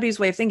SJW's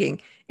way of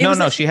thinking.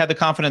 No, she had the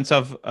confidence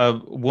of a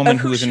woman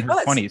who was in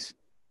her 20s.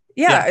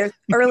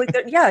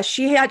 Yeah,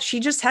 she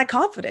just had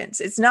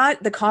confidence. It's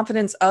not the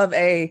confidence of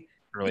a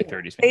early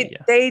 30s.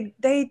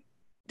 Maybe,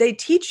 they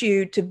teach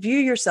you to view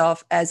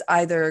yourself as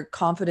either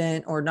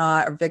confident or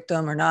not, or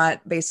victim or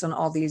not, based on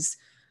all these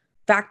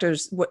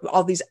factors,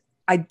 all these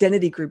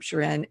identity groups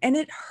you're in, and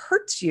it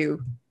hurts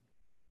you.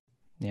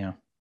 Yeah.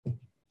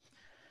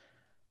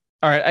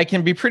 All right, I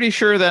can be pretty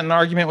sure that an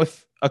argument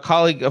with a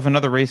colleague of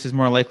another race is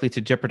more likely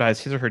to jeopardize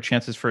his or her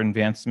chances for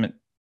advancement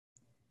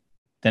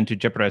than to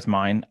jeopardize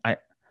mine.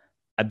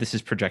 This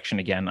is projection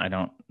again. I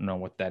don't know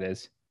what that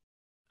is.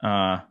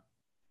 And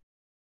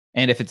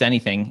if it's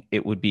anything,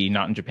 it would be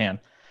not in Japan.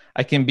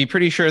 I can be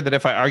pretty sure that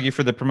if I argue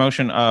for the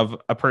promotion of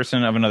a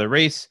person of another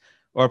race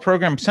or a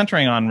program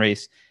centering on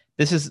race,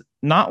 this is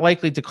not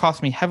likely to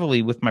cost me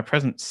heavily with my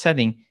present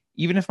setting,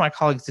 even if my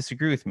colleagues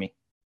disagree with me.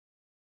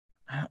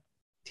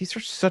 These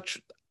are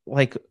such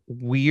like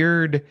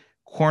weird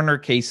corner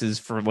cases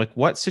for like,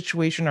 what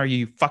situation are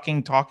you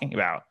fucking talking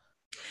about?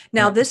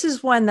 Now, this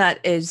is one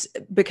that is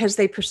because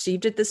they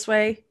perceived it this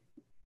way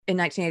in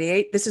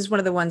 1988. This is one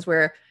of the ones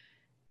where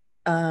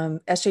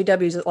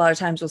SJWs a lot of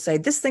times will say,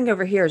 this thing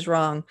over here is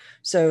wrong,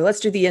 so let's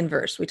do the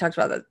inverse. We talked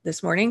about that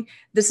this morning.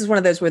 This is one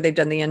of those where they've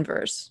done the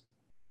inverse.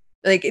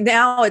 Like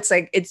now it's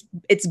like,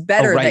 it's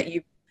better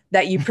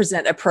that you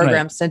present a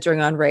program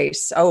centering on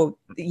race. Oh,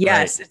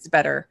 yes, it's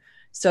better.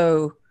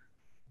 So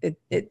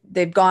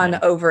they've gone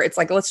over. It's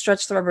like, let's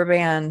stretch the rubber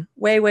band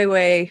way, way,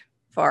 way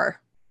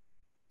far.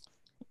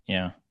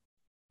 Yeah.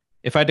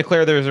 If I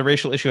declare there is a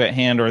racial issue at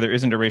hand or there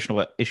isn't a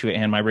racial issue at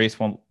hand, my race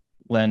won't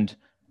lend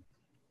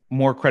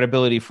more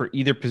credibility for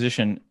either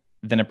position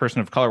than a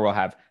person of color will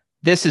have.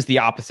 This is the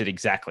opposite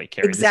exactly,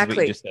 Carrie. Exactly. This is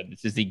what you just said.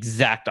 This is the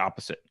exact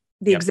opposite.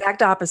 The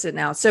exact opposite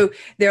now. So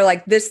they're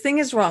like, this thing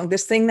is wrong.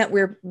 This thing that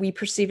we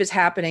perceive as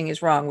happening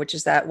is wrong, which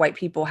is that white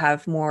people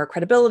have more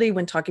credibility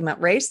when talking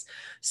about race.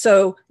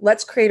 So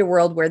let's create a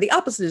world where the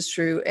opposite is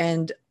true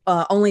and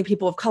only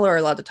people of color are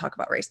allowed to talk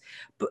about race.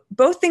 But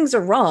both things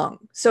are wrong.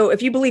 So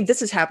if you believe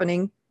this is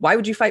happening, why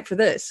would you fight for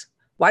this?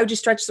 Why would you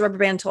stretch the rubber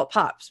band until it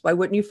pops? Why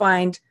wouldn't you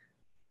find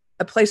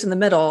a place in the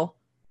middle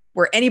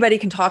where anybody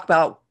can talk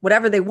about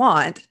whatever they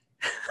want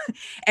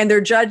and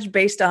they're judged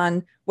based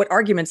on what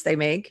arguments they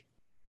make?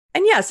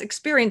 And yes,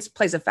 experience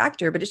plays a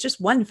factor, but it's just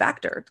one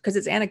factor because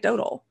it's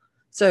anecdotal.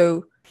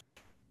 So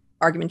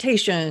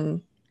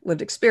argumentation,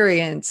 lived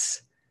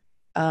experience,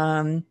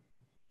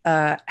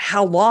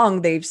 how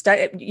long they've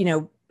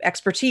studied,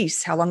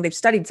 expertise, how long they've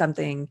studied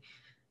something,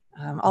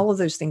 all of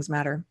those things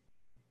matter.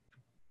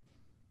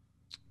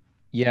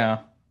 Yeah.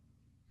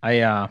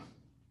 Yeah,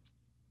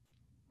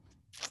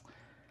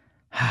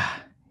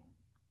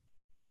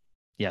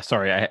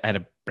 sorry, I had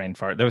a brain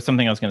fart. There was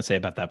something I was going to say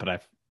about that, but I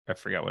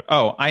forgot what.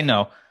 Oh, I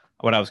know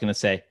what I was going to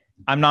say.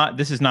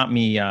 This is not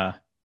me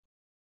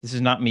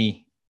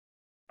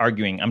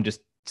arguing. I'm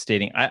just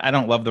stating, I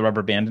don't love the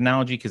rubber band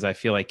analogy because I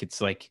feel like it's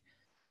like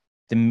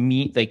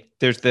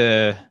there's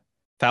the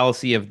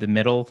fallacy of the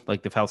middle,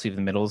 like the fallacy of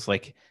the middle is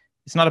like,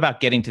 it's not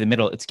about getting to the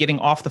middle. It's getting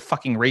off the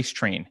fucking race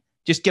train.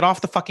 Just get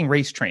off the fucking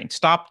race train.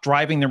 Stop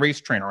driving the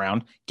race train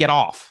around. Get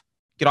off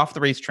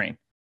the race train.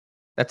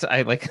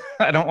 I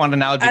don't want an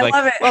analogy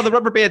well, the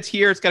rubber band's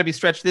here. It's got to be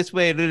stretched this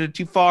way.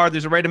 Too far.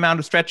 There's a right amount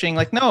of stretching.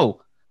 Like,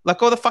 no, let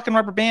go of the fucking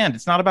rubber band.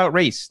 It's not about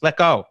race. Let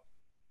go.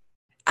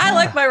 I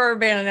like my rubber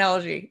band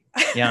analogy.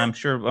 Yeah, I'm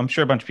sure a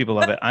bunch of people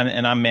love it.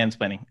 I'm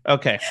mansplaining.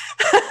 Okay.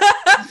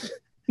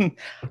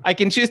 I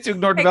can choose to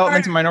ignore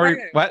developments in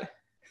minority. What?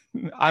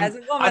 As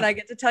a woman, I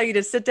get to tell you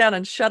to sit down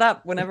and shut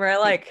up whenever I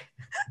like.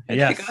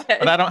 Yes,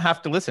 but I don't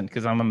have to listen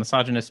because I'm a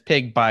misogynist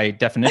pig by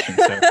definition.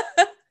 So.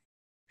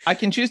 I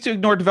can choose to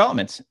ignore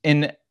developments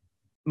in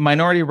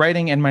minority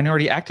writing and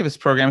minority activist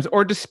programs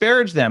or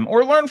disparage them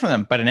or learn from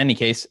them. But in any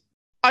case,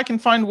 I can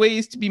find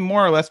ways to be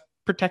more or less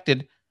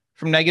protected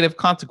from negative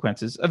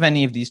consequences of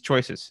any of these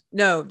choices.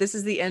 No, this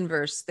is the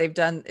inverse.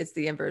 It's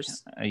the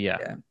inverse.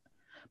 Yeah.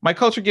 My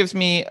culture gives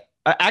me,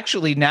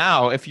 actually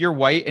now, if you're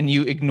white and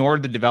you ignore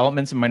the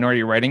developments in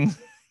minority writing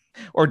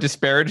or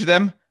disparage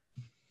them,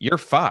 you're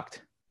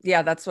fucked.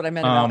 Yeah, that's what I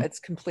meant about it's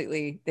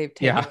completely, they've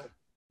taken it.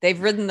 They've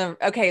ridden I'm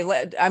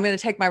going to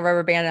take my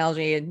rubber band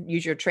analogy and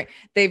use your train.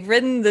 They've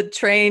ridden the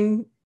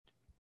train.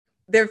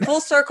 They're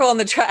full circle on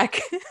the track.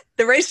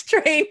 The race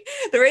train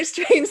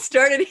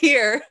started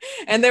here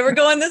and they were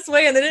going this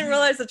way and they didn't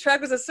realize the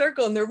track was a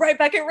circle and they're right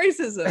back at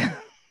racism.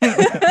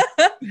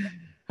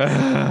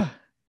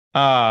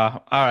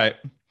 All right.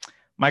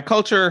 My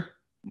culture,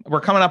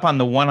 we're coming up on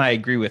the one I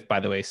agree with,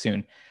 by the way,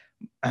 soon.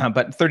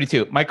 But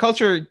 32, my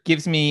culture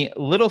gives me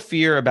little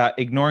fear about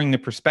ignoring the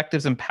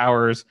perspectives and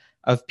powers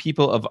of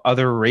people of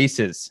other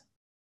races.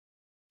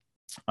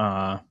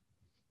 No,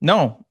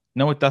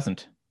 it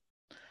doesn't.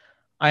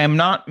 I am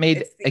not made.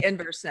 It's the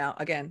inverse now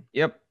again.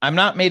 Yep. I'm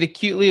not made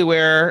acutely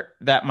aware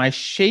that my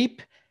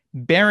shape,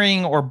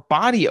 bearing, or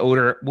body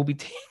odor will be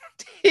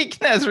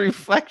taken as a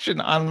reflection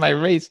on my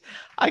race.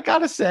 I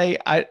gotta say,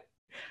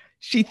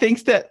 she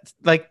thinks that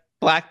like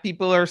Black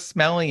people are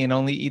smelly and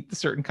only eat the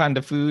certain kind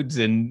of foods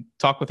and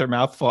talk with their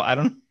mouth full. I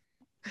don't.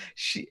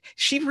 She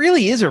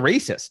really is a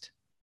racist.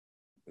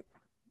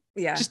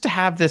 Yeah. Just to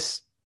have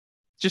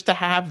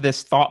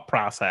this thought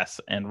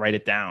process and write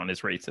it down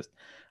is racist.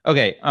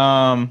 Okay.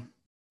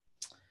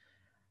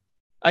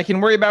 I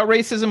can worry about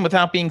racism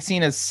without being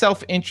seen as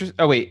self-interest.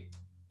 Oh, wait.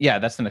 Yeah,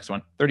 that's the next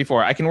one.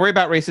 34. I can worry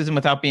about racism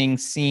without being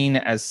seen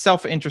as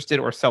self-interested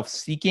or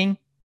self-seeking.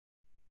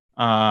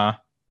 No,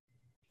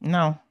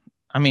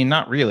 I mean,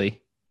 not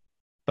really,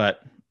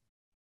 but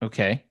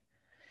okay.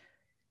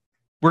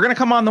 We're going to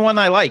come on the one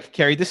I like,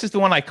 Carrie. This is the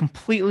one I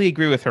completely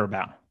agree with her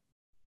about.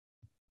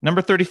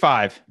 Number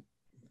 35.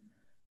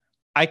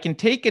 I can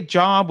take a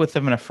job with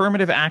an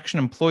affirmative action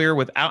employer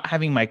without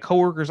having my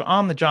coworkers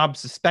on the job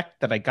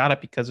suspect that I got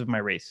it because of my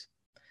race.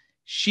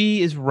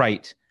 She is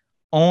right.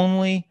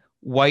 Only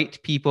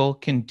white people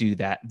can do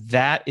that.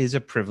 That is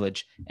a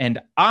privilege. And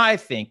I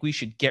think we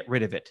should get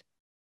rid of it.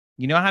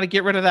 You know how to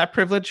get rid of that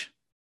privilege?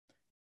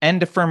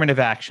 End affirmative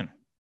action.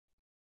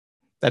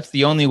 That's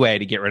the only way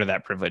to get rid of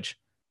that privilege.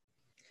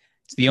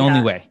 It's the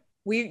only way.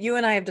 You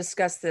and I have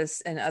discussed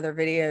this in other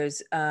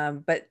videos,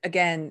 but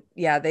again,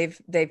 yeah,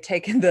 they've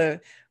taken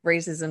the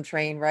racism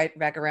train right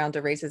back around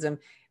to racism.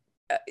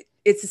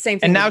 It's the same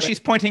thing. And now she's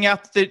pointing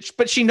out that,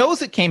 but she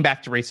knows it came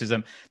back to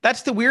racism.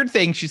 That's the weird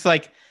thing. She's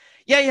like,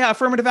 yeah,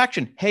 affirmative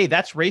action. Hey,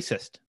 that's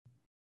racist.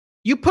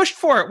 You pushed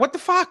for it. What the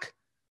fuck?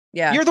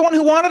 Yeah, you're the one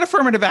who wanted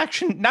affirmative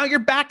action. Now you're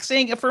back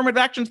saying affirmative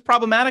action is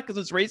problematic because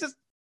it's racist.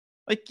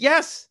 Like,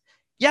 yes.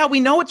 Yeah,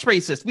 we know it's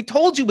racist. We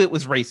told you it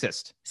was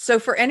racist. So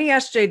for any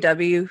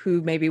SJW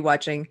who may be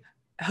watching,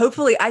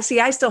 hopefully, I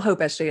still hope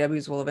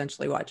SJWs will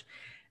eventually watch.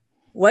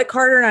 What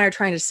Carter and I are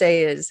trying to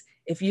say is,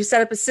 if you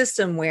set up a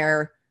system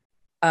where,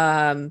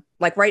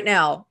 like right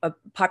now, a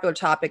popular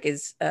topic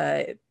is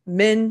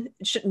men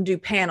shouldn't do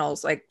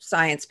panels, like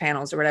science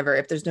panels or whatever,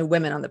 if there's no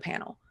women on the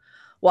panel.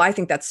 Well, I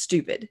think that's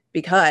stupid,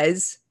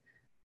 because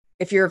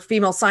if you're a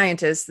female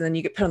scientist, then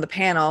you get put on the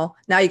panel.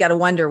 Now you got to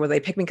wonder, will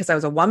they pick me because I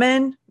was a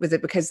woman? Was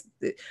it because,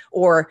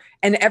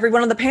 and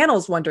everyone on the panel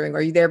is wondering,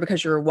 are you there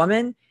because you're a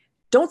woman?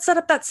 Don't set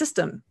up that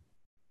system.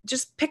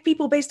 Just pick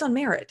people based on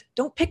merit.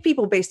 Don't pick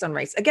people based on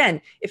race. Again,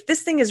 if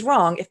this thing is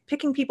wrong, if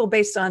picking people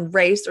based on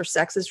race or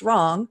sex is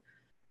wrong,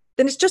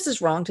 then it's just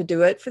as wrong to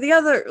do it for the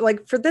other,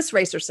 like for this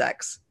race or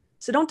sex.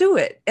 So don't do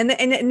it. And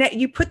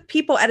you put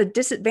people at a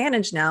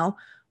disadvantage now,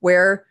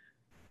 where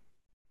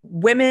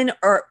women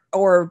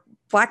or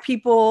Black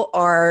people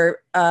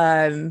are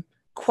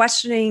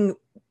questioning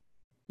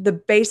the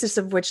basis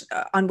of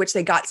on which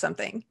they got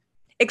something,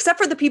 except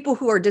for the people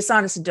who are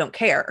dishonest and don't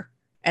care,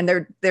 and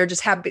they're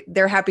just happy.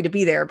 They're happy to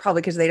be there,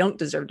 probably because they don't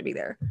deserve to be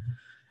there.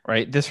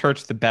 Right. This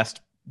hurts the best.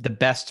 The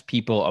best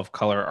people of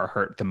color are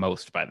hurt the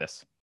most by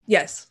this.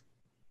 Yes.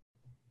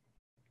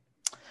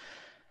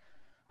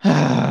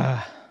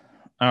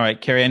 All right,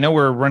 Carrie. I know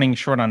we're running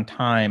short on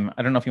time.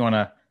 I don't know if you want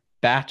to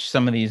batch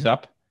some of these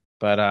up,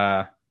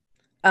 but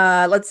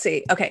let's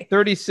see. Okay.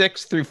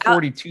 36 through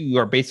 42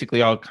 are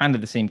basically all kind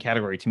of the same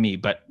category to me,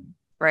 but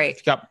right. If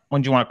you got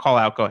ones you want to call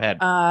out, go ahead.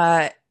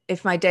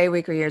 If my day,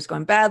 week, or year is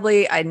going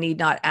badly, I need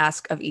not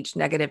ask of each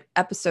negative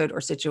episode or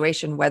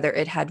situation whether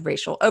it had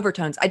racial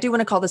overtones. I do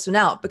want to call this one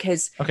out,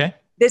 because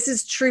this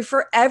is true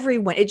for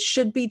everyone. It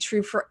should be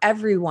true for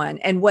everyone.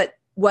 And what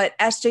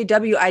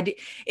SJW,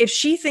 if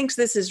she thinks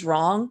this is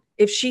wrong,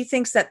 if she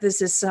thinks that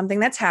this is something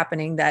that's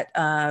happening, that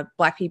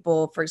Black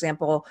people, for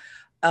example,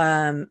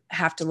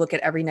 have to look at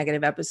every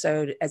negative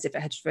episode as if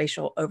it has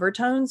racial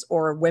overtones,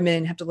 or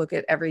women have to look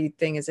at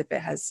everything as if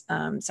it has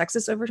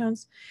sexist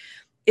overtones.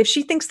 If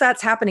she thinks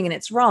that's happening and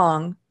it's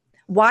wrong,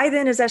 why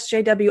then is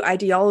SJW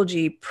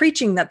ideology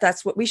preaching that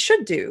that's what we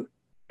should do?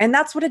 And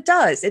that's what it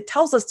does. It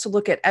tells us to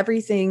look at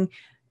everything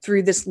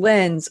through this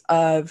lens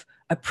of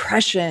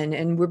oppression,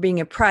 and we're being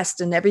oppressed,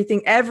 and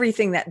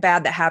everything that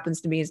bad that happens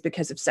to me is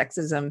because of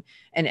sexism,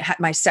 and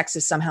my sex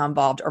is somehow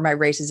involved, or my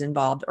race is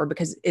involved, or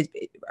because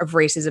of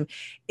racism.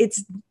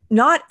 It's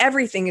not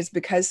everything is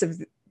because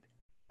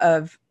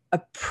of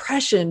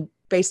oppression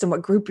based on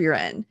what group you're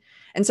in.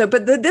 And so,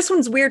 but this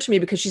one's weird to me,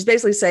 because she's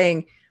basically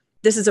saying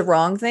this is a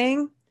wrong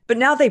thing, but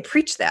now they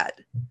preach that.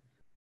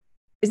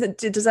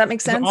 Does that make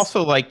sense?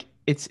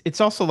 It's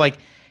also like,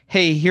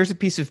 hey, here's a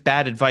piece of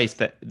bad advice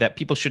that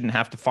people shouldn't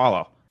have to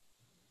follow.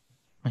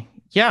 Like,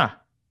 yeah,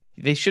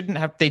 they shouldn't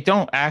have. They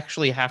don't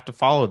actually have to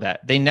follow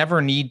that. They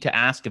never need to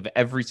ask of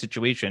every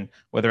situation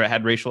whether it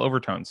had racial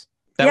overtones.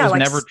 That was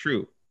never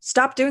true.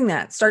 Stop doing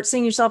that. Start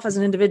seeing yourself as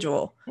an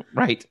individual.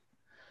 Right.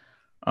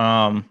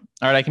 All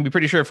right. I can be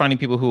pretty sure of finding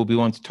people who will be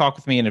willing to talk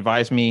with me and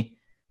advise me.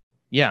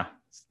 Yeah,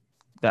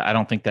 I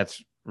don't think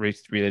that's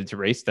race related to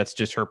race. That's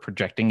just her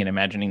projecting and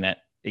imagining that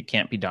it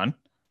can't be done.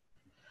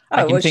 Oh,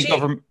 I can well, think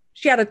over.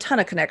 she had a ton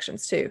of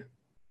connections too.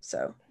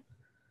 So.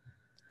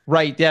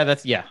 Right. Yeah.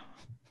 Yeah.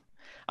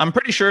 I'm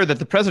pretty sure that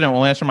the president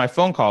will answer my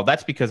phone call.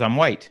 That's because I'm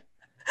white.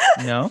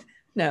 No.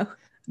 No.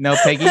 No,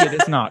 Peggy, it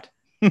is not.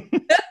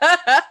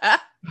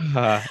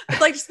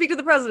 I'd like to speak to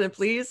the president,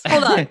 please.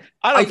 Hold on.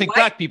 I don't think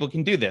black people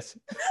can do this.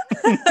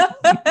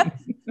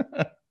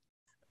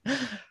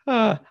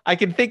 I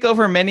can think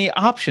over many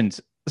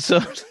options.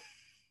 So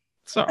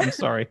I'm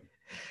sorry.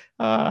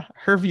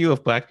 Her view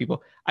of black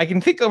people. I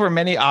can think over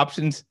many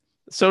options,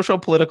 social,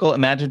 political,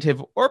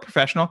 imaginative, or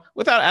professional,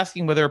 without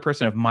asking whether a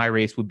person of my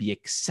race would be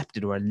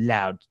accepted or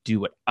allowed to do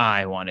what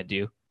I want to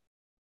do.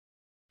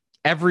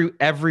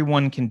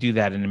 Everyone can do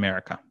that in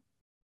America.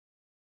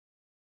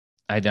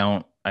 I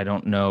don't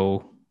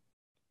know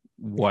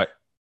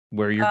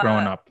where you're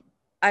growing up.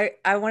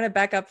 I want to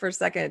back up for a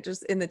second.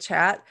 Just in the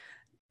chat,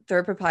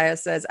 Third Papaya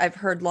says, I've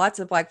heard lots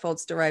of black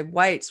folks deride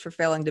whites for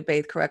failing to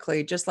bathe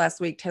correctly. Just last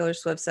week, Taylor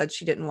Swift said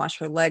she didn't wash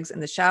her legs in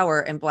the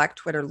shower, and black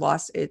Twitter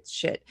lost its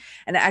shit.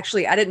 And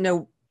actually, I didn't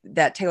know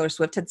that Taylor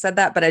Swift had said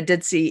that, but I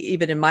did see,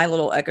 even in my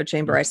little echo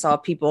chamber, I saw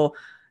people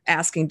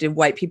asking, did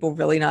white people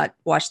really not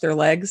wash their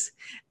legs?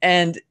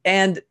 And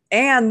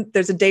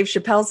there's a Dave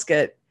Chappelle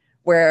skit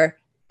where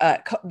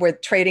we're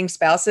trading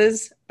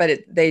spouses, but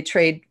they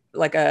trade,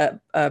 like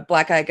a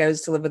black guy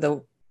goes to live with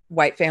a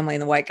white family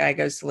and the white guy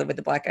goes to live with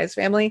the black guy's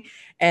family.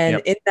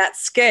 And in that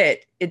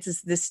skit,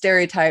 it's this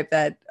stereotype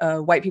that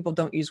white people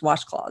don't use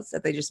washcloths,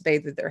 that they just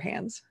bathe with their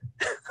hands.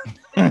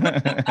 All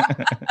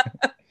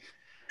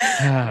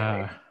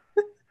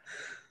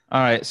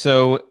right.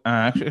 So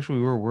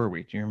actually, where were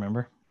we? Do you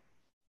remember?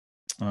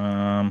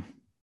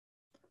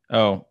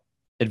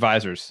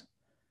 Advisors.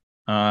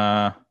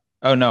 Oh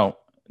no.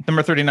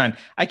 Number 39.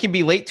 I can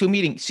be late to a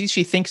meeting. See,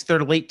 she thinks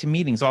they're late to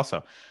meetings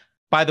also.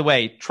 By the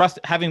way,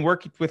 having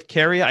worked with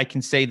Carrie, I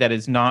can say that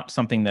is not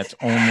something that's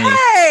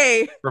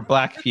only for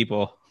black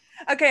people.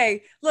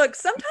 Okay, look,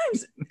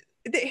 sometimes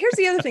here's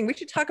the other thing. We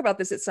should talk about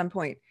this at some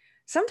point.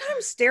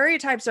 Sometimes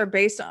stereotypes are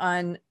based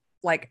on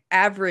like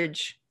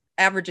averages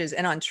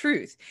and on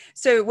truth.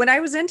 So when I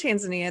was in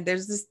Tanzania,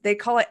 there's this, they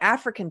call it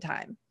African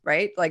time,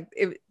 right?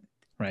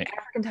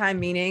 African time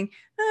meaning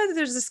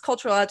there's this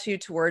cultural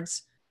attitude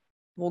towards,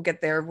 we'll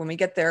get there when we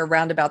get there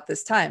around about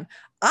this time.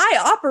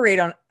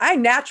 I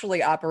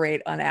naturally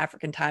operate on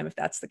African time, if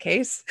that's the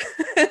case.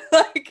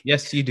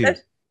 Yes, you do.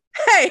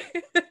 Hey.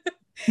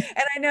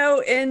 And I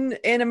know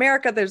in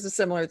America, there's a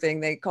similar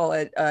thing. They call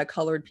it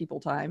colored people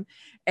time.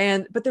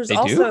 But there's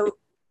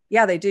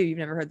yeah, they do. You've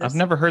never heard this? I've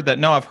never heard that.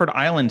 No, I've heard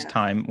island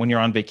time when you're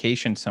on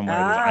vacation somewhere.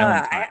 There's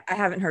island time. I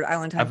haven't heard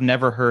island time. I've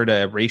never heard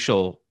a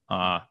racial.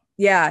 I've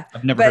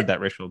never heard that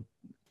racial.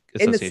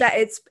 In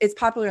the it's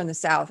popular in the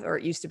South, or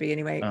it used to be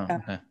anyway. Oh,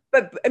 okay.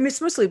 But I mean, it's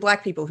mostly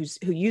black people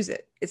who use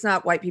it. It's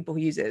not white people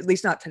who use it, at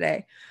least not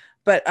today.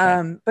 But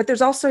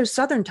there's also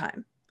Southern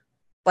time,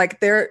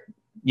 like there.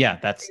 Yeah,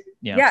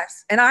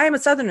 Yes, and I am a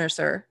Southerner,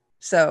 sir.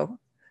 So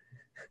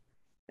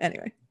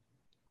anyway.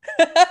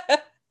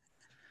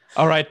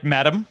 All right,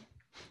 madam.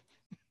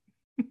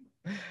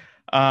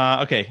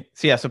 Okay,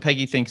 so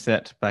Peggy thinks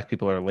that black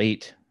people are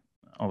late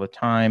all the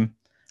time.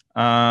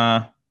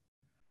 I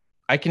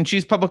can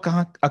choose public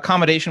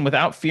accommodation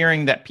without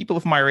fearing that people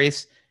of my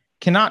race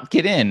cannot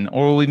get in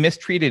or will be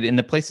mistreated in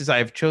the places I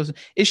have chosen.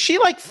 Is she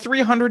like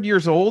 300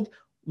 years old?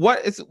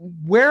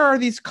 Where are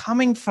these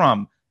coming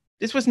from?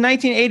 This was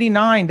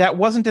 1989. That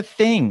wasn't a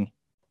thing.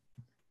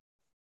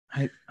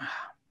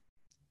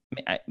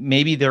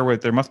 Maybe there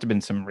must have been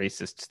some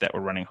racists that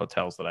were running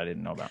hotels that I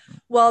didn't know about.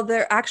 Well,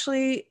 there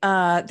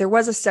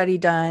was a study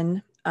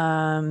done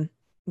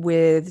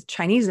with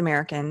Chinese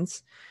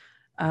Americans.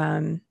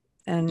 And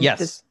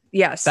yes.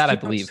 Yes. That I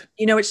believe.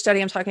 You know which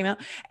study I'm talking about?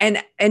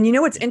 And you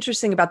know what's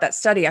interesting about that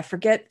study? I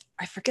forget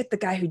the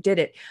guy who did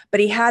it, but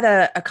he had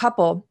a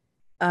couple,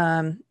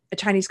 a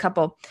Chinese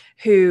couple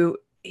who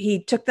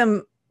he took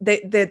them,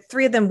 the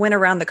three of them went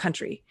around the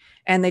country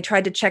and they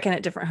tried to check in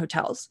at different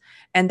hotels.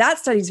 And that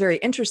study is very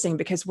interesting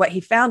because what he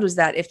found was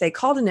that if they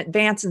called in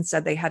advance and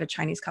said they had a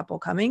Chinese couple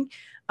coming,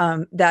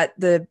 that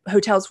the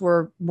hotels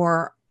were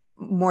more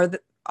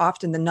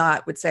often than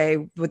not would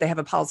they have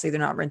a policy they're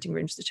not renting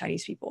rooms to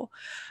Chinese people.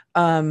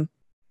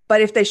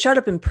 But if they showed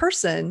up in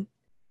person,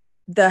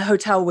 the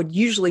hotel would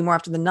usually more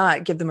often than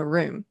not give them a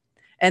room.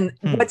 And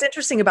what's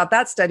interesting about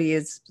that study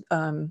is,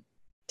 to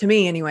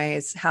me anyway,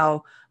 is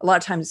how a lot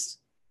of times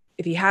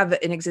if you have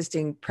an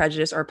existing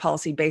prejudice or a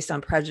policy based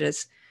on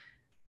prejudice,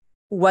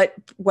 what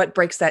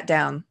breaks that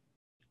down?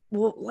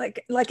 Well,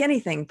 like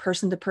anything,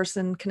 person to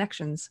person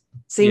connections,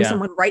 seeing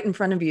someone right in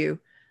front of you.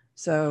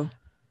 So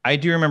I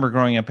do remember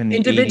growing up in the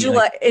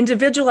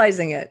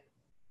individualizing it.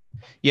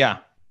 Yeah.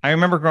 I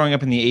remember growing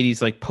up in the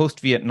 80s, like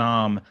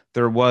post-Vietnam,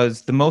 there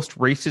was the most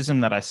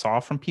racism that I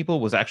saw from people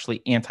was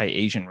actually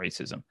anti-Asian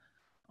racism.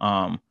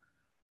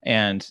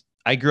 And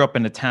I grew up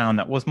in a town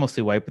that was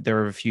mostly white, but there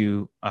were a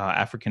few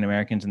African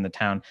Americans in the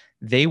town.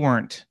 There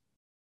was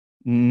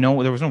no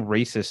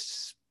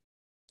racist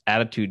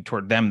attitude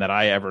toward them that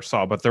I ever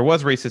saw, but there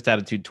was racist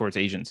attitude towards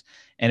Asians.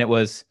 And it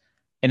was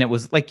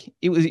like,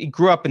 it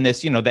grew up in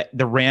this,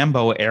 the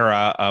Rambo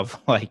era of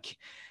like,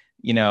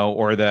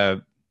 or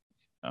the,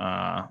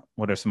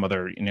 what are some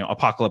other,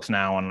 Apocalypse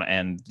Now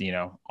and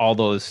all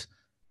those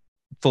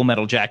Full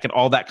Metal Jacket,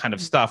 all that kind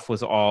of stuff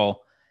was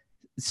all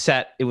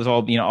set. It was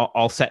all,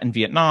 all set in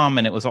Vietnam,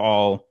 and it was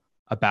all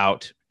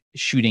about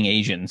shooting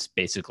Asians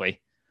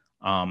basically.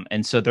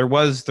 And so there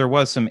was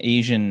some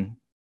Asian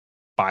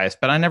bias,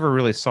 but I never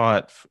really saw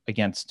it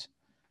against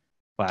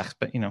blacks,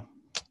 but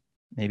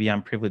maybe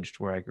I'm privileged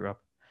where I grew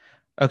up.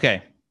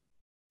 Okay.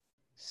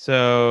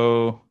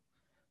 So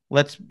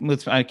let's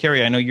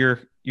Carrie, I know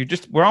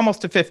we're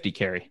almost to 50,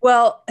 Carrie.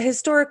 Well,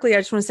 historically, I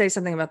just want to say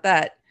something about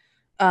that.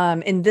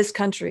 In this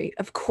country,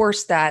 of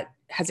course, that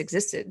has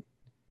existed.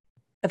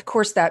 Of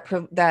course, that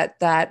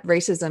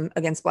racism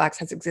against blacks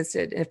has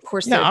existed. And of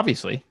course,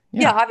 obviously.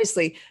 Yeah,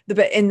 obviously.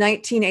 But in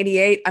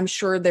 1988, I'm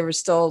sure there was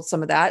still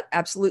some of that.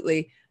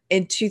 Absolutely.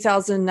 In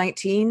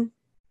 2019,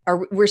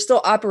 we're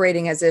still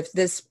operating as if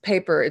this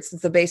paper, it's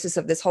the basis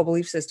of this whole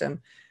belief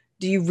system.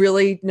 Do you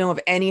really know of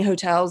any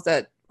hotels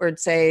that would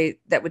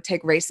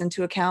take race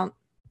into account?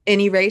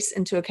 Any race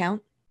into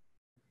account?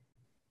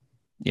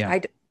 Yeah.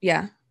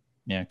 Yeah.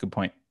 Yeah, good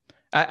point.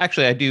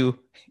 Actually, I do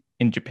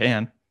in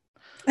Japan.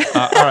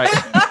 All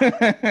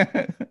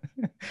right.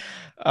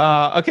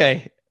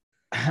 Okay.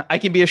 I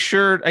can be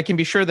sure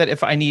that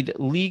if I need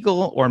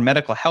legal or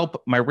medical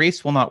help, my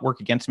race will not work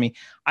against me.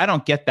 I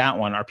don't get that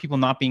one. Are people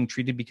not being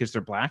treated because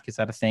they're black? Is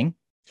that a thing?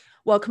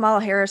 Well,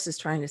 Kamala Harris is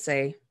trying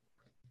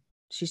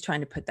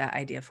to put that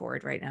idea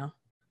forward right now.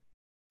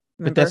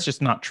 Remember? But that's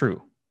just not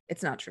true.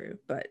 It's not true,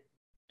 but.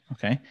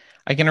 Okay.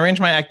 I can arrange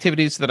my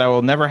activities so that I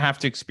will never have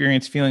to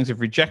experience feelings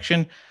of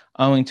rejection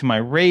owing to my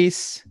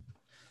race.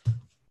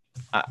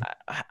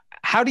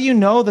 How do you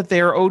know that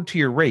they are owed to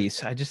your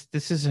race?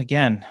 This is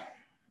again.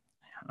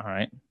 All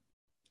right.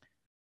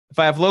 If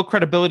I have low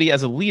credibility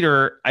as a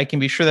leader, I can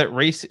be sure that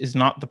race is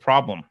not the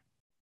problem.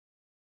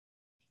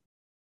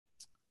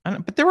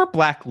 But there were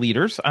black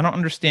leaders. I don't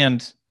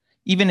understand.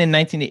 Even in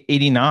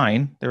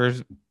 1989, there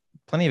was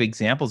plenty of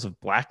examples of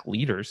black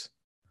leaders.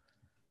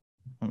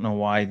 I don't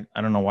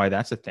know why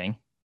that's a thing.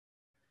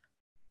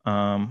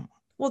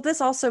 Well,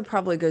 this also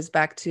probably goes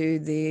back to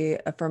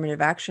the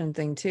affirmative action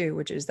thing too,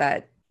 which is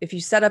that if you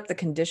set up the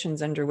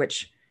conditions under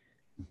which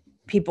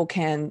people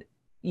can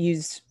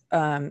use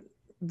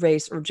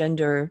race or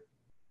gender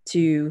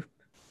to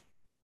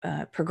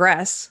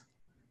progress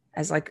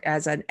as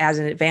an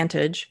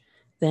advantage,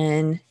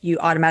 then you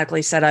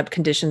automatically set up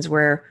conditions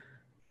where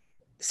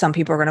some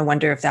people are going to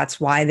wonder if that's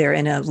why they're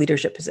in a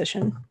leadership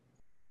position.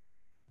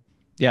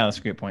 Yeah, that's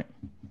a great point.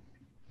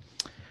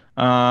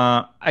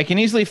 I can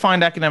easily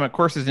find academic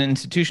courses in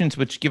institutions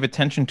which give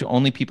attention to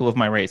only people of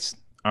my race.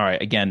 All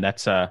right, again,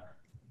 that's a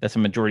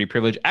majority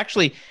privilege.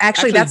 Actually,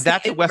 that's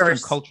a Western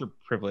culture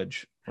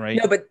privilege, right?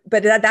 No,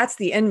 but that's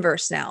the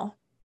inverse now.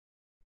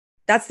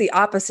 That's the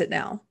opposite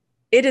now.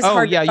 It is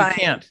hard to find.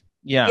 You can't.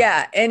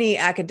 Yeah, any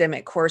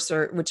academic course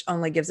which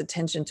only gives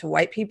attention to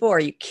white people. Are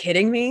you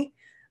kidding me?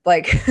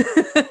 Like,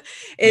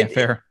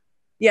 fair.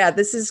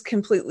 This is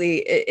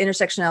completely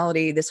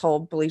intersectionality. This whole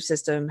belief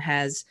system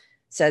has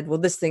said, well,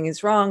 this thing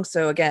is wrong.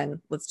 So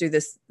again, let's do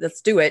this. Let's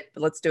do it,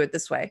 but let's do it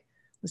this way.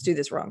 Let's do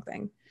this wrong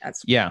thing.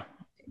 That's yeah.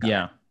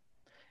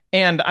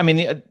 And I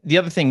mean, the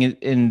other thing,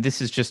 and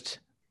this is just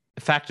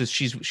the fact is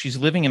she's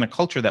living in a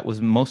culture that was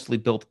mostly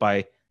built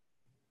by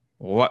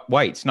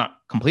whites, not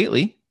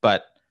completely,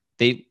 but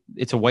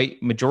it's a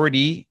white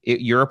majority.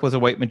 Europe was a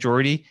white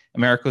majority.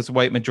 America was a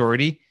white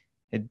majority.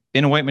 It'd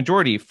been a white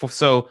majority.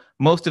 So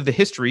most of the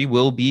history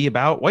will be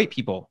about white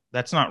people.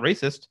 That's not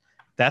racist.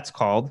 That's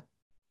called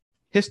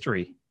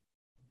history.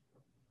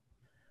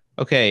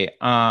 Okay.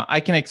 I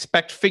can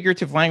expect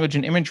figurative language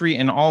and imagery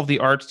in all of the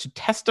arts to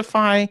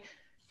testify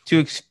to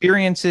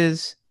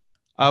experiences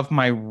of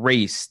my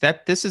race.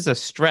 This is a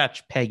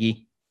stretch,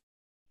 Peggy.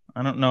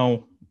 I don't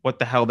know what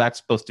the hell that's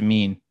supposed to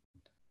mean.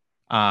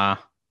 I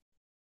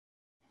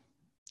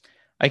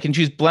can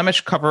choose blemish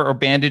cover or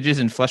bandages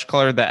in flesh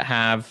color that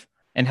have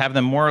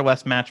them more or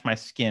less match my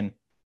skin.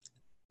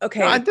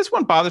 Okay. This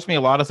one bothers me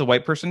a lot as a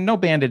white person. No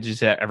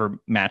bandages that ever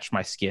match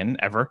my skin,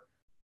 ever.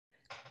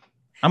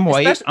 I'm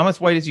white. I'm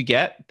as white as you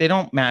get. They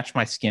don't match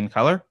my skin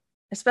color.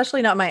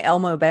 Especially not my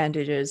Elmo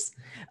bandages.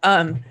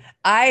 It's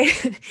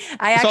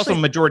actually also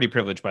majority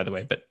privilege, by the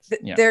way. But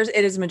yeah.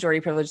 It is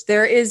majority privilege.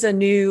 There is a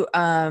new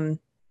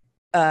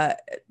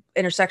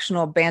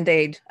intersectional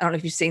Band-Aid. I don't know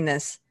if you've seen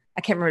this.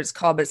 I can't remember what it's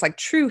called, but it's like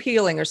True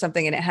Healing or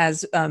something, and it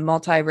has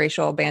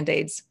multiracial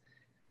Band-Aids.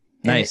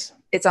 Nice.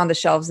 It's on the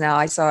shelves now.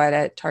 I saw it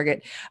at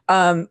Target.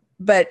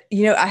 But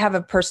I have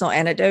a personal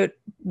anecdote.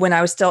 When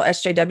I was still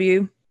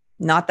SJW,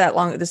 not that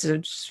long, this is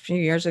just a few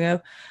years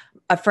ago,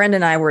 a friend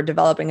and I were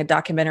developing a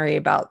documentary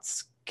about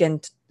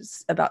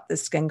the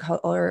skin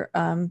color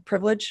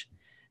privilege.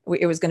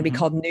 It was going to be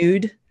called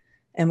Nude,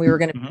 and we were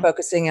going to be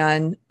focusing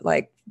on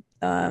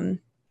the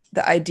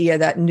idea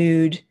that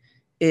nude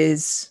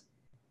is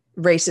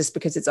racist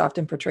because it's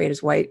often portrayed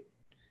as white.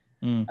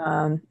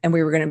 Mm. And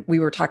we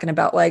were talking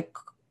about like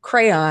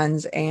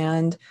crayons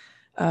and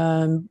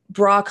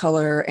bra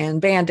color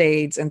and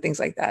band-aids and things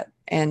like that.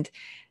 And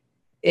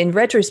in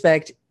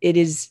retrospect, it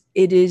is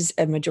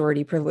a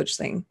majority privilege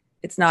thing.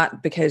 It's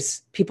not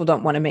because people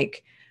don't want to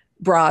make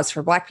bras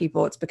for Black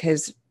people. It's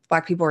because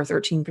Black people are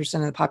 13%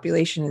 of the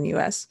population in the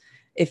US.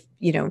 If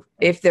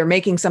they're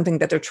making something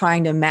that they're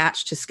trying to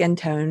match to skin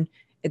tone,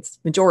 it's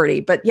majority.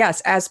 But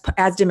yes, as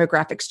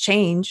demographics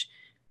change,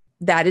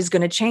 that is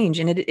going to change,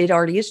 and it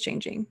already is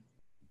changing.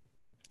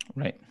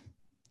 Right.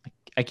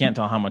 I can't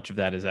tell how much of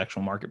that is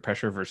actual market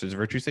pressure versus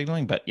virtue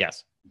signaling, but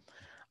yes.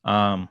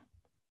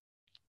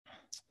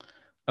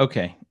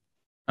 Okay.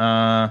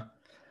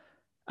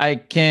 I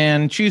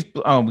can choose.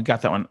 Oh, we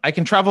got that one. I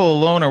can travel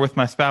alone or with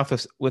my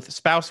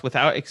spouse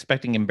without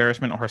expecting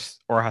embarrassment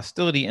or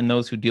hostility in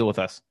those who deal with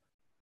us.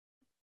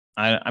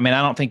 I mean,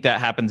 I don't think that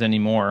happens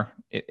anymore.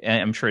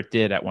 I'm sure it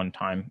did at one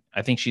time.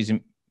 I think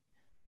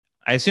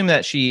I assume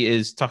that she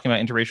is talking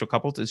about interracial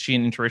couples. Is she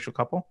an interracial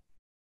couple?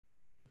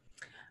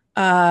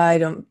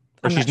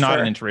 Or she's not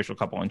an interracial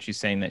couple, and she's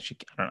saying that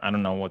I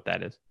don't know what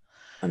that is.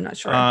 I'm not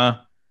sure. I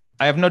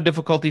have no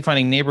difficulty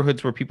finding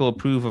neighborhoods where people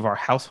approve of our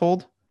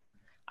household.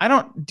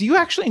 Do you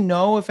actually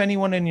know if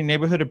anyone in your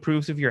neighborhood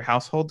approves of your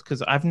household?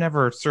 Because I've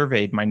never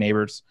surveyed my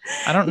neighbors.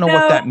 I don't know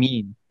what that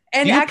means.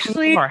 And do you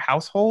actually, approve of our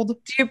household?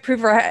 Do you approve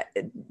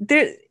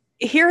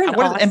here in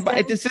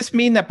Austin? Does this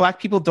mean that Black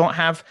people don't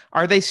have?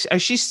 Is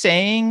she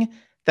saying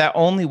that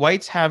only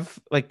whites have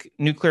like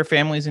nuclear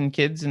families and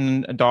kids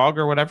and a dog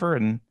or whatever?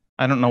 And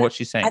I don't know what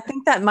she's saying. I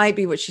think that might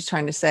be what she's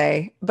trying to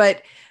say.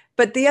 But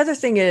the other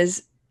thing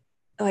is,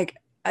 like,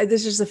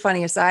 this is a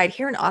funny aside.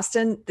 Here in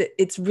Austin,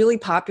 it's really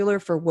popular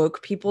for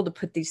woke people to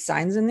put these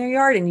signs in their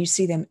yard, and you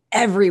see them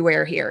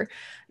everywhere here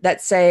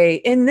that say,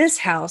 "In this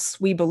house,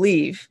 we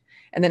believe,"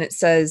 and then it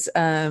says,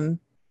 oh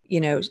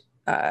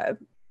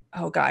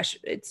gosh,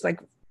 it's like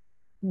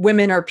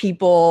women are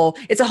people.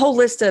 It's a whole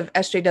list of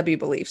SJW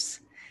beliefs,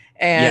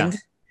 and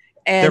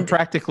they're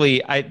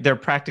practically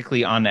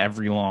on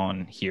every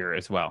lawn here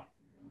as well.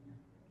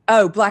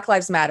 Oh, Black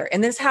Lives Matter.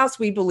 In this house,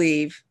 we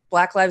believe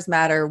Black Lives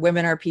Matter,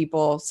 women are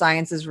people,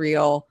 science is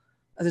real.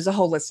 There's a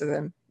whole list of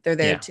them. They're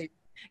there too.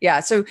 Yeah.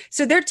 So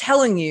they're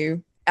telling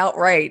you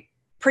outright,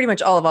 pretty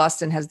much all of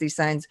Austin has these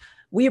signs.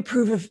 We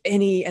approve of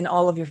any and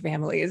all of your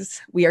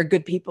families. We are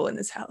good people in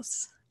this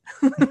house.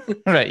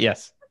 Right.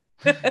 Yes.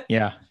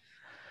 Yeah.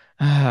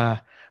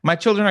 My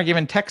children are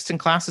given texts in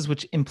classes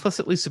which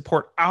implicitly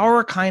support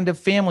our kind of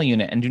family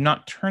unit and do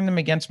not turn them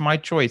against my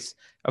choice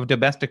of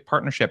domestic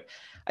partnership.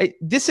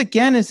 This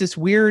again is this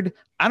weird.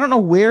 I don't know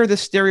where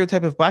this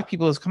stereotype of Black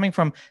people is coming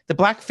from. The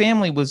Black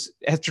family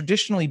has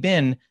traditionally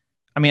been.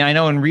 I mean, I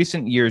know in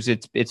recent years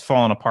it's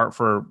fallen apart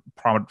for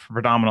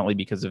predominantly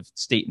because of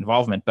state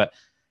involvement, but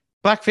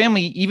Black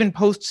family, even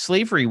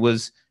post-slavery,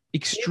 was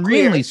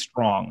extremely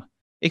strong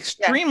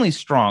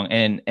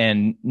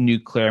and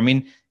nuclear. I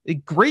mean,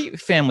 great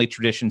family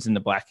traditions in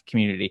the Black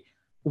community.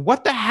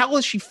 What the hell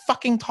is she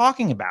fucking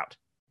talking about?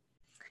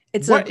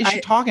 What is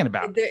she talking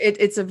about?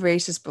 It's a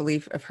racist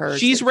belief of hers.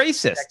 She's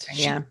racist.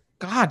 Yeah.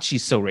 God,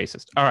 she's so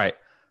racist. All right.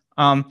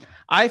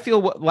 I feel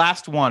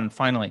last one,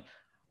 finally.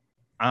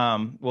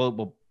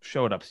 We'll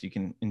show it up so you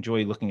can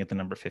enjoy looking at the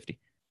number 50.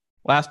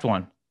 Last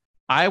one.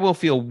 I will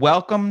feel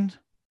welcomed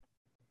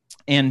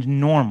and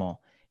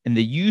normal in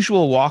the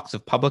usual walks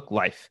of public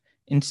life,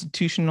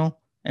 institutional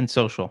and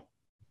social.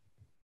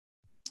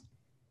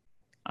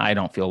 I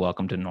don't feel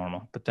welcomed and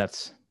normal, but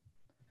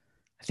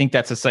I think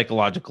that's a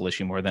psychological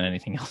issue more than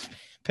anything else,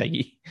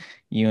 Peggy.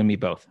 You and me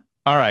both.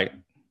 All right.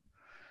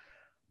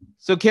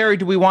 So, Carrie,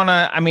 do we want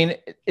to,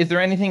 is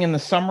there anything in the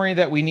summary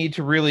that we need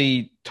to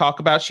really talk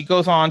about? She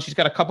goes on. She's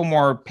got a couple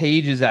more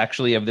pages,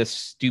 actually, of this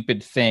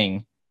stupid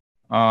thing.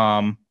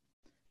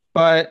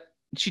 But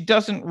she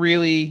doesn't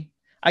really,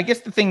 I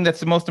guess the thing that's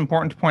the most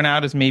important to point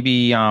out is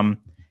maybe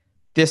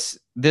this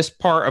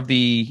part of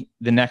the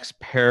next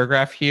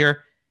paragraph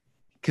here,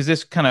 because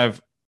this kind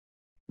of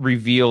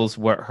reveals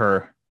what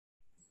her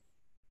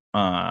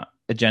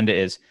agenda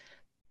is.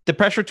 The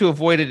pressure to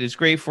avoid it is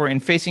great, for in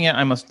facing it,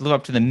 I must live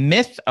up to the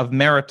myth of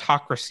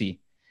meritocracy.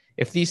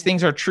 If these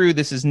things are true,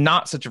 this is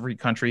not such a free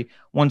country.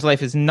 One's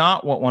life is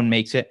not what one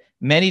makes it.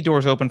 Many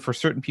doors open for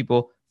certain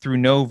people through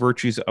no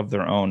virtues of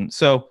their own.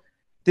 So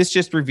this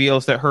just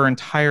reveals that her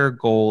entire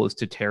goal is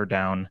to tear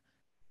down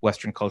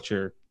Western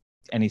culture,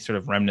 any sort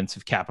of remnants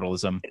of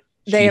capitalism.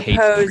 They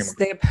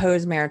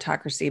oppose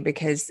meritocracy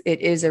because it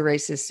is a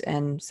racist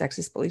and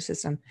sexist belief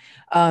system.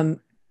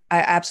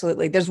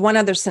 Absolutely. There's one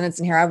other sentence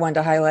in here I wanted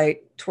to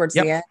highlight towards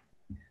the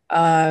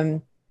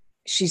end.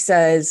 She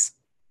says,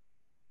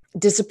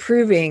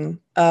 disapproving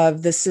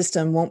of the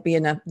system won't be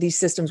enough. These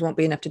systems won't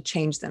be enough to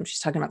change them. She's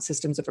talking about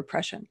systems of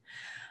oppression.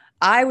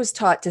 I was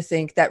taught to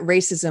think that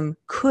racism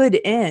could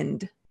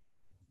end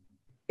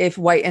if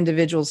white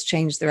individuals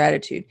change their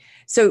attitude.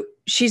 So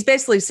she's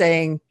basically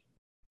saying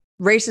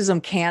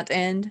racism can't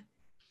end.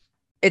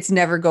 It's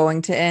never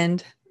going to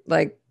end.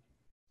 Like,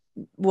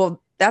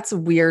 well, that's a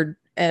weird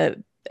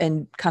and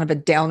kind of a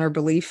downer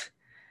belief.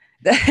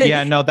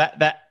 Yeah, no,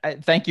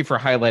 thank you for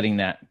highlighting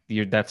that.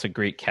 That's a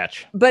great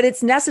catch. But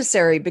it's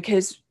necessary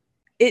because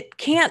it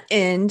can't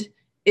end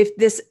if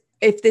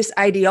this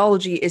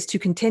ideology is to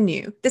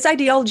continue. This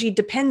ideology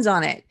depends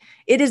on it.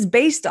 It is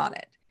based on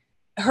it.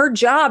 Her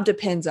job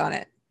depends on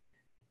it.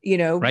 You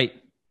know, Right.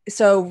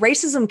 So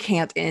racism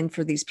can't end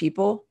for these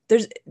people.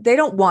 They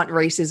don't want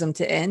racism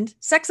to end.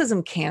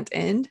 Sexism can't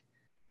end.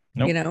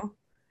 Nope. You know,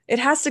 it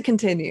has to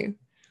continue.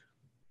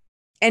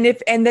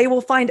 And they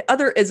will find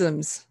other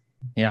isms.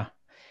 Yeah.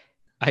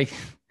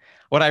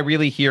 What I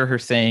really hear her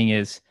saying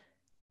is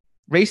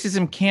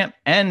racism can't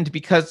end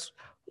because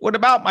what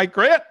about my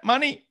grant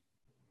money?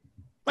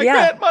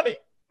 Grant money.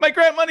 My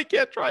grant money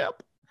can't dry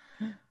up.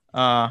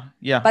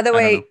 Yeah. By the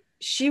way,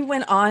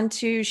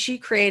 she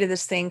created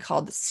this thing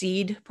called the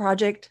Seed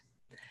Project.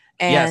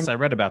 And yes, I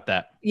read about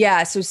that.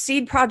 Yeah. So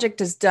Seed Project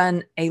has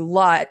done a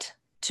lot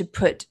to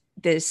put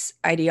this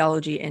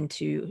ideology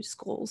into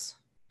schools.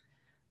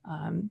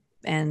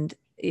 And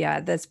yeah,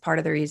 that's part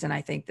of the reason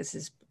I think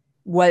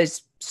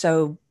was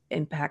so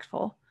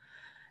impactful.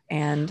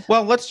 And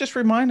well, let's just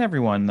remind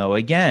everyone though,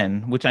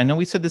 again, which I know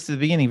we said this at the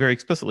beginning very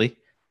explicitly,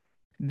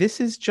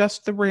 this is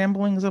just the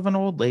ramblings of an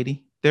old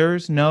lady.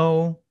 There's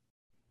no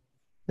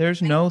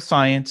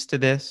science to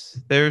this.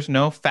 There's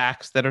no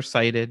facts that are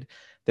cited.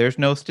 There's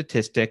no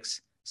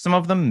statistics. Some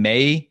of them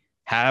may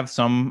have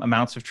some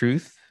amounts of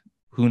truth.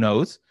 Who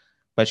knows?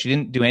 But she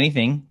didn't do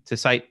anything to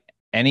cite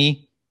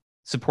any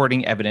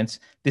supporting evidence.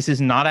 This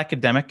is not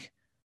academic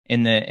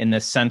in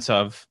the sense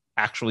of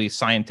actually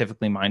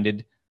scientifically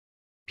minded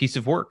piece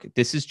of work.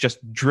 This is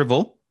just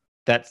drivel.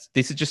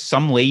 This is just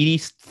some lady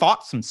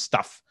thought some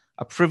stuff.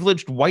 A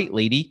privileged white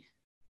lady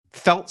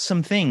felt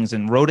some things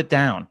and wrote it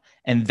down.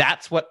 And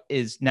that's what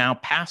is now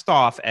passed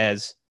off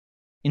as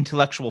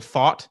intellectual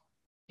thought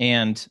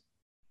and,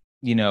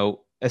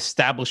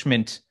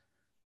 establishment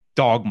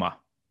dogma.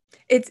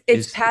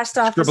 It's passed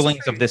off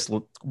scribblings of this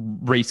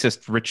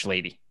racist rich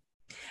lady.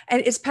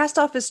 And it's passed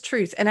off as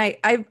truth. And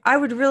I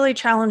would really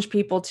challenge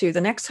people to,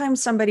 the next time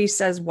somebody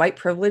says white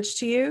privilege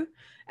to you,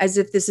 as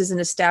if this is an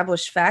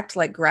established fact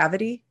like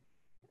gravity,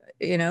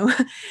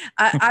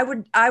 I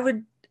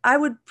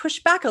would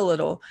push back a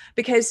little,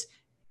 because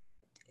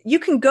you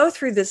can go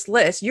through this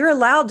list. You're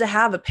allowed to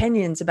have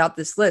opinions about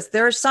this list.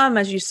 There are some,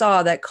 as you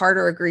saw, that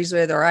Carter agrees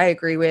with or I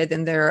agree with,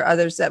 and there are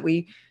others that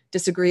we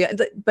disagree.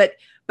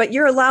 But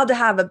you're allowed to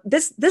have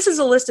this is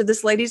a list of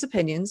this lady's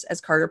opinions,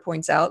 as Carter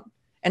points out,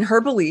 and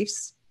her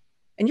beliefs.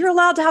 And you're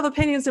allowed to have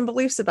opinions and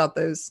beliefs about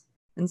those.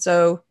 And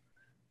so,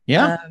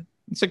 yeah,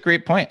 it's a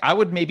great point. I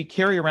would maybe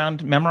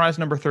memorize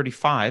number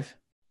 35.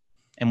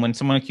 And when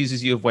someone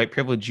accuses you of white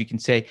privilege, you can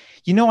say,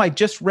 I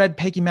just read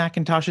Peggy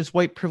McIntosh's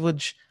white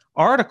privilege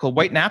article,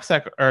 White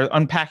Knapsack, or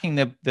Unpacking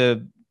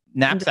the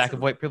Knapsack of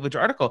White Privilege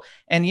article.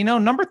 And,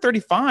 number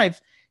 35,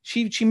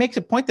 she makes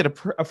a point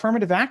that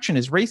affirmative action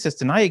is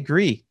racist. And I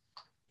agree.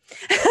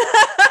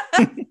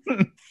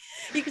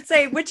 You could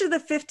say, which of the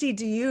 50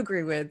 do you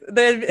agree with?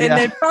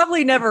 They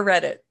probably never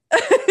read it.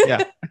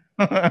 Yeah.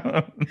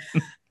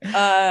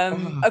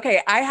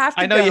 Okay, I have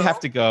to go. You have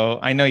to go.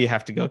 I know you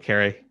have to go,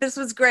 Carrie. This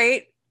was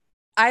great.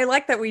 I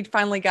like that we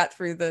finally got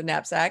through the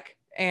knapsack.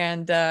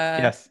 And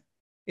yes.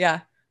 Yeah.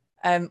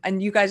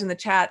 And you guys in the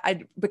chat,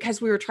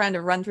 because we were trying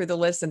to run through the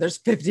list and there's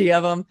 50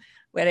 of them,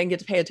 I didn't get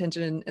to pay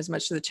attention as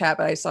much to the chat,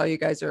 but I saw you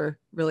guys are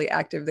really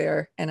active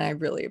there and I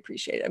really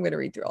appreciate it. I'm going to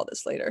read through all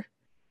this later.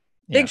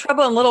 Yeah. Big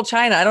Trouble in Little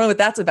China. I don't know what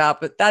that's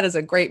about, but that is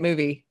a great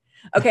movie.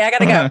 Okay, I got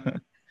to go.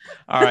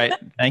 All right.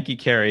 Thank you,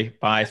 Carrie.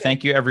 Bye.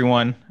 Thank you,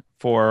 everyone,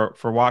 for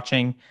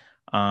watching.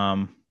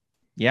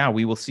 Yeah,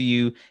 we will see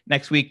you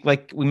next week.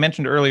 Like we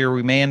mentioned earlier,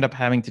 we may end up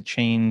having to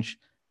change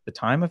the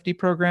time of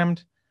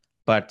Deprogrammed,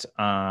 but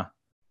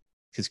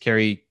because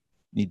Carrie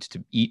needs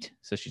to eat,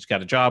 so she's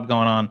got a job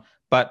going on.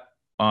 But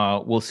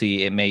we'll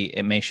see. It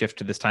may shift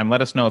to this time.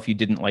 Let us know if you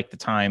didn't like the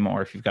time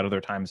or if you've got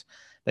other times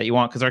that you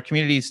want, because our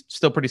community is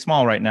still pretty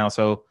small right now.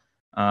 So,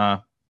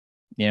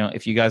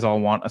 if you guys all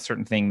want a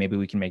certain thing, maybe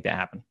we can make that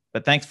happen.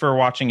 But thanks for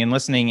watching and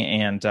listening,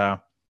 and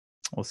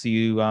we'll see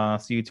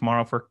you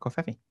tomorrow for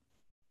Kofefi.